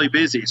really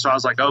busy. So I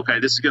was like, okay,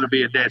 this is going to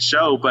be a dead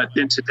show. But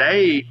then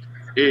today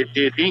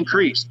it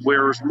increased.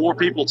 There's more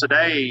people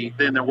today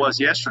than there was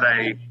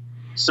yesterday.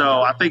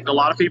 So I think a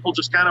lot of people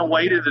just kind of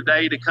waited a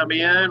day to come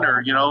in,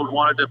 or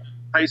wanted to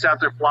pace out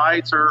their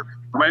flights, or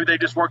maybe they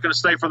just weren't going to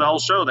stay for the whole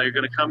show. They're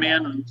going to come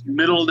in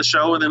middle of the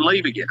show and then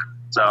leave again.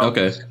 So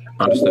okay,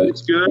 understood.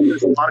 It's good.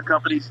 There's a lot of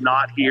companies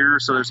not here,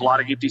 so there's a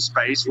lot of empty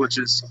space, which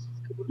is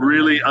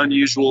really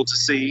unusual to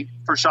see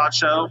for SHOT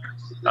Show.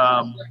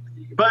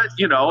 But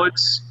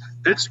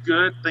it's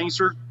good.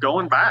 Things are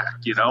going back.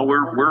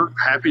 We're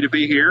happy to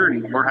be here,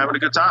 and we're having a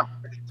good time.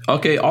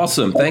 Okay,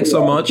 awesome. Thanks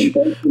so much.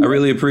 I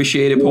really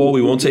appreciate it, Paul.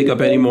 We won't take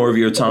up any more of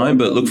your time,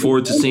 but look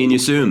forward to seeing you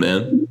soon,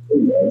 man.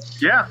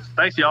 Yeah,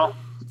 thanks, y'all.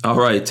 All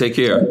right, take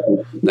care.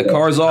 That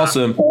car is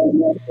awesome.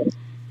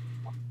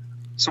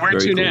 So where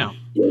to now?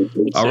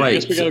 All right. I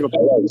guess we gotta go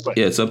back.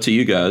 Yeah, it's up to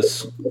you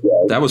guys.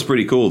 That was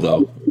pretty cool,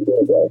 though.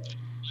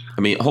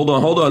 I mean, hold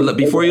on.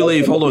 Before you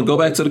leave, hold on. Go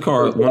back to the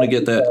car. I want to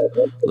get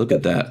that. Look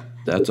at that.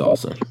 That's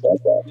awesome.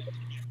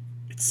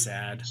 It's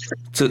sad.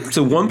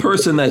 To one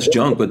person, that's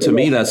junk, but to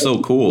me, that's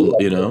so cool.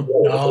 No,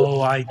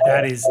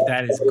 that is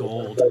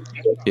gold.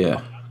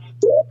 Yeah.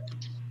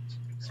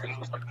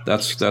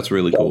 That's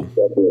really cool.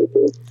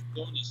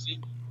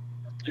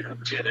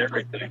 Get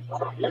everything.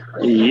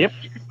 Yep.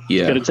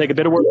 Yeah. It's going to take a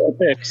bit of work to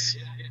fix.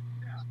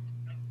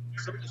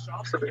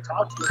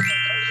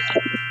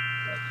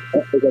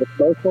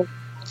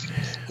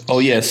 Oh,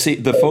 yeah. See,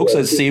 the folks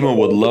at SEMA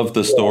would love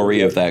the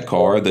story of that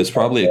car. There's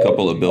probably a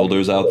couple of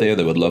builders out there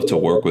that would love to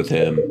work with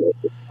him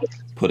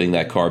putting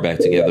that car back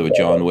together with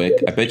John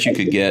Wick. I bet you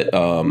could get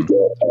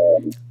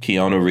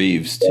Keanu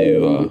Reeves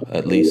to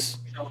at least,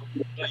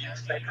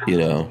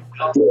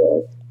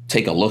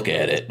 take a look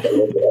at it.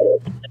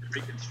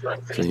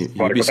 So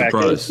you'd be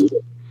surprised.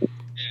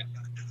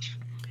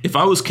 If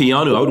I was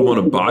Keanu, I would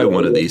want to buy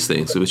one of these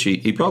things, which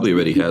he probably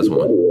already has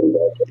one.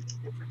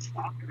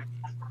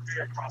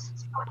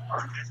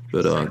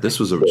 But this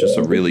was just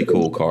a really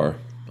cool car.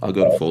 I'll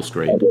go to full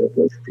screen.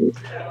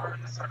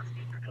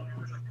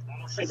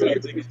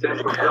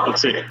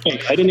 Let's see. Hey,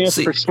 I didn't ask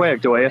for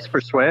swag. Do I ask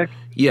for swag?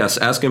 Yes,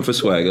 ask him for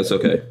swag. That's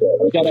okay.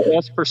 You got to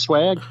ask for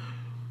swag?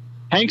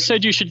 Hank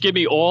said you should give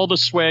me all the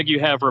swag you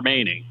have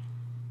remaining.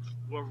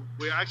 Well,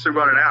 we're actually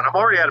running out. I'm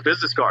already out of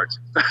business cards.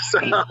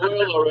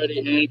 Oil already,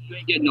 Hank. You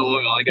ain't getting no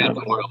oil. I got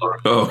the oil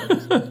already.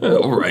 Oh,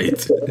 all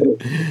right.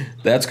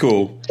 That's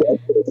cool.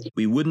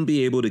 We wouldn't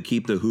be able to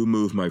keep the Who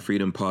Moved My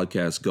Freedom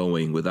podcast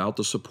going without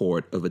the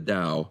support of a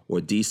DAO,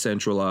 or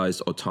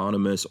decentralized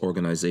autonomous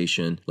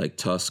organization like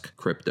Tusk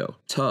Crypto.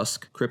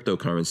 Tusk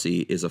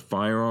cryptocurrency is a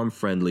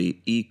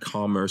firearm-friendly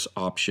e-commerce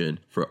option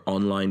for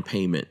online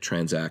payment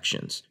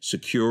transactions,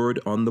 secured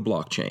on the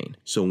blockchain.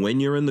 So when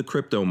you're in the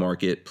crypto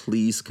market,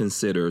 please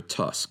consider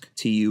Tusk,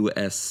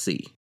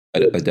 T-U-S-C. I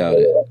doubt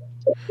it.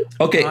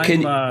 Okay,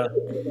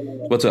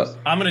 what's up?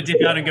 I'm going to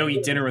dip out and go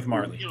eat dinner with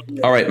Marley.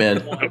 All right,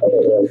 man.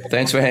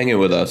 Thanks for hanging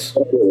with us.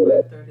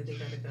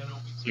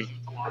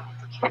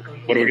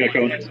 What do we got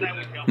going?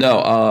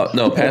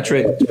 No,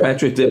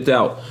 Patrick dipped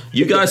out.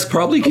 You guys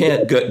probably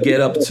can't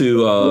get up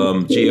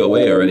to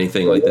GOA or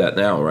anything like that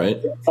now,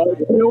 right?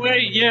 GOA,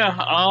 yeah.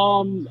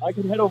 I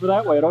can head over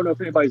that way. I don't know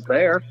if anybody's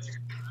there.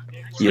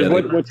 Yeah.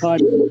 What time?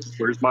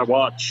 Where's my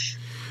watch?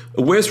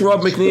 Where's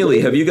Rob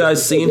McNeely? Have you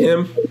guys seen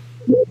him?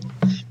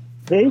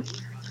 Who?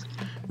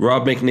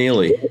 Rob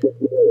McNeely.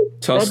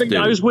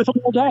 I was with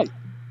him all day.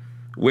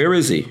 Where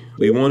is he?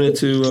 We wanted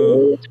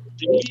to.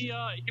 He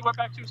went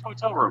back to his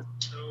hotel room.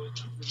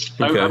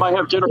 Okay. I might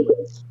have dinner.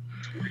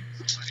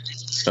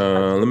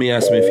 Let me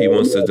ask him if he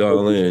wants to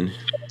dial in.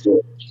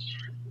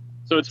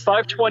 So it's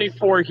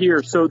 5:24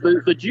 here. So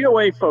the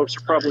GOA folks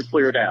are probably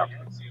cleared out.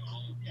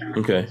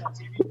 Okay.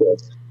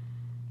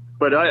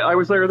 But I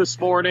was there this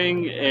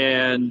morning,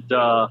 and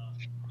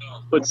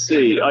let's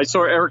see. I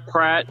saw Eric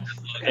Pratt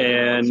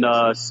and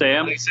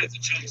Sam.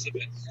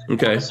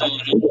 Okay. So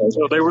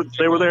they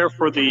were there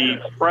for the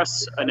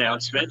press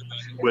announcement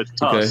with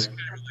Tusk.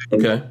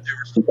 Okay.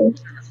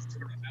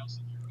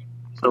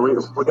 So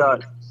we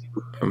got.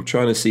 I'm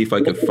trying to see if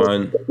I could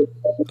find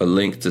a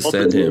link to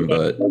send him,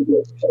 but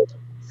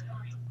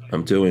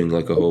I'm doing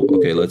like a whole.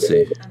 Okay, let's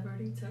see. I've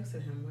already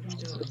texted him. What are you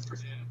doing?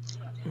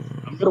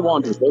 I'm gonna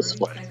wander this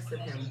way.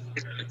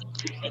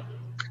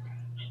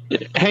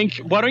 Hank,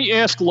 why don't you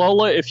ask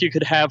Lola if you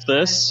could have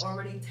this? I've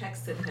already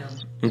him.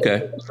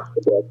 Okay.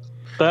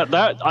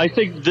 That I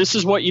think this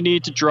is what you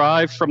need to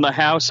drive from the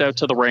house out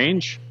to the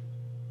range.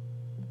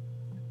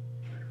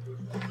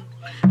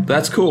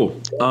 That's cool.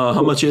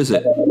 How much is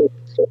it?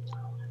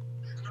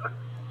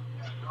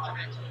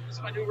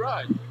 It's my new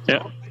ride.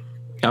 Yeah.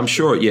 I'm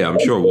sure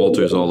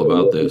Walter's all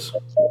about this.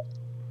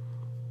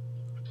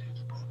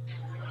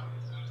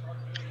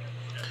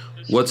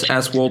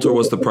 Ask Walter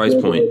what's the price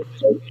point?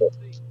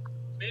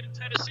 Made in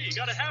Tennessee. You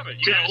gotta have it.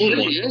 You gotta own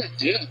one.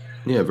 Yeah.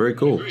 Yeah, very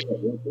cool.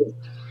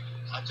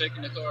 I'm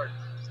taking the card.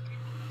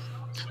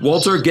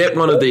 Walter, get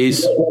one of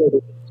these.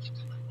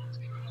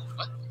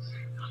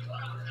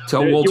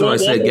 Tell Walter I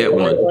said get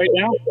one. Right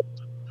now?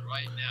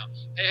 Right now.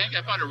 Hey, Hank,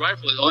 I found a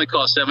rifle. It only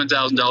costs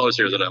 $7,000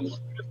 here that I want.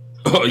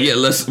 Oh yeah,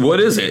 what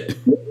is it?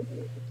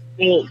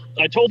 Well,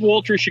 I told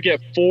Walter he should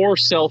get 4,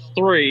 sell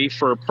 3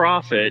 for a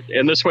profit,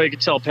 and this way he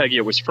could tell Peggy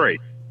it was free.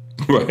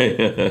 Right.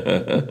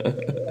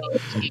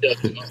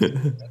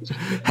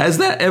 Has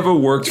that ever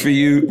worked for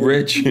you,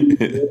 Rich?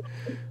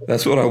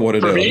 That's what I want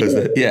to know.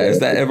 Has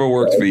that ever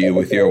worked for you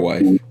with your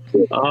wife?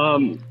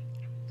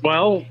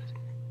 Well,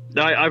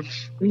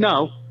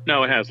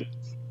 no, it hasn't.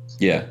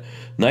 Yeah.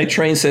 Night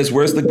Train says,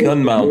 where's the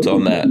gun mount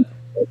on that?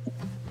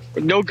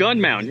 No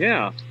gun mount,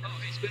 yeah. Oh,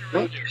 he's been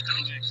around here.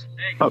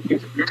 Hey,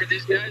 remember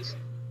these guys?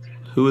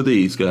 Who are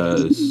these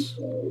guys?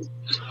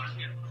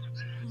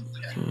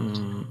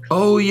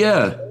 Oh,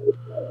 yeah.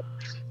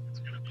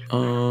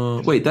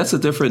 Wait, that's a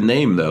different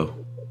name, though.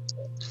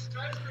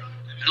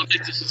 I don't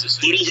think this is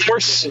a Little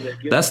Horse.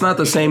 That's not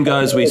the same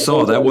guys we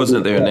saw. That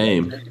wasn't their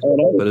name,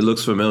 but it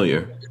looks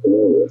familiar.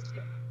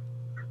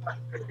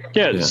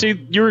 Yeah.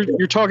 See, you're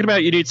talking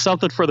about you need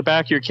something for the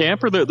back of your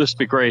camper. This would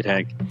be great,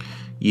 Hank.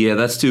 Yeah,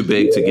 that's too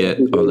big to get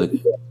on the.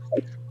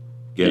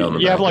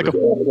 You have like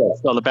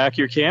on the back of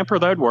your camper.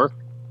 That'd work.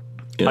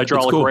 Yeah,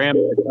 hydraulic cool. ram.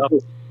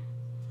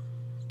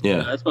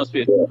 Yeah. This must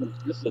be.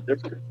 This is a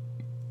different.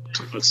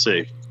 Let's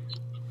see.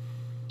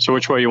 So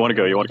which way you want to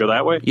go? You want to go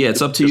that way? Yeah,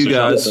 it's up to you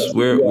guys.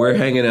 We're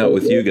hanging out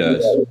with you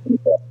guys.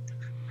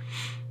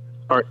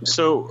 All right.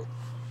 So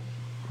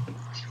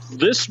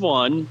this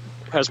one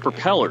has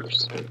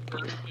propellers.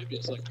 Maybe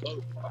it's like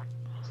both.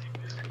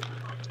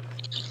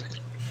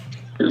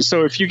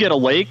 So if you get a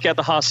lake at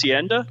the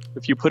hacienda,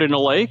 if you put in a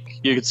lake,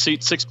 you could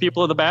seat 6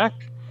 people in the back.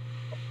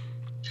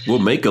 We'll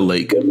make a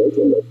lake.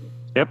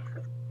 Yep.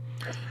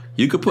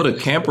 You could put a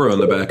camper on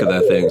the back of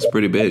that thing. It's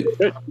pretty big.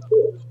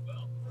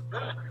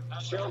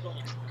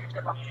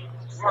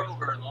 We're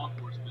over in law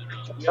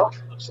enforcement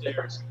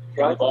upstairs.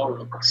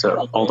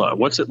 So hold on.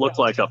 What's it look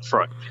like up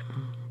front?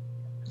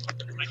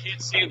 I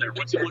can't see in there.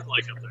 What's it look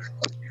like up there?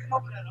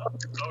 Oh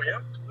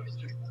yeah.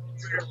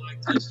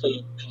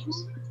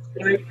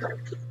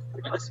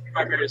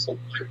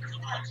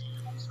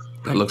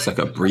 That looks like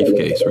a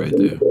briefcase right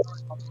there.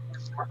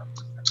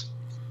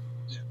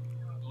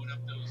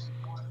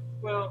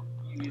 Well,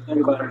 you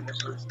think about it.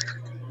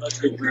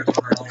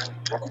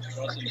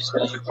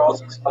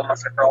 Crossing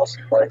spots,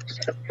 crossing lakes,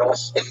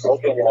 crossing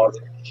open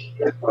water.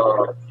 Here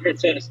in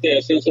Tennessee, I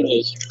see some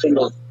of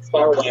those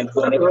power lines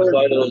going up the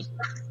side of those.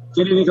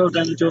 Didn't he go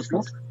down to Joe's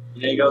Smith?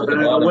 Yeah, he goes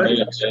down the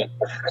way.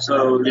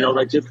 So,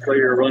 like typically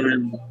you're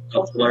running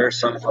a flare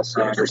side by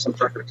side or some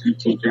type of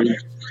TTV.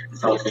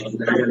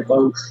 They're going to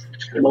both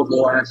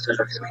mobile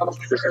assets.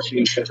 This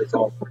machine shuts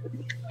off.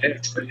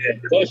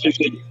 Plus, you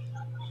could.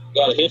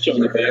 Got a hitch on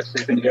the back,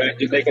 so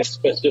you make a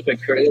specific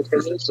trailer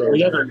for this, or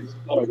it's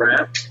not a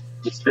wrap.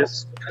 It's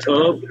this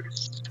tub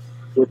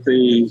with 4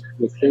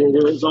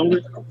 wheels on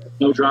it,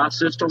 no drive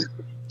system,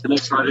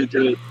 connects right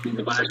into it in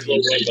the back.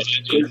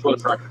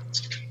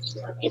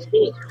 That's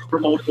cool. For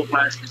multiple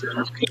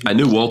passengers. I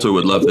knew Walter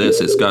would love this.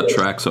 It's got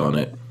tracks on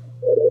it.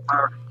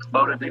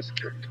 That's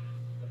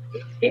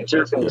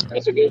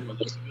a good one.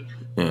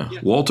 Yeah.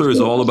 Walter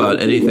is all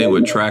about anything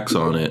with tracks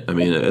on it. I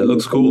mean, it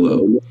looks cool,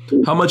 though.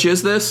 How much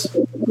is this?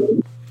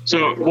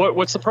 So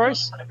what's the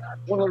price?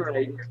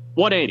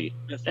 $180.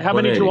 How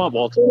many do you want,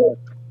 Walter?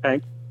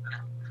 Hank?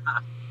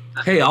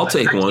 Hey, I'll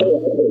take one.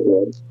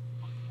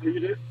 You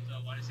do? So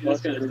when I see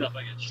this kind of stuff,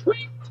 I get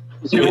sweet.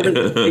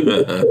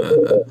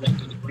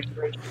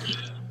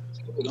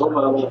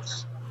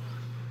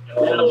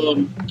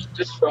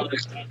 Just from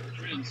this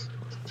friends.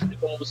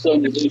 If all of a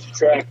sudden you lose your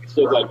track, you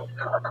still got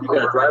you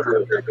got a driver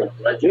over there going,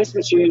 right? This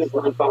machine is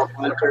what we call a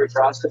planetary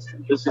process.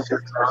 This is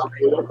your trial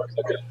wheel.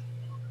 Okay.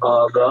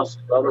 The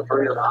other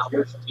 3 are the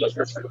obvious.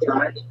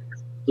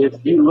 If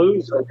you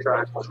lose a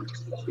track on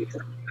this machine,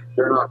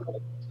 they're not going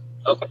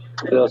to. Okay.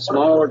 The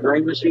smaller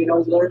grain machine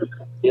over there,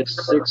 it's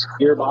 6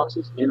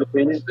 gearboxes,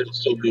 independent, but it's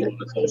still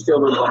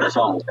moving on its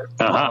own.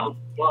 Uh-huh.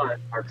 But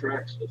our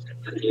track system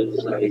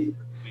is a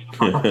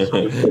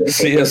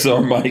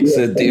CSR Mike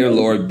said, "Dear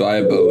Lord, buy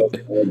a boat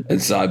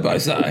and side by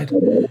side."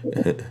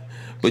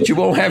 But you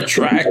won't have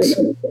tracks.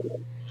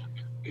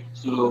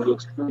 So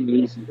it's pretty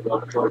easy to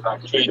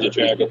change the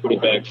track and put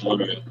it back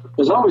on it.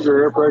 As long as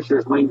your air pressure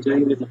is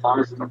maintained in the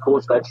tires, and of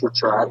course that's your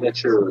track,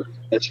 that's your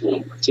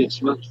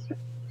attachment.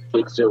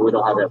 So we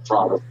don't have that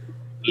problem.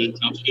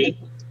 Sounds good.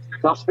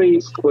 Top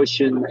speed's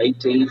pushing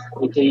 18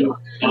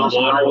 miles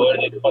an hour.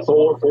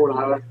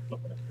 4.5.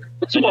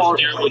 It's smart.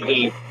 Steer with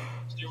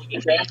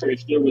the track or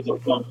steer with the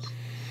pumps?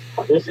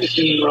 This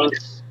machine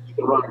runs, you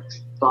can run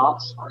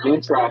stops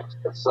and tracks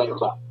at the same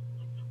time.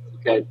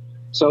 Okay.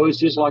 So it's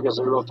just like a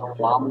zero-turn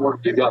lawnmower.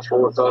 You've got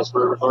 4 thrust,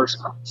 reverse.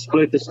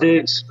 Split the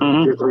sticks,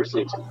 you're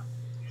 360.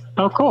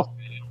 Oh, cool.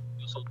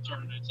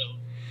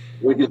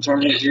 We can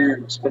turn it here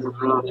and spin it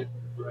around.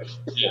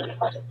 Yeah.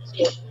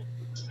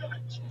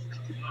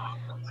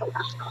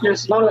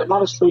 It's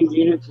not a stream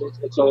unit.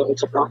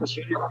 It's a purpose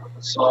unit.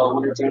 So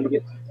when you're trying to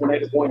get from point A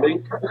to point B,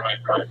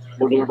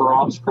 whatever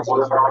obstacle,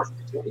 whatever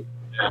opportunity.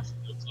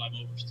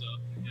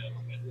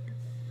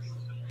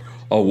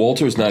 Oh,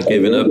 Walter's not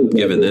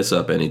giving this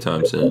up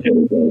anytime soon.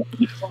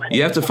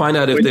 You have to find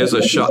out if there's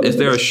a shot. Is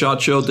there a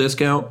SHOT Show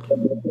discount?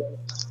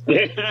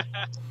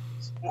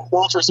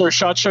 Walter, is there a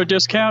SHOT Show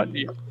discount?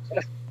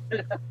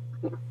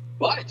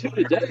 Buy 2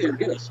 today and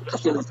get a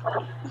special.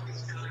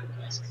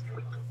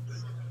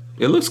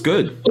 It looks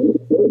good.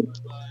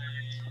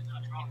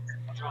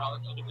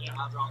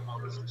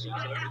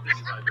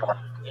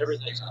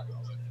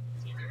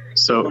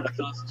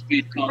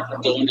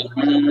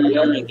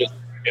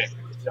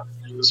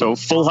 So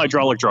full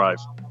hydraulic drive.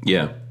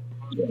 Yeah.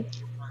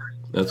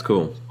 That's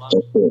cool.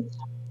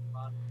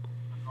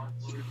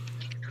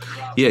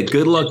 Yeah,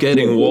 good luck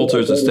getting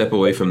Walters a step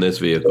away from this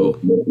vehicle.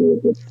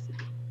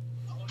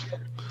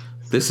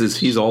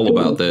 He's all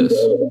about this.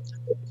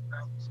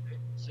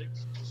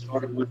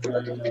 Started with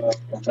has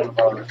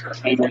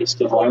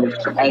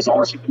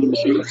RCP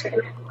machines.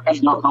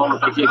 Has no call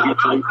if they can't get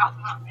to.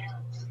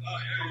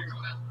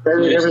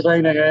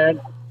 Everything they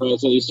had.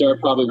 So you start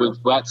probably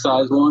with flat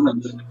size one,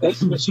 and then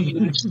this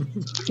machine.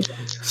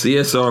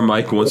 CSR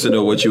Mike wants to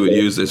know what you would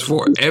use this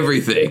for.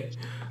 Everything.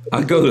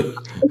 I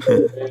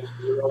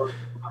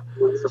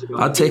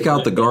take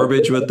out the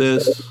garbage with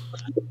this.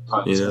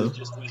 You know.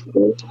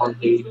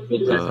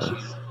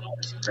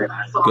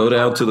 Go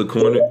down to the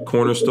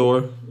corner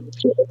store.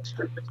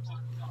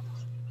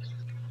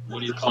 What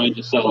do you find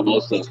to sell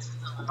most of?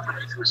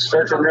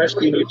 Search and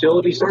rescue and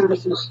utility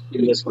services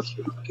in this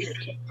machine.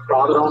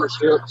 Private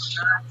ownerships,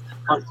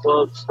 hunt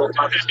clubs, that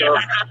type of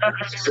stuff.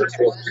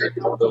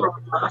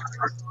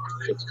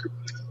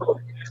 Well,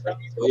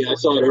 yeah, I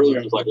saw it earlier.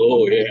 I was like,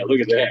 oh, yeah,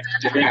 look at that.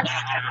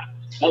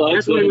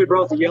 That's why we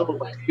brought the yellow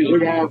one.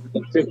 We have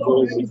the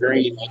typical and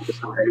green like this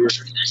one here.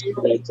 That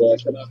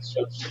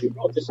we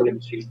brought this in the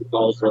machine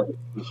because the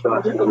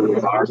shots are going to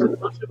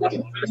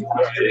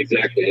be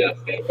exactly, yeah.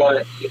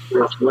 But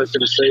West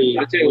Tennessee.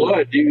 I tell you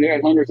what, you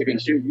got hunters that can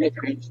shoot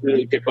Mexicans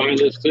that can find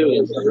this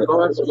too.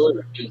 Oh,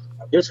 absolutely.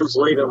 This was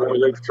later when we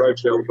leave the trade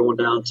show, going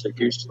down to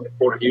Houston,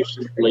 Port of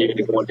Houston, leaving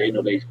and going to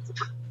Indonesia.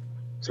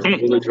 So we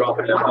really drop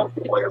it down off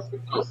the way.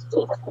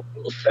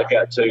 They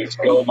got 2. It's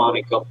a gold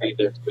mining company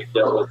that we've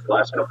dealt with the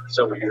last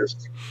several years.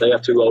 They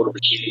have 2 older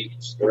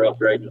machines. They're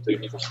upgrading to 2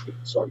 new machines.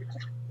 So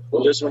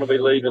this one will be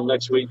leaving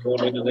next week, going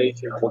to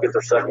Indonesia. We'll get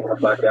their second one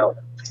back out.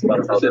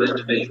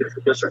 Indonesia.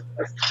 Yes, sir.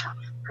 Look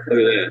at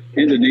that.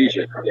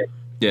 Indonesia.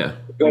 Yeah.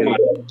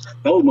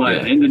 Gold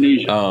mine.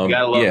 Indonesia.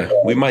 Yeah,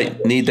 we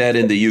might need that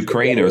in the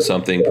Ukraine or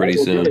something pretty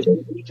soon.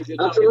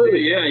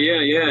 Absolutely,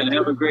 yeah, and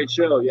have a great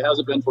show. Yeah, how's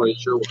it been for you?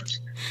 Sure was.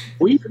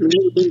 We've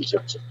never been to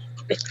shows.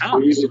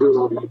 We usually do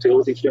all the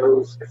utility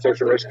shows,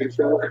 search and rescue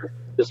shows.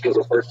 This was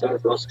the first time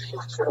for us.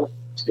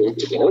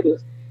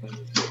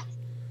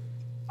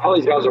 All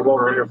these guys are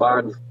over here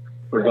buying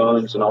for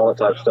guns and all that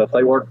type of stuff.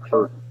 They work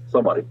for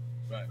somebody.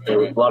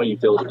 A lot of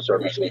utility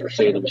services. We're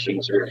seeing the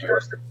machines here.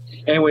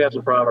 And we have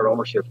some private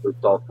ownerships we've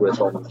talked with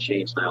on the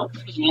machines now.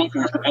 There's law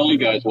enforcement LA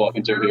guys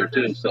walking through here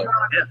too. So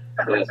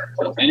yeah.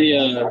 So any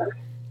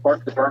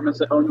park departments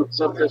that own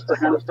some of this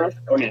kind of stuff?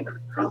 Oh yeah.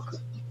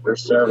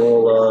 There's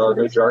several.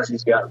 New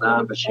Jersey's got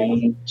 9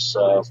 machines.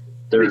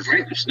 There's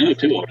great snow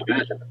too, I would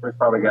imagine. We've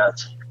probably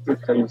got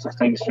 15,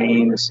 16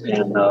 machines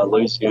in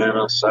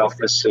Louisiana, South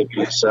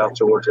Mississippi, South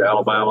Georgia,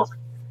 Alabama,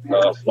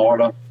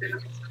 Florida.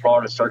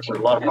 Florida searching a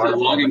lot of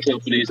logging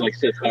companies, like I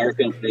said, power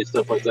companies,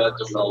 stuff like that,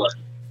 doing all that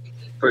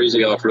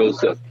crazy off-road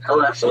stuff.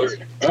 Oh,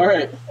 absolutely. All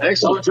right.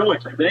 Excellent. Enjoy.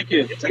 Thank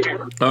you. Take care.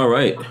 All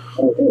right.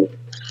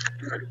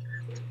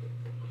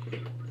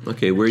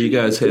 Okay, where are you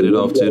guys headed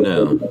off to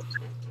now?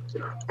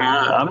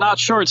 I'm not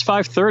sure. It's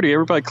 5:30.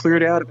 Everybody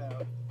cleared out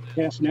about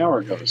half an hour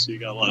ago, so you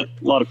got a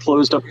lot of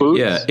closed up booths.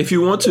 Yeah, if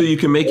you want to, you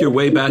can make your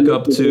way back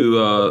up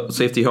to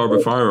Safety Harbor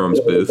Firearms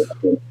booth.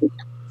 Go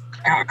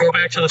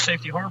back to the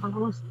Safety Harbor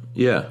booth?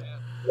 Yeah.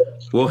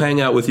 We'll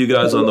hang out with you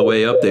guys on the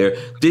way up there.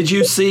 Did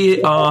you see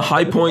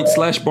High Point /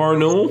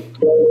 Barnewall?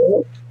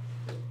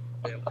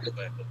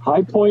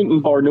 High Point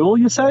and Barnewall,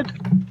 you said?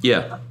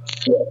 Yeah.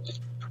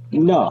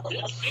 No.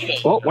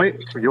 Oh,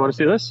 wait. You want to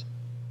see this?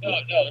 No,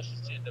 this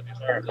is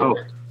TNW. Oh.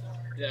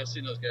 Yeah, I've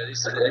seen those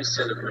guys. They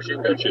send a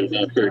machine gun shows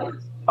out here.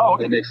 Oh,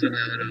 okay. And they send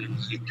out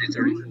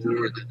CP34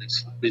 and then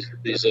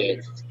these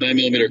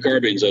 9mm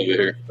carbines over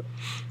here.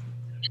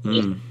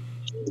 Hmm.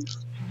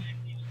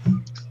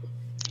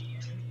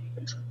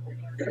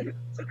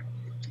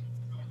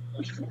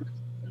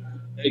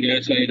 Hey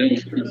guys, how you doing?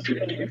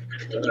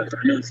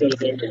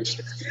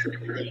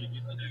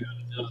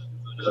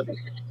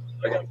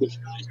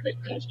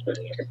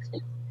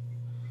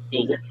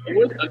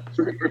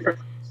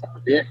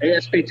 The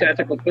ASP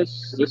Tactical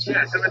Pistol.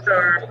 Yeah, so it's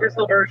our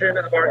pistol version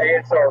of our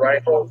ASR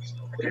rifles.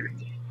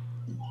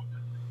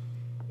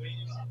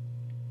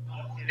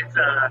 It's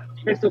a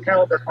pistol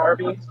caliber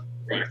carbine.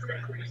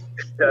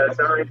 It's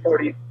 9,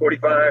 40,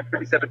 45,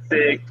 37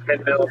 SIG,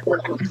 10 mil,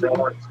 14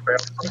 mil.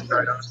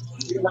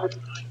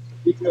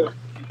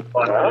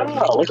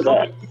 Oh, look at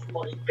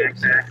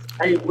that.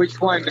 Hey,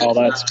 which one? Oh,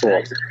 that's cool.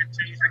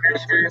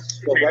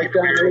 Go right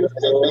down there.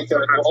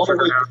 All the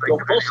way, go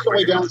most of the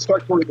way down and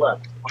start going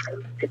left.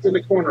 It's in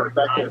the corner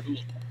back there.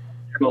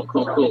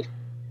 Cool.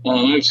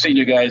 I've seen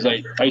you guys.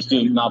 I used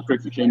to not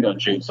prick machine gun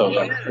shoot, so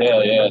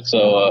yeah.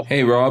 So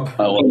hey, Rob.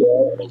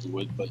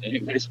 But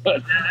anyways,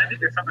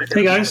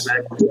 hey guys.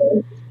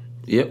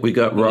 Yep, we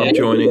got Rob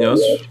joining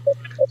us.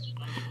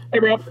 Hey,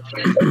 Rob.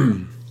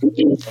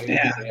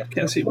 Yeah,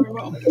 can't see very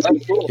well.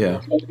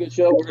 Yeah. Good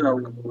show. We're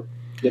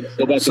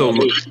gonna So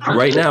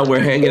right now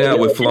we're hanging out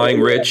with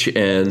Flying Rich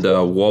and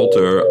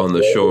Walter on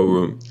the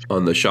showroom,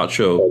 on the SHOT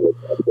Show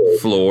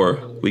floor.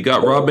 We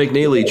got Rob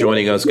McNeely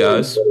joining us,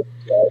 guys.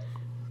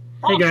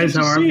 Hey guys,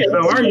 how are you?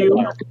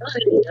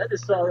 I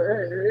just saw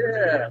it.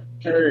 Yeah,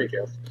 there you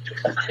go.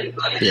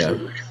 Yeah.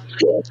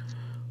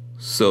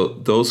 So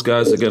those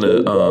guys are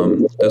gonna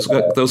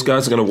those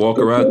guys are gonna walk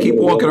around. Keep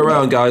walking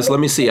around, guys. Let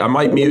me see. I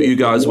might mute you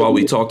guys while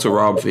we talk to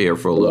Rob here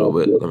for a little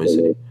bit. Let me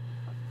see.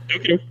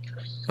 Okay.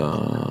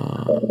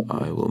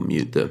 I will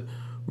mute them.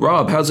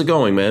 Rob, how's it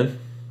going, man?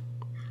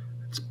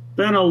 It's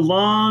been a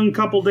long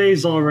couple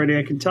days already,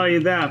 I can tell you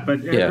that,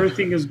 but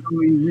everything is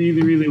going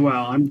really, really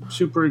well. I'm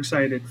super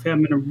excited.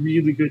 Having a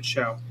really good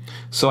show.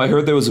 So I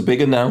heard there was a big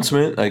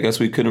announcement. I guess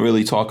we couldn't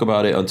really talk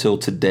about it until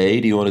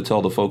today. Do you want to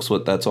tell the folks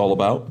what that's all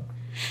about?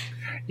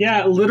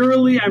 Yeah,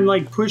 literally, I'm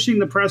like pushing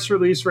the press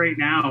release right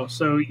now,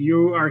 so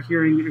you are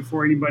hearing it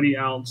before anybody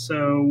else.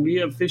 So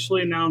we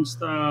officially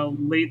announced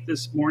late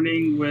this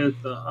morning with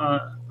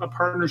a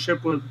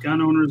partnership with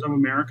Gun Owners of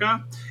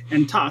America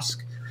and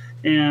Tusk.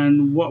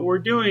 And what we're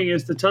doing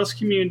is the Tusk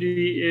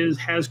community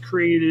has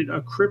created a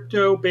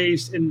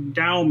crypto-based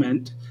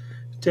endowment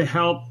to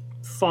help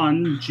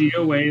fund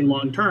GOA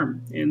long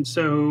term. And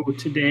so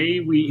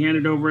today we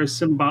handed over a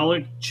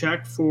symbolic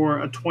check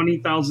for a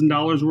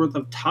 $20,000 worth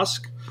of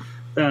Tusk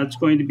that's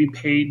going to be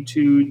paid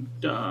to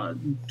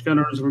Gun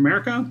Owners of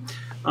America.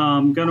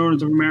 Gun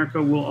Owners of America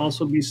will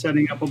also be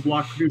setting up a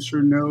block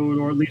producer node,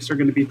 or at least are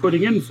going to be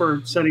putting in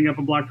for setting up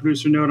a block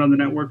producer node on the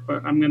network,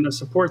 but I'm going to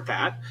support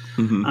that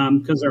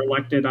because they're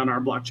elected on our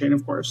blockchain,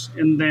 of course.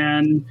 And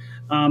then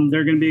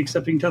they're going to be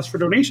accepting Tusk for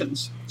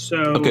donations. So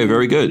okay,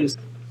 very good.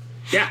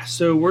 Yeah,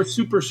 so we're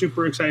super,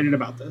 super excited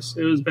about this.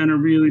 It has been a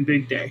really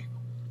big day.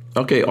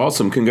 Okay,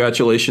 awesome.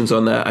 Congratulations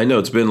on that. I know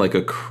it's been like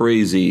a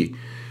crazy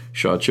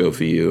SHOT Show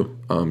for you,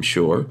 I'm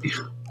sure.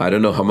 I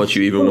don't know how much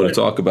you even want to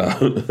talk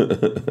about.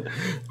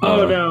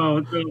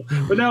 No.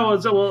 But no,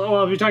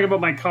 well, if you're talking about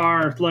my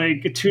car,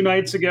 like 2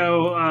 nights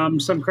ago,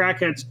 some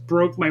crackheads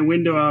broke my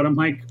window out of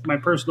my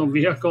personal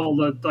vehicle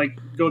to like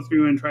go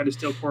through and try to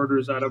steal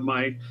quarters out of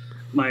my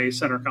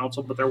center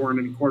console, but there weren't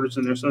any quarters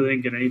in there, so they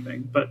didn't get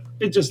anything. But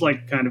it's just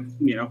like kind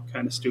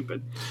of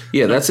stupid.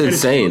 Yeah, that's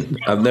insane.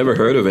 I've never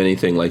heard of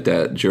anything like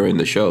that during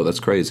the show. That's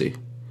crazy.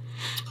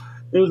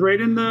 It was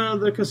right in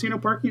the casino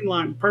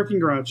parking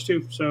garage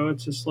too. So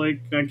it's just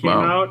like I came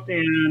out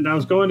and I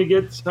was going to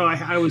get. So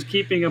I was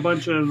keeping a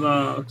bunch of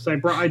because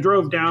I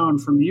drove down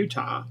from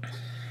Utah,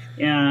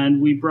 and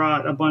we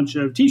brought a bunch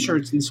of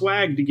T-shirts and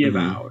swag to give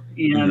out.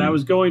 And I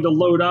was going to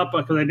load up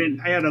because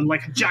I had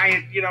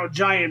a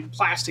giant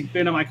plastic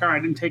bin in my car. I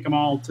didn't take them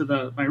all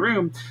to my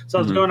room, so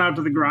I was going out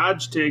to the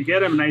garage to get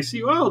them, and I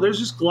see, there's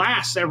just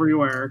glass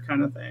everywhere,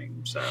 kind of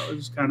thing. So it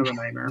was kind of a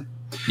nightmare.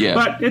 Yeah,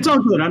 but it's all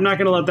good. I'm not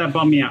going to let that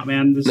bum me out,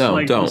 man.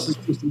 Don't. This is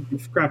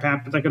just crap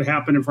that could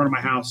happen in front of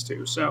my house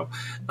too. So,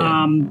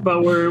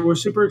 but we're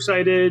super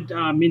excited.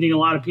 Meeting a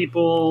lot of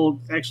people.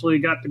 Actually,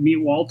 got to meet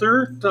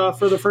Walter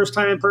for the first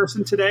time in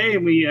person today,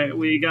 and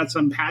we got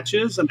some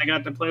patches, and I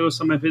got to play with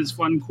some of his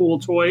fun, cool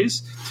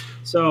toys.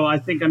 So I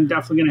think I'm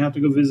definitely going to have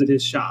to go visit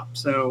his shop.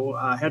 So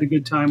I had a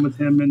good time with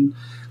him and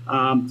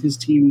his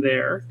team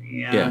there,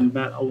 and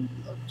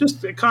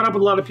just caught up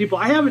with a lot of people.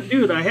 I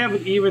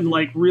haven't even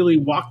like really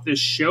walked this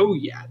show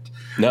yet.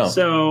 No.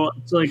 So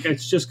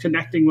it's just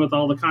connecting with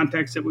all the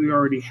contacts that we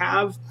already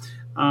have,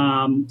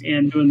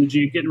 and doing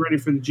getting ready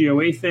for the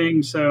GOA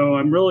thing. So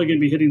I'm really going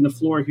to be hitting the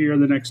floor here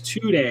the next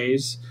 2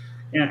 days.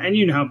 And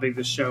you know how big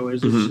this show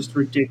is. It's just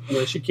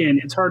ridiculous.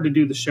 It's hard to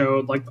do the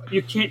show. Like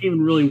you can't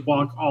even really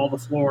walk all the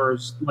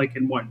floors like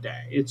in one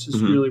day. It's just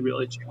really,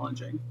 really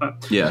challenging.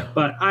 But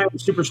I'm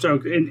super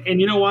stoked.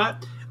 And you know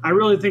what? I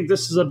really think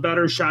this is a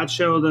better SHOT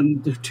Show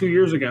than the 2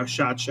 years ago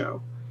SHOT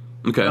Show.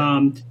 Okay.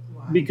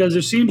 Because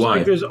it seems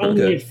like there's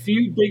only a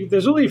few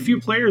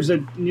players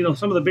that,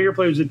 some of the bigger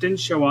players that didn't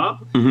show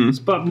up.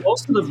 But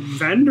most of the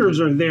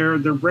vendors are there.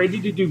 They're ready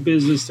to do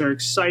business. They're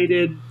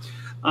excited.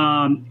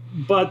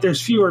 But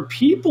there's fewer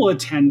people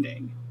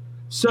attending.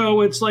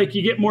 So it's like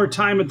you get more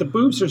time at the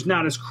booths. It's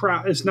not as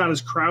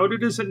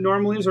crowded as it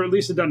normally is, or at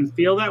least it doesn't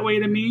feel that way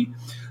to me.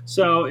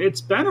 So it's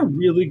been a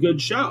really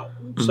good show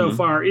so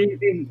far.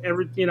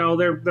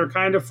 They're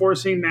kind of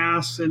forcing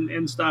masks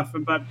and stuff,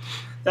 but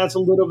that's a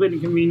little bit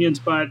inconvenience.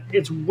 But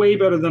it's way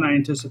better than I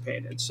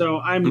anticipated.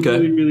 So I'm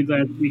really, really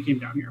glad that we came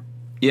down here.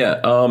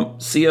 Yeah.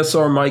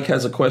 CSR Mike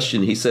has a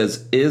question. He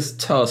says, "Is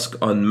Tusk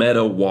on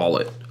Meta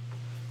Wallet?"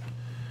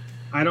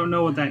 I don't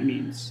know what that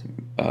means.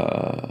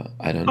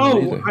 I don't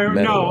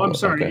know. I'm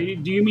sorry. Okay.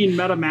 Do you mean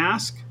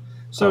MetaMask?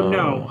 So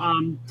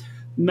no.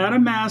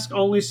 MetaMask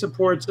only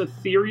supports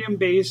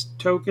Ethereum-based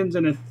tokens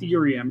and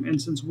Ethereum.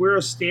 And since we're a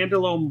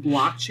standalone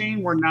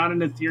blockchain, we're not an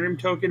Ethereum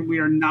token. We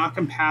are not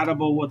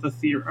compatible with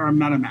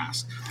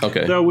MetaMask.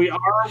 Okay. Though we are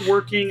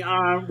working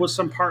with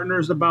some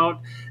partners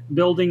about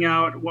building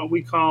out what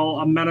we call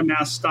a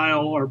MetaMask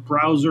style or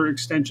browser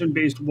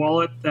extension-based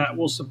wallet that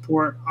will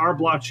support our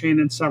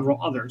blockchain and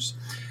several others.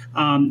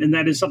 And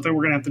that is something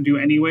we're going to have to do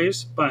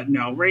anyways. But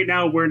no, right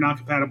now we're not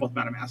compatible with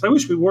MetaMask. I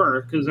wish we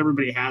were because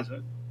everybody has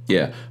it.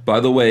 Yeah.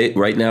 By the way,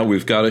 right now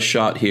we've got a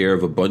shot here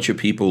of a bunch of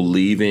people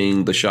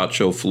leaving the SHOT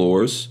Show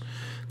floors.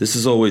 This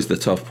is always the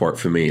tough part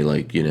for me.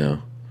 Like, you're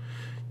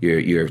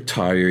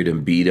tired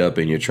and beat up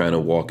and you're trying to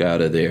walk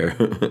out of there.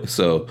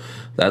 So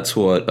that's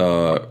what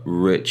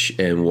Rich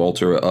and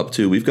Walter are up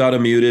to. We've got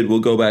them muted. We'll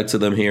go back to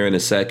them here in a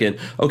second.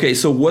 Okay,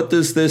 so what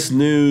does this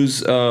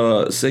news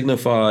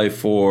signify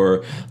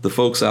for the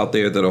folks out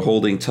there that are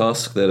holding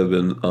Tusk that have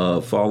been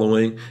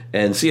following?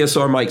 And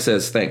CSR Mike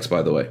says, thanks,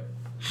 by the way.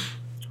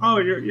 Oh,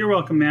 you're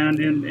welcome,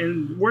 man.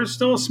 And we're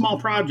still a small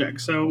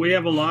project, so we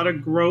have a lot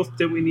of growth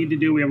that we need to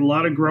do. We have a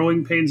lot of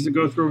growing pains to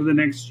go through over the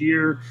next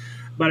year.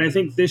 But I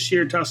think this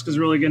year Tusk is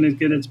really going to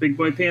get its big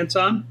boy pants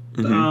on.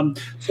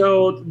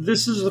 So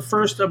this is the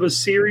first of a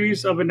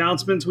series of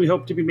announcements we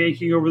hope to be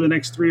making over the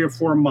next 3 or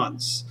 4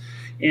 months.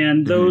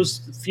 And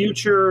those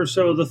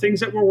so the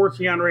things that we're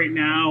working on right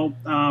now,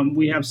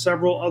 we have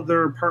several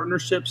other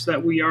partnerships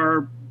that we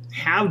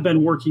have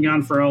been working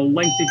on for a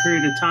lengthy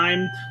period of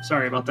time.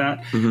 Sorry about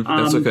that.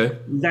 That's okay.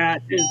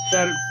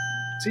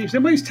 See,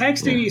 somebody's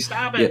texting me.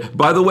 Stop it. Yeah.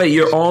 By the way,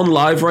 you're on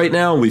live right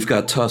now, and we've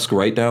got Tusk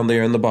right down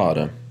there in the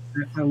bottom.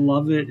 I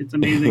love it. It's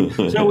amazing.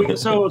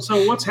 So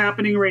what's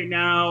happening right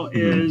now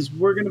is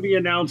we're going to be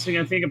announcing,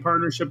 I think, a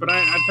partnership. But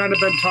I've kind of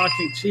been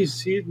talking.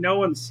 Geez,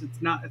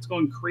 it's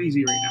going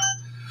crazy right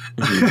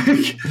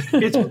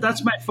now.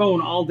 That's my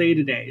phone all day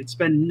today. It's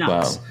been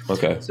nuts. Wow.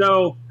 Okay.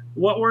 So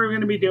what we're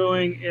going to be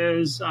doing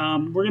is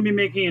we're going to be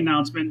making an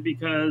announcement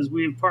because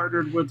we've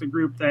partnered with a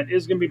group that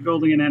is going to be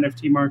building an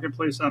NFT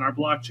marketplace on our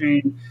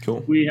blockchain.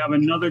 Cool. We have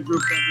another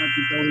group that might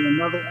be building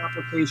another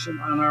application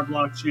on our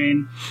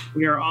blockchain.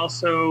 We are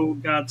also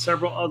got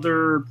several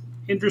other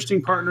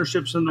interesting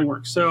partnerships in the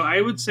works. So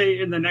I would say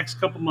in the next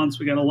couple months,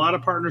 we got a lot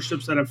of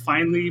partnerships that have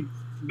finally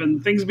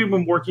things we've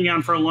been working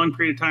on for a long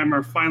period of time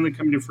are finally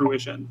coming to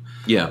fruition.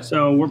 Yeah.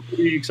 So we're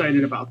pretty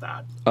excited about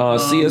that.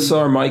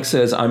 CSR Mike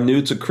says, I'm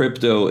new to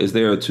crypto. Is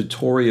there a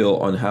tutorial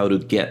on how to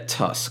get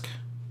Tusk?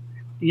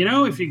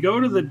 If you go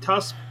to the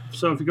Tusk,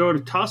 so if you go to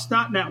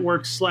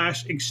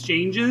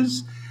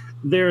tusk.network/exchanges,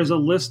 there's a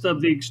list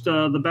of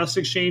the best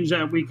exchange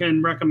that we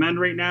can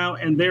recommend right now.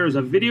 And there is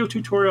a video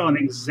tutorial on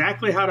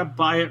exactly how to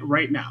buy it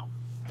right now.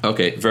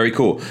 Okay, very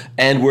cool.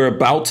 And we're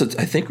about to,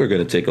 I think we're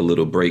going to take a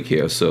little break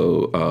here.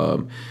 So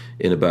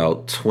in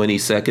about 20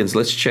 seconds,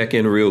 let's check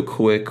in real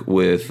quick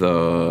with,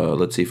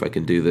 let's see if I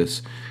can do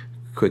this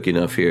quick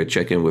enough here.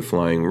 Check in with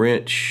Flying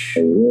Rich.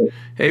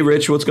 Hey,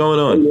 Rich, what's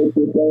going on?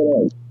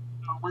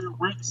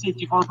 We're at the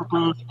Safety Harbor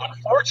booth.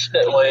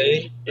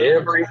 Unfortunately,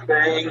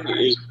 everything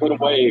is put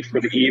away for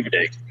the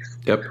evening.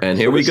 Yep, and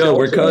here we go.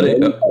 We're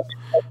cutting.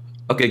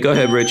 Okay, go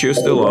ahead, Rich. You're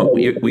still on.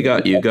 We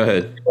got you. Go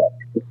ahead.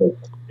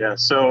 Yeah,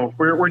 so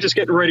we're just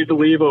getting ready to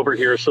leave over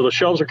here. So the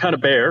shelves are kind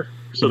of bare.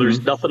 So there's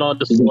nothing on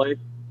display.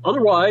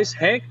 Otherwise,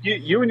 Hank,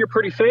 you and your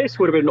pretty face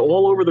would have been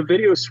all over the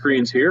video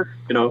screens here.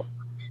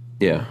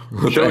 Yeah.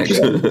 Thanks.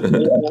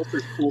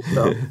 Cool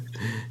stuff.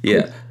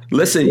 Yeah.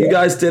 Listen, you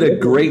guys did a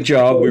great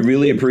job. We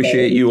really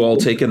appreciate you all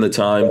taking the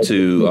time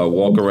to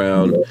walk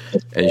around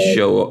and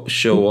show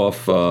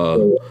off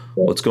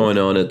what's going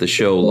on at the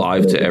show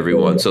live to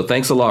everyone. So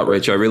thanks a lot,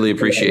 Rich. I really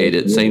appreciate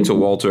it. Same to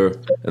Walter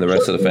and the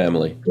rest of the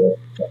family.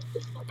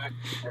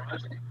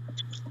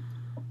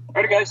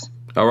 All right, guys.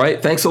 All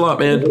right. Thanks a lot,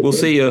 man. We'll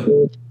see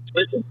you.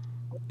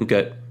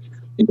 Okay.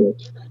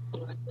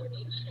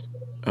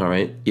 All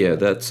right. Yeah,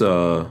 that's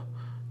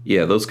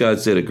those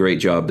guys did a great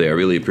job there. I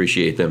really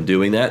appreciate them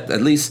doing that.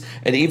 At least,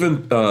 and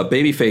even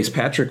Babyface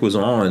Patrick was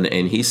on,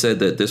 and he said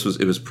that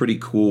it was pretty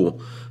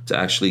cool to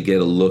actually get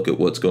a look at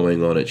what's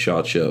going on at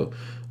SHOT Show.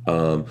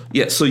 So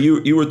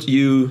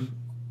you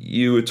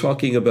were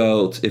talking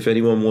about if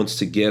anyone wants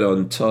to get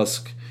on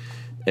Tusk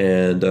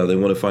and they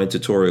want to find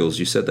tutorials.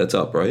 You said that's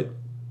up, right?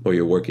 Or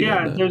you're working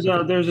on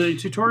that? There's a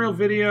tutorial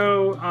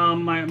video.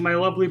 My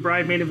lovely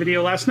bride made a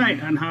video last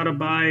night on how to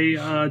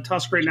buy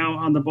Tusk right now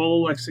on the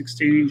BolaX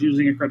exchange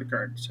using a credit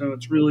card. So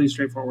it's really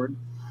straightforward.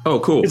 Oh,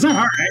 cool. It's not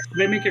hard.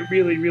 They make it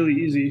really, really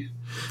easy.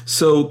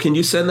 So can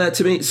you send that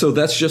to me? So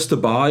that's just to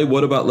buy.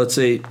 What about let's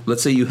say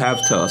you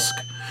have Tusk.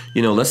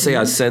 Let's say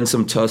I send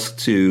some Tusk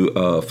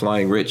to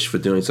Flying Rich for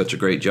doing such a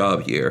great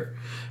job here.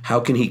 How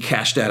can he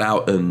cash that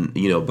out and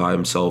buy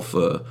himself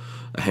a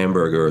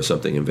hamburger or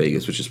something in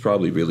Vegas, which is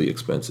probably really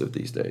expensive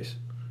these days?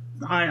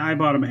 I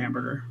bought him a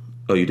hamburger.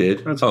 Oh, you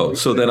did?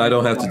 So then I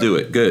don't have to do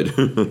it. Good.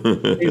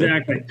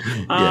 Exactly.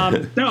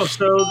 No,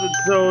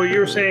 so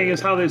you're saying is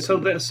how they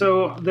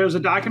so there's a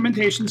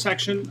documentation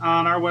section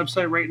on our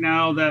website right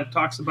now that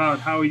talks about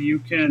how you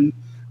can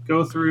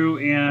go through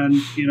and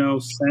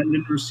send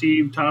and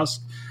receive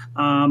Tusk.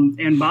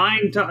 And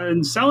buying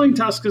and selling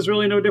Tusk is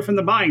really no different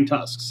than buying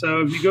Tusk. So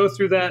if you go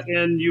through that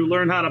and you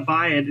learn how to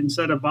buy it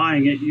instead of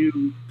buying it,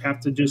 you have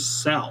to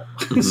just sell.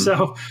 Mm-hmm.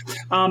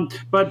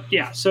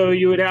 So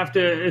you would have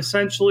to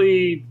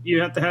essentially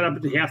you have to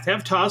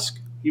have Tusk.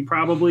 You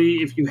probably,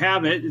 if you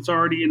have it, it's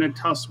already in a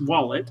Tusk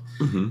wallet.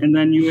 Mm-hmm. And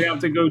then you have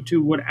to go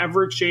to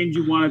whatever exchange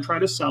you want to try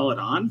to sell it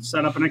on,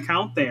 set up an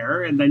account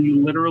there, and then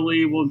you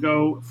literally will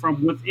go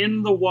from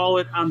within the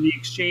wallet on the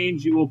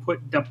exchange, you will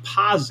put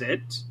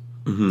deposit.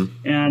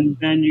 Mm-hmm. And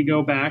then you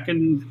go back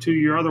to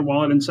your other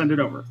wallet and send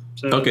it over.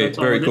 So okay, that's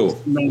all very cool.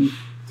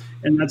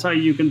 And that's how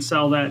you can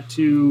sell that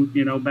to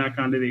back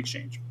onto the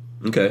exchange.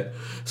 Okay,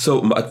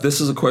 so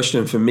this is a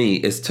question for me: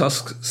 is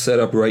Tusk set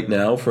up right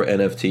now for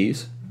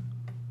NFTs?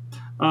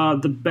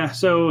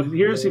 So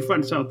here's the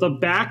fun stuff. The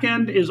back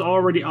end is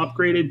already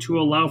upgraded to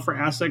allow for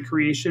asset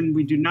creation.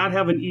 We do not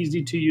have an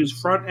easy to use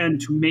front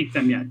end to make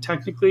them yet.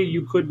 Technically,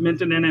 you could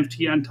mint an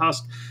NFT on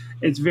Tusk.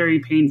 It's very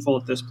painful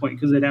at this point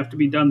because it'd have to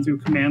be done through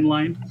command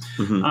line.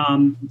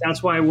 Mm-hmm.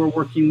 That's why we're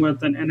working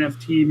with an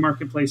NFT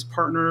marketplace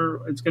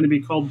partner. It's going to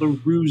be called the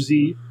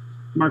Ruzi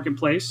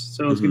Marketplace.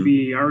 So it's going to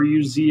be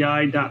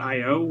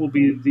ruzi.io will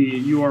be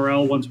the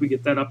URL once we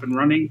get that up and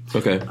running.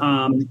 Okay.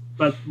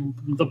 But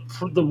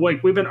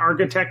we've been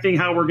architecting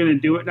how we're going to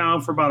do it now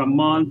for about a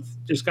month,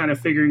 just kind of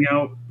figuring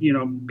out,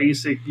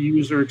 basic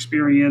user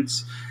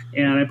experience.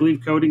 And I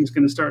believe coding is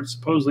going to start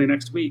supposedly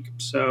next week.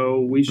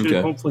 So we should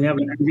hopefully have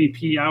an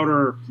MVP out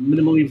or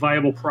minimally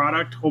viable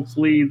product.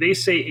 Hopefully, they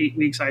say 8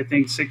 weeks, I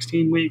think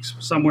 16 weeks,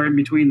 somewhere in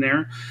between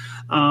there.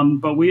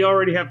 But we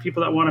already have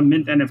people that want to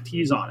mint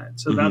NFTs on it.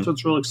 So that's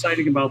what's real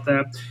exciting about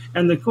that.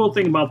 And the cool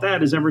thing about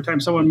that is every time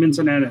someone mints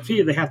an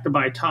NFT, they have to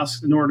buy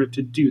Tusk in order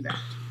to do that.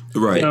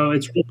 Right. So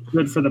it's really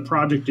good for the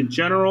project in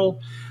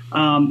general.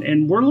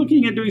 And we're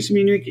looking at doing some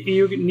unique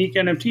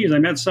NFTs. I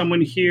met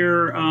someone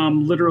here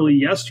literally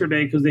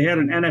yesterday because they had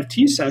an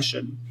NFT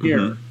session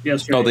here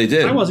yesterday. Oh, they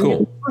did? I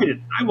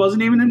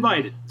wasn't even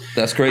invited.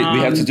 That's great. We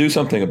have to do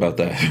something about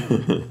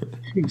that.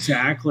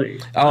 Exactly.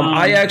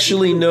 I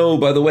actually know,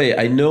 by the way,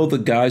 I know the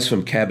guys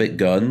from Cabot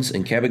Guns,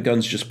 and Cabot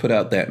Guns just put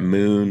out that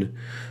moon,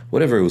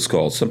 whatever it was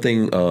called,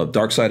 something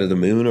Dark Side of the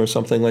Moon or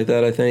something like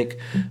that, I think,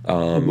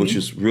 which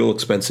is real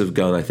expensive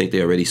gun. I think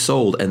they already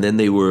sold, and then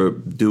they were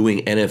doing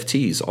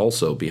NFTs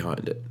also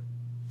behind it.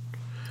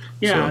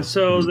 Yeah,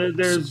 so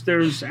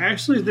there's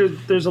actually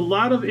there's a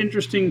lot of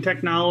interesting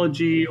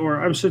technology,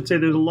 or I should say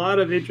there's a lot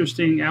of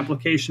interesting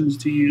applications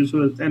to use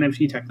with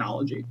NFT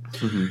technology.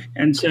 Mm-hmm.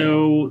 And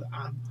so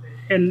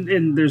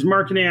and there's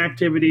marketing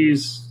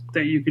activities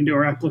that you can do,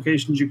 or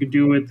applications you can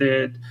do with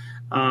it.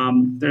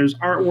 There's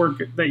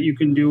artwork that you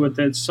can do with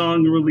it,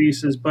 song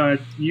releases, but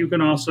you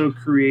can also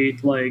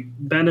create like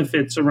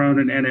benefits around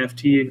an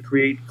NFT and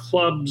create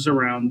clubs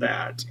around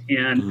that.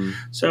 And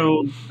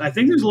so I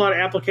think there's a lot of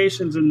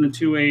applications in the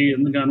 2A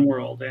in the gun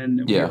world.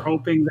 And we're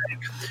hoping that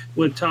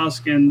with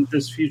Tusk and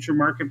this future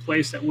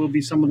marketplace that we'll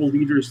be some of the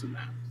leaders in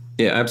that.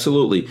 Yeah,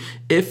 absolutely.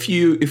 If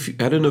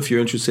I don't know if you're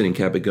interested in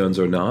Cabot Guns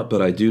or not,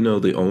 but I do know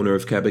the owner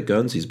of Cabot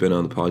Guns. He's been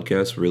on the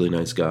podcast, really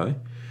nice guy.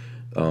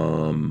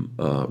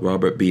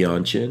 Robert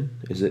Bianchin,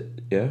 is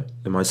it? Yeah,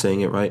 am I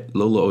saying it right?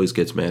 Lola always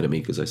gets mad at me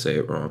because I say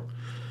it wrong.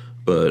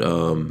 But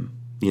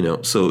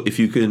so if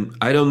you can,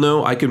 I don't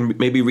know, I can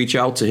maybe reach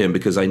out to him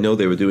because I know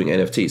they were doing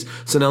NFTs.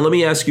 So now let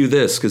me ask you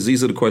this, because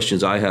these are the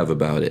questions I have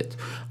about it.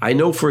 I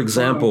know, for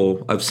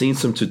example, I've seen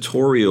some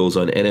tutorials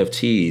on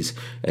NFTs,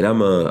 and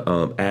I'm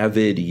a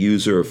avid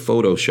user of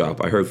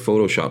Photoshop. I heard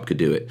Photoshop could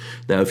do it.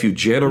 Now, if you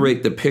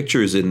generate the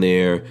pictures in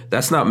there,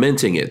 that's not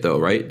minting it though,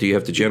 right? Do you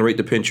have to generate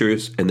the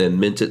pictures and then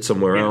mint it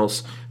somewhere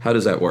else? How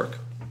does that work?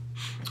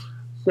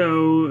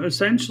 So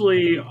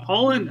essentially, an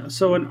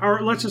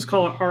art, let's just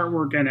call it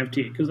artwork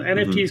NFT, because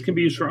NFTs can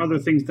be used for other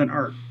things than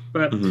art.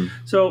 But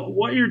so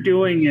what you're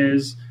doing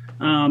is,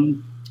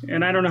 and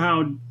I don't know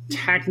how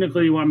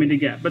technically you want me to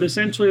get, but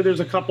essentially there's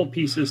a couple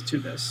pieces to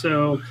this.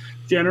 So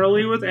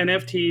generally with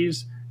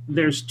NFTs,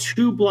 there's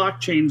two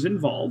blockchains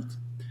involved.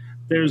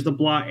 There's the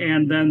block,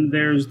 and then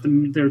there's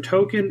their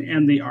token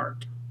and the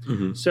art.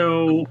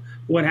 So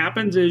what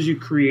happens is you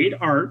create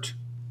art.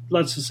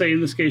 Let's just say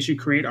in this case you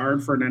create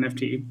art for an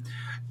NFT.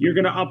 you're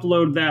going to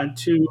upload that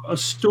to a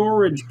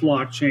storage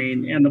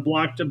blockchain, and the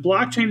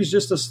blockchain is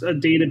just a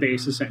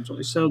database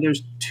essentially. So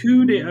there's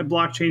two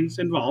blockchains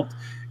involved.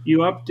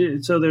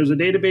 So there's a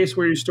database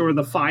where you store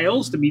the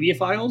files, the media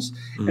files,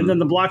 and then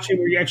the blockchain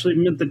where you actually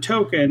mint the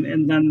token,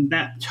 and then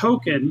that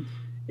token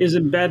is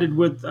embedded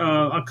with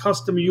a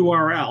custom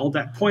URL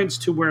that points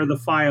to where the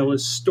file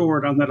is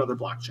stored on that other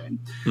blockchain.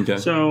 Okay.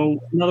 So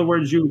in other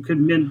words, you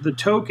could mint the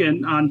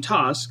token on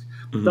Tusk.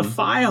 The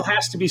file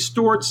has to be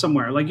stored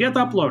somewhere. Like you have to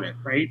upload it,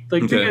 right?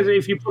 Like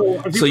if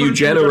you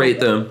generate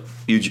them.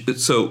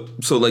 So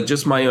like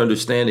just my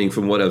understanding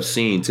from what I've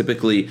seen,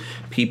 typically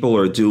people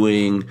are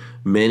doing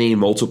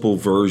multiple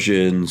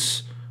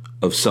versions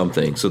of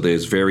something. So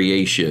there's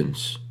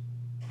variations.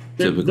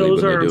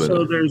 Those are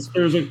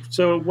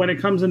so when it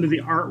comes into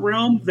the art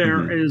realm,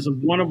 there is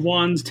 1 of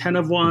 1s, 10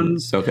 of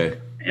 1s. Okay.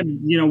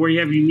 And where you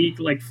have unique,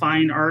 like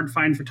fine art,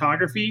 fine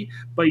photography,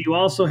 but you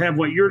also have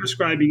what you're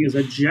describing as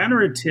a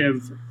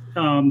generative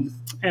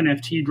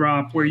NFT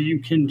drop, where you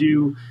can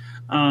do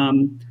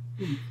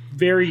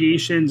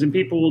variations, and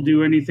people will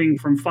do anything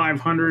from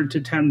 500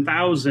 to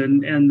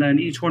 10,000, and then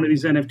each one of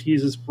these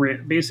NFTs is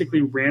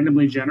basically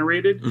randomly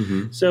generated.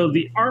 So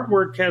the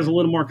artwork has a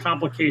little more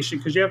complication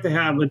because you have to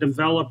have a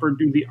developer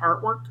do the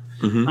artwork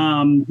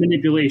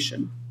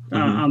manipulation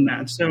on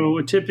that. So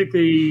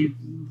typically,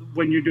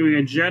 when you're doing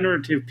a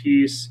generative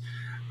piece,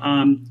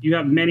 you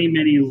have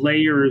many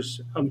layers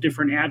of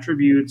different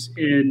attributes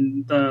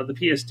in the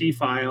PSD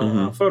file,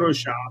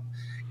 Photoshop,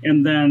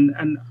 and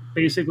then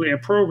basically a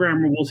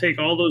programmer will take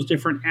all those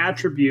different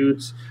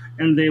attributes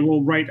and they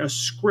will write a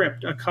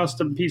script, a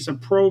custom piece of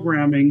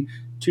programming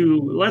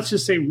to, let's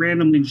just say,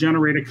 randomly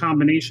generate a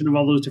combination of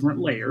all those different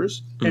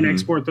layers and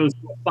export those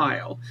to a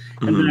file,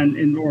 and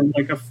then or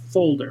like a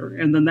folder,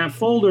 and then that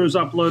folder is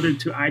uploaded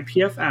to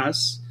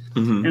IPFS.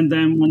 And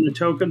then when the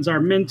tokens are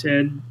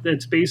minted,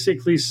 it's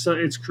basically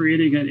it's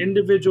creating an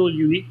individual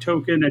unique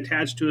token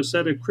attached to a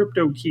set of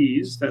crypto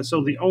keys.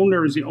 So the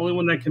owner is the only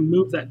one that can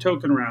move that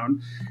token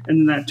around,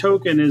 and that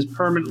token is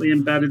permanently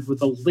embedded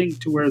with a link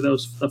to where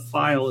the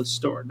file is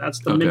stored. That's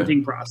the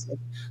minting process.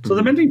 So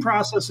the minting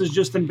process is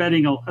just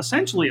embedding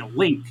essentially a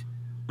link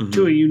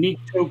to a unique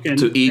token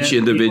to each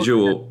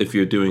individual. If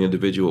you're doing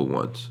individual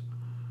ones.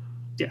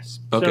 Yes.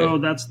 Okay. So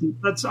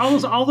that's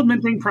all the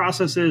minting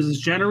process is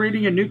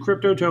generating a new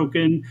crypto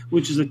token,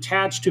 which is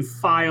attached to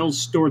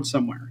files stored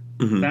somewhere.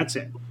 That's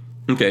it.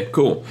 Okay,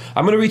 cool.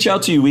 I'm going to reach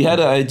out to you. We had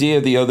an idea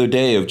the other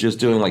day of just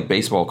doing like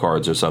baseball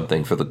cards or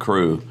something for the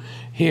crew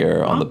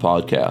here on the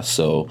podcast.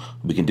 So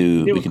we can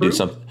do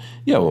something.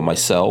 Yeah, well,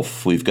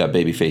 myself, we've got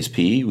Babyface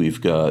P,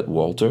 we've got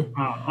Walter.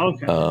 Oh,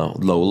 okay.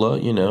 Lola,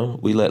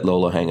 we let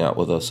Lola hang out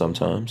with us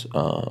sometimes.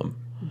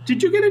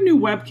 Did you get a new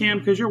webcam?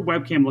 Because your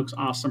webcam looks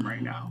awesome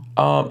right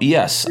now.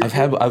 Yes, I've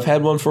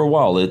had one for a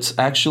while. It's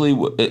actually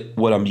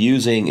what I'm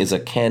using is a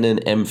Canon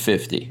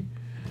M50.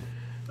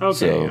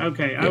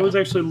 Okay. I was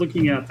actually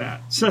looking at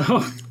that. So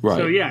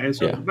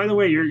right. By the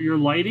way, your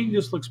lighting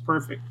just looks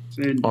perfect.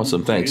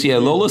 Awesome, thanks. Yeah,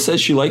 Lola says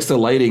she likes the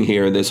lighting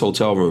here in this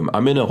hotel room.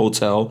 I'm in a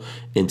hotel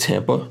in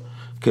Tampa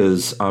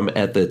because I'm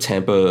at the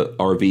Tampa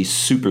RV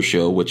Super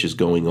Show, which is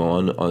going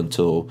on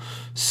until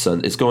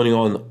Sunday. It's going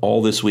on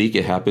all this week.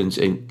 It happens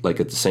at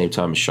the same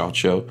time as SHOT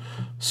Show.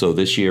 So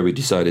this year we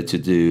decided to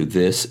do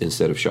this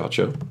instead of SHOT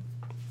Show.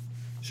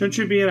 Shouldn't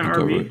you be in an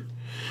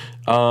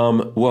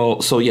RV?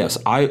 Well, so yes,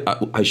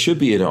 I should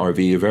be in an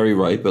RV. You're very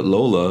right, but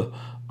Lola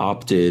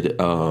opted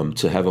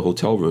to have a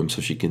hotel room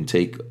so she can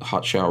take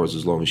hot showers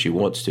as long as she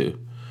wants to.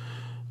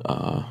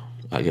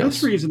 I guess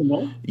that's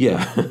reasonable. Yeah,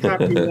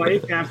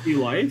 happy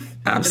life.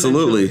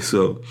 Absolutely.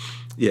 So,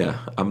 yeah,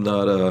 I'm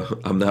not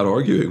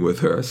arguing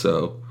with her.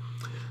 So,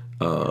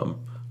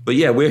 but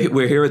yeah,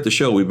 we're here at the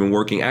show. We've been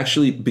working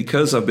actually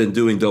because I've been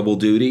doing double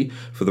duty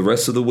for the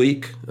rest of the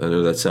week. I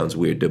know that sounds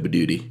weird, double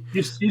duty.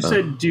 You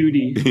said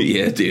duty.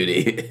 Yeah,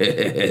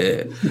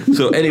 duty.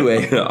 So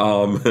anyway,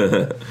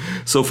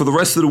 so for the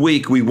rest of the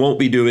week, we won't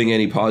be doing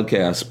any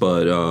podcasts,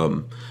 but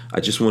I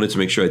just wanted to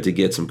make sure I did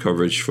get some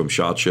coverage from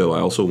SHOT Show. I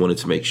also wanted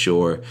to make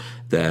sure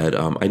that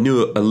I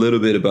knew a little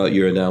bit about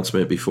your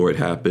announcement before it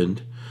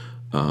happened.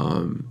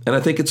 And I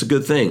think it's a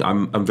good thing.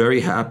 I'm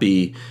very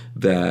happy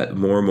that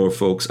more and more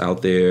folks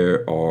out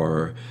there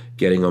are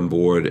getting on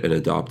board and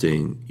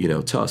adopting,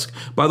 Tusk.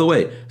 By the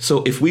way,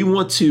 so if we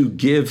want to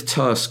give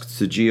Tusk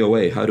to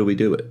GOA, how do we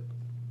do it?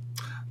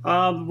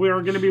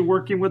 We're going to be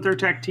working with their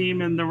tech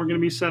team, and then we're going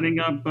to be setting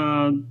up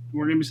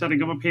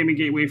a payment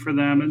gateway for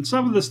them. And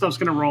some of this stuff's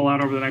going to roll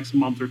out over the next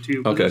month or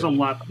two. But there's a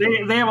lot.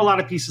 They have a lot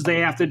of pieces they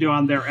have to do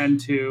on their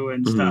end too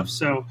and stuff.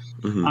 So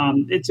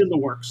it's in the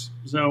works.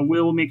 So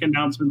we'll make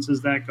announcements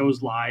as that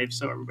goes live,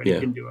 so everybody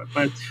can do it.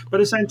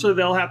 But essentially,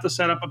 they'll have to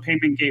set up a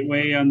payment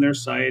gateway on their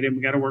site, and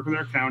we got to work with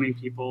their accounting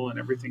people and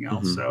everything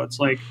else. So it's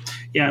like,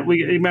 you got to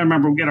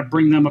remember, we got to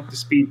bring them up to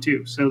speed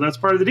too. So that's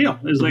part of the deal.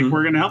 Is like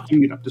we're going to help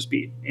them get up to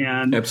speed.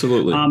 And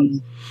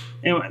absolutely.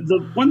 And the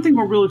one thing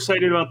we're real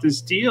excited about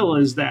this deal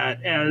is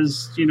that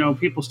as,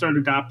 people start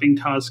adopting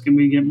Tusk and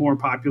we get more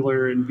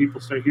popular and people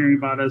start hearing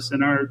about us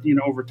and our,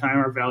 over time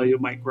our value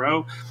might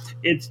grow,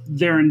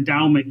 their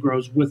endowment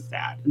grows with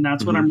that. And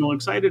that's what I'm real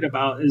excited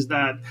about is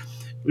that,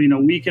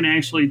 we can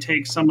actually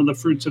take some of the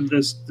fruits of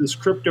this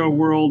crypto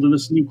world and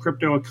this new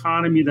crypto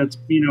economy that's,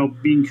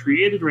 being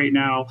created right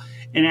now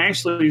and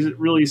actually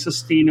really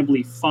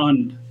sustainably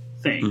fund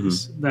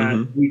things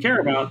that we care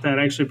about that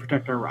actually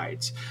protect our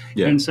rights.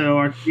 Yeah. And so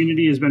our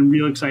community has been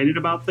real excited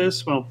about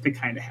this. Well, they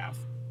kind of have.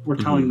 We're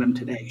telling them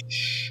today.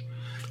 Shh.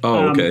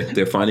 Oh, okay.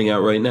 They're finding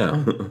out right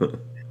now.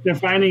 They're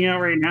finding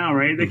out right now,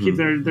 right? They keep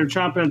they're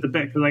chomping at the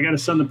bit because I got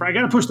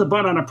to push the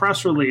button on a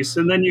press release,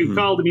 and then you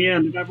called me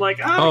in, and I'm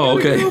like,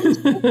 okay.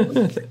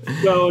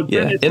 So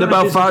yeah, in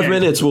about 5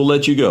 minutes, we'll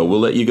let you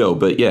go.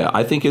 But yeah,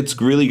 I think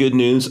it's really good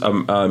news.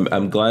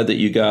 I'm glad that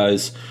you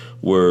guys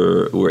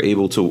were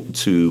able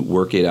to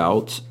work it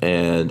out,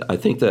 and I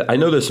think that I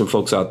know there's some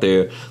folks out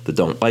there that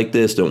don't like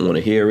this, don't want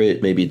to hear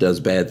it. Maybe it does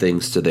bad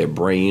things to their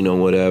brain or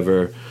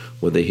whatever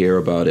when they hear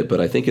about it, but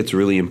I think it's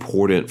really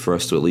important for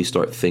us to at least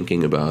start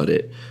thinking about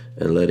it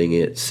and letting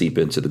it seep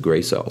into the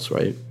gray cells,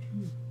 right?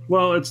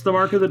 Well, it's the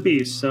mark of the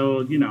beast,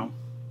 so we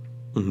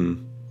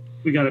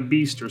got a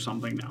beast or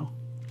something now.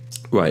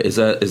 Right? Is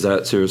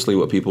that seriously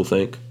what people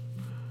think?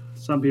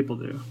 Some people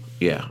do.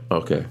 Yeah.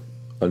 Okay.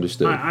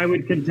 Understood. I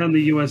would contend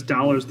the U.S.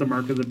 dollar is the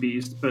mark of the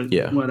beast, but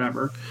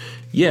whatever.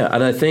 Yeah,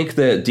 and I think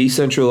that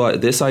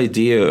this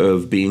idea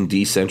of being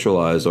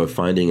decentralized or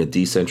finding a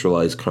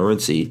decentralized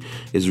currency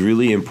is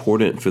really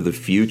important for the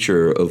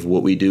future of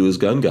what we do as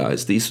gun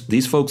guys.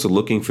 These folks are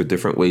looking for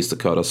different ways to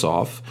cut us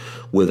off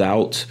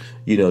without,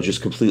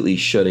 just completely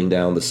shutting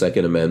down the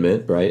Second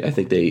Amendment, right? I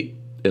think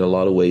in a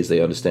lot of ways,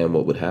 they understand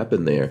what would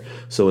happen there.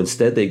 So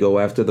instead, they go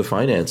after the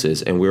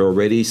finances. And we're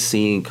already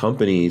seeing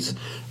companies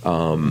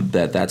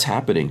that's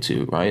happening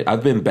to, right?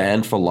 I've been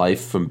banned for life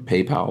from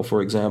PayPal,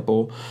 for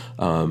example.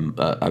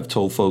 I've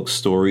told folks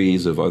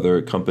stories of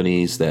other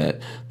companies that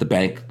the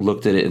bank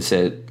looked at it and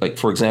said, like,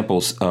 for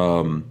example,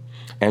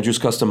 Andrew's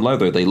Custom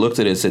Leather, they looked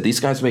at it and said, these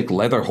guys make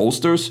leather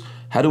holsters?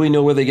 How do we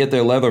know where they get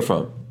their leather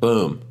from?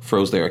 Boom,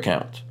 froze their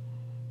account.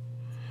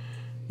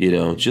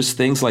 Just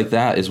things like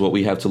that is what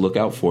we have to look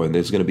out for. And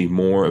there's going to be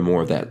more and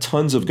more of that.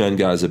 Tons of gun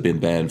guys have been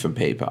banned from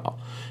PayPal.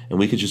 And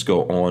we could just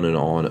go on and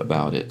on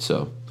about it.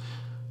 So,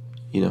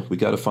 we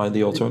got to find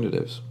the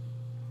alternatives.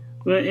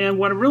 And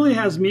what really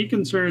has me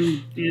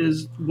concerned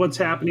is what's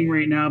happening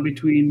right now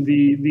between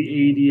the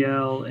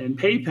ADL and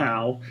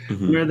PayPal,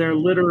 where they're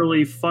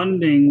literally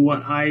funding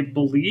what I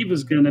believe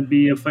is going to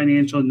be a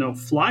financial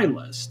no-fly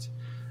list.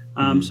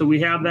 So we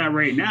have that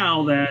right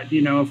now that,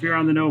 if you're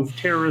on the no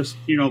terrorist,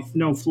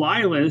 no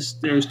fly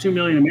list, there's 2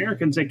 million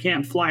Americans that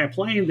can't fly a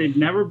plane. They've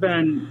never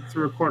been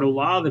through a court of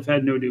law. They've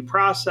had no due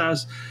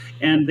process,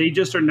 and they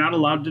just are not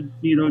allowed to,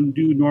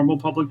 do normal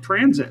public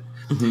transit.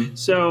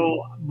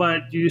 So,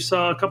 but you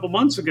saw a couple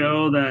months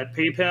ago that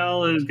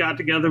PayPal has got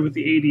together with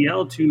the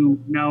ADL to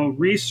now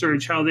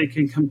research how they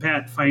can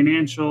combat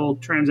financial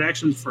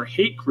transactions for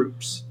hate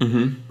groups.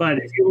 But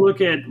if you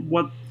look at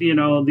what, the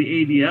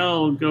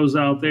ADL goes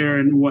out there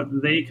and what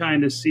they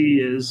kind of see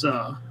is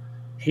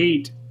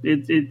hate,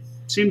 it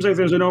seems like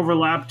there's an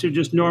overlap to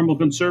just normal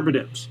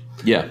conservatives.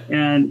 Yeah.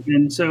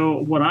 And so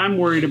what I'm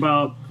worried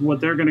about, what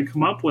they're going to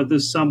come up with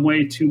is some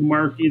way to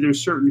mark either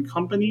certain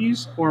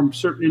companies or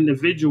certain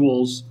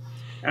individuals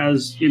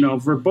as,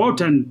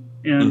 verboten,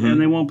 and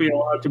they won't be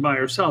allowed to buy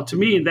or sell. To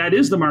me, that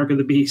is the mark of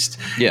the beast.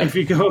 Yeah. If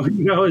you go,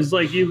 it's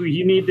like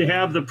you need to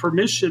have the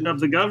permission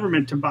of the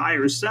government to buy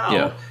or sell.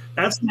 Yeah.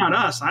 That's not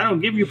us. I don't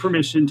give you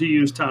permission to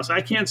use Tusk.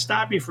 I can't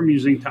stop you from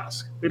using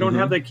Tusk. We don't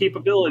have that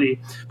capability.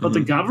 But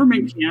the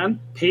government can.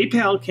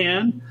 PayPal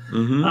can.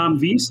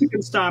 Visa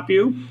can stop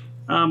you.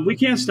 We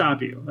can't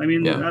stop you. I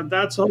mean,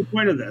 that's the whole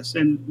point of this.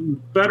 And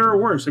better or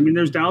worse, I mean,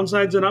 there's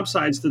downsides and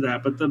upsides to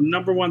that. But the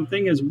number one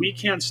thing is we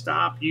can't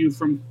stop you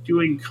from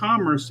doing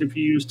commerce if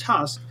you use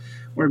Tusk,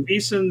 where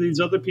Visa and these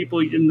other people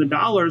in the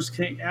dollars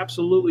can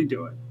absolutely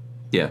do it.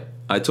 Yeah,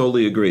 I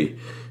totally agree.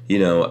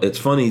 It's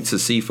funny to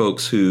see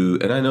folks who,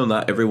 and I know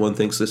not everyone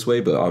thinks this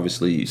way, but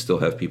obviously you still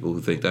have people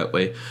who think that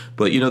way.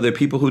 But, there are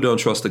people who don't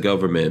trust the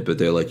government, but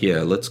they're like,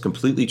 yeah, let's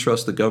completely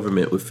trust the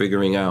government with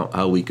figuring out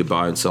how we could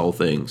buy and sell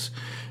things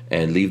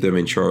and leave them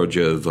in charge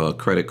of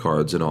credit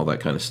cards and all that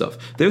kind of stuff.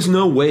 There's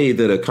no way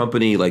that a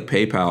company like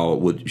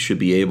PayPal should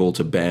be able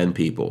to ban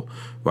people,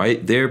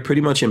 right? They're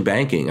pretty much in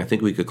banking. I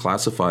think we could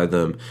classify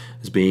them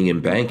as being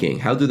in banking.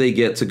 How do they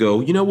get to go,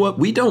 you know what,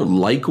 we don't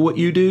like what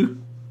you do,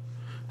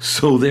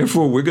 so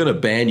therefore we're going to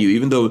ban you,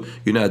 even though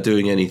you're not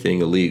doing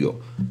anything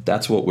illegal?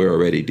 That's what we're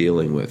already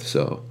dealing with.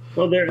 So,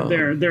 well,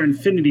 they're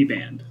infinity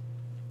banned.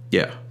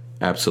 Yeah.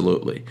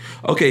 Absolutely.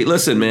 Okay,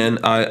 listen, man,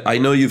 I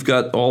know you've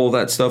got all of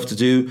that stuff to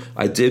do.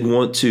 I did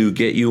want to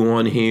get you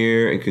on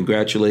here and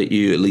congratulate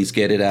you, at least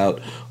get it out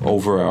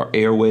over our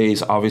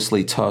airways.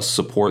 Obviously, Tusk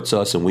supports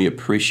us, and we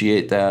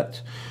appreciate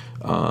that.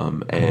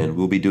 And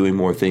we'll be doing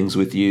more things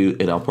with you,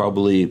 and I'll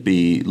probably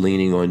be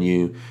leaning on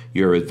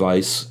your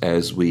advice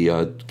as we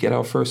get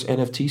our first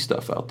NFT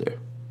stuff out there.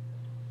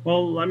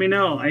 Well, let me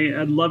know.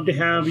 I'd love to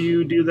have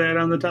you do that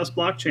on the Tusk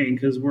blockchain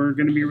because we're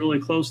going to be really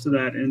close to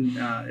that, and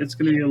it's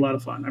going to be a lot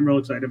of fun. I'm real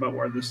excited about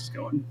where this is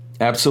going.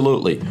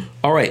 Absolutely.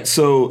 All right.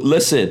 So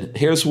listen,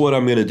 here's what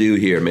I'm going to do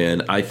here,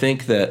 man. I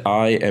think that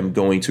I am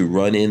going to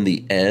run in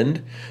the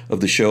end of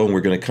the show, and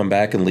we're going to come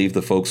back and leave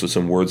the folks with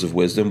some words of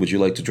wisdom. Would you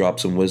like to drop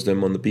some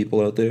wisdom on the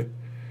people out there?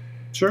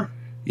 Sure.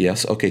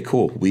 Yes. Okay,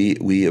 cool.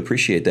 We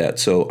appreciate that.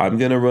 So I'm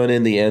going to run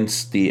in the end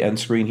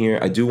screen here.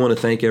 I do want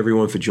to thank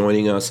everyone for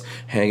joining us,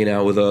 hanging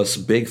out with us.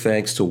 Big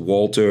thanks to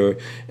Walter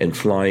and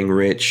Flying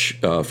Rich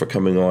for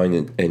coming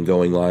on and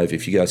going live.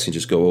 If you guys can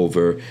just go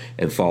over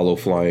and follow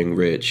Flying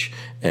Rich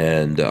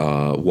and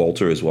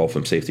Walter as well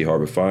from Safety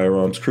Harbor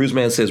Firearms.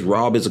 Cruiseman says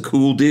Rob is a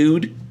cool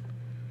dude.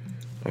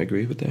 I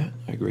agree with that.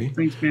 I agree.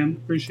 Thanks, man.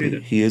 Appreciate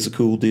it. He is a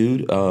cool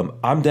dude.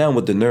 I'm down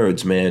with the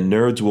nerds, man.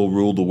 Nerds will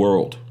rule the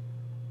world.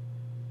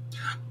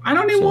 I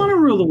don't even want to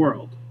rule the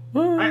world.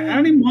 I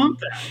don't even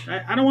want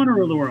that. I don't want to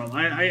rule the world.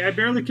 I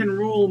barely can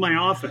rule my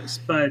office,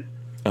 but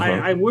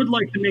I would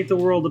like to make the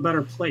world a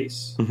better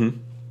place. Mm-hmm.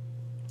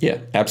 Yeah,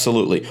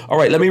 absolutely. All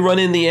right, let me run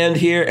in the end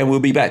here, and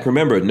we'll be back.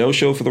 Remember, no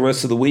show for the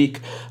rest of the week.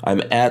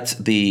 I'm at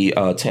the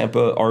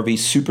Tampa RV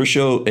Super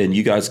Show, and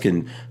you guys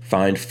can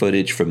find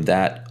footage from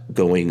that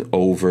going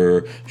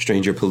over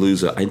Stranger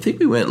Palooza. I think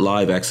we went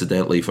live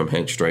accidentally from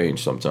Hank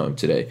Strange sometime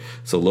today.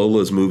 So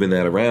Lola's moving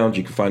that around.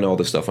 You can find all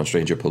the stuff on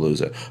Stranger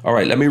Palooza. All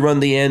right, let me run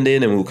the end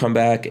in, and we'll come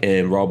back,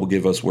 and Rob will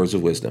give us words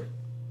of wisdom.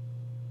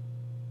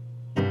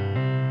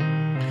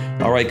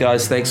 All right,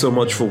 guys, thanks so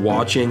much for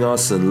watching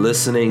us and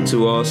listening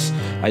to us.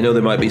 I know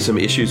there might be some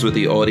issues with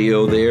the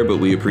audio there, but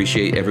we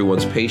appreciate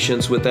everyone's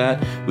patience with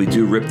that. We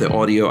do rip the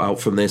audio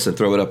out from this and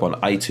throw it up on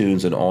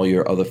iTunes and all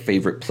your other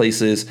favorite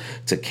places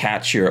to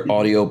catch your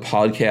audio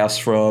podcasts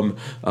from.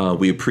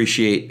 We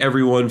appreciate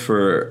everyone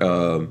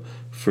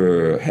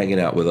for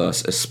hanging out with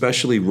us,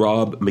 especially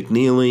Rob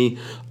McNeely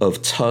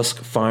of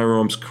Tusk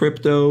Firearms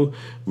Crypto.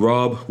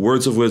 Rob,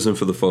 words of wisdom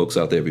for the folks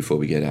out there before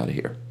we get out of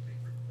here.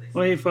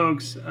 Well, hey,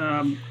 folks,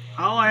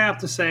 all I have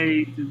to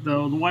say,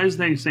 though, the wise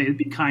thing to say is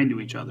be kind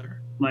to each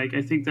other. Like,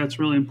 I think that's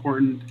really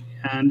important.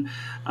 And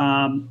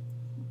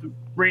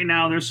right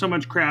now, there's so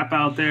much crap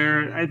out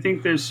there. I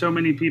think there's so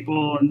many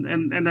people,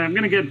 and I'm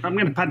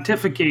gonna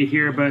pontificate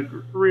here, but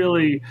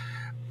really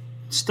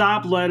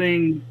stop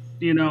letting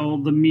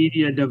the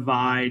media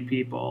divide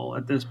people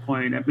at this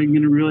point. I've been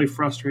getting really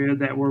frustrated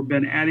that we've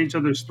been at each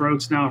other's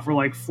throats now for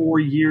like 4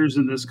 years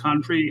in this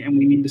country, and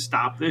we need to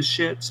stop this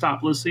shit.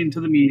 Stop listening to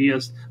the media,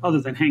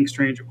 other than Hank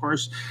Strange, of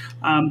course.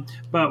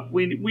 But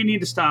we need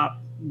to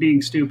stop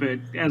being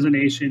stupid as a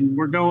nation.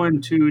 We're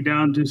going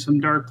down to some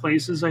dark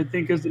places, I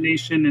think, as a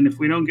nation. And if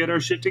we don't get our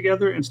shit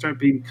together and start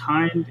being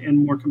kind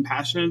and more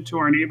compassionate to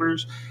our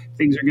neighbors,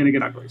 things are going to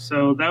get ugly.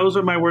 So those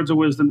are my words of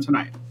wisdom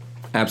tonight.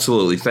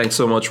 Absolutely. Thanks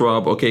so much,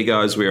 Rob. Okay,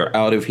 guys, we are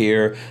out of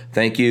here.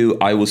 Thank you.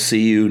 I will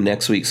see you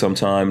next week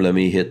sometime. Let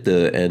me hit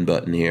the end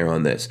button here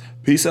on this.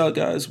 Peace out,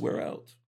 guys. We're out.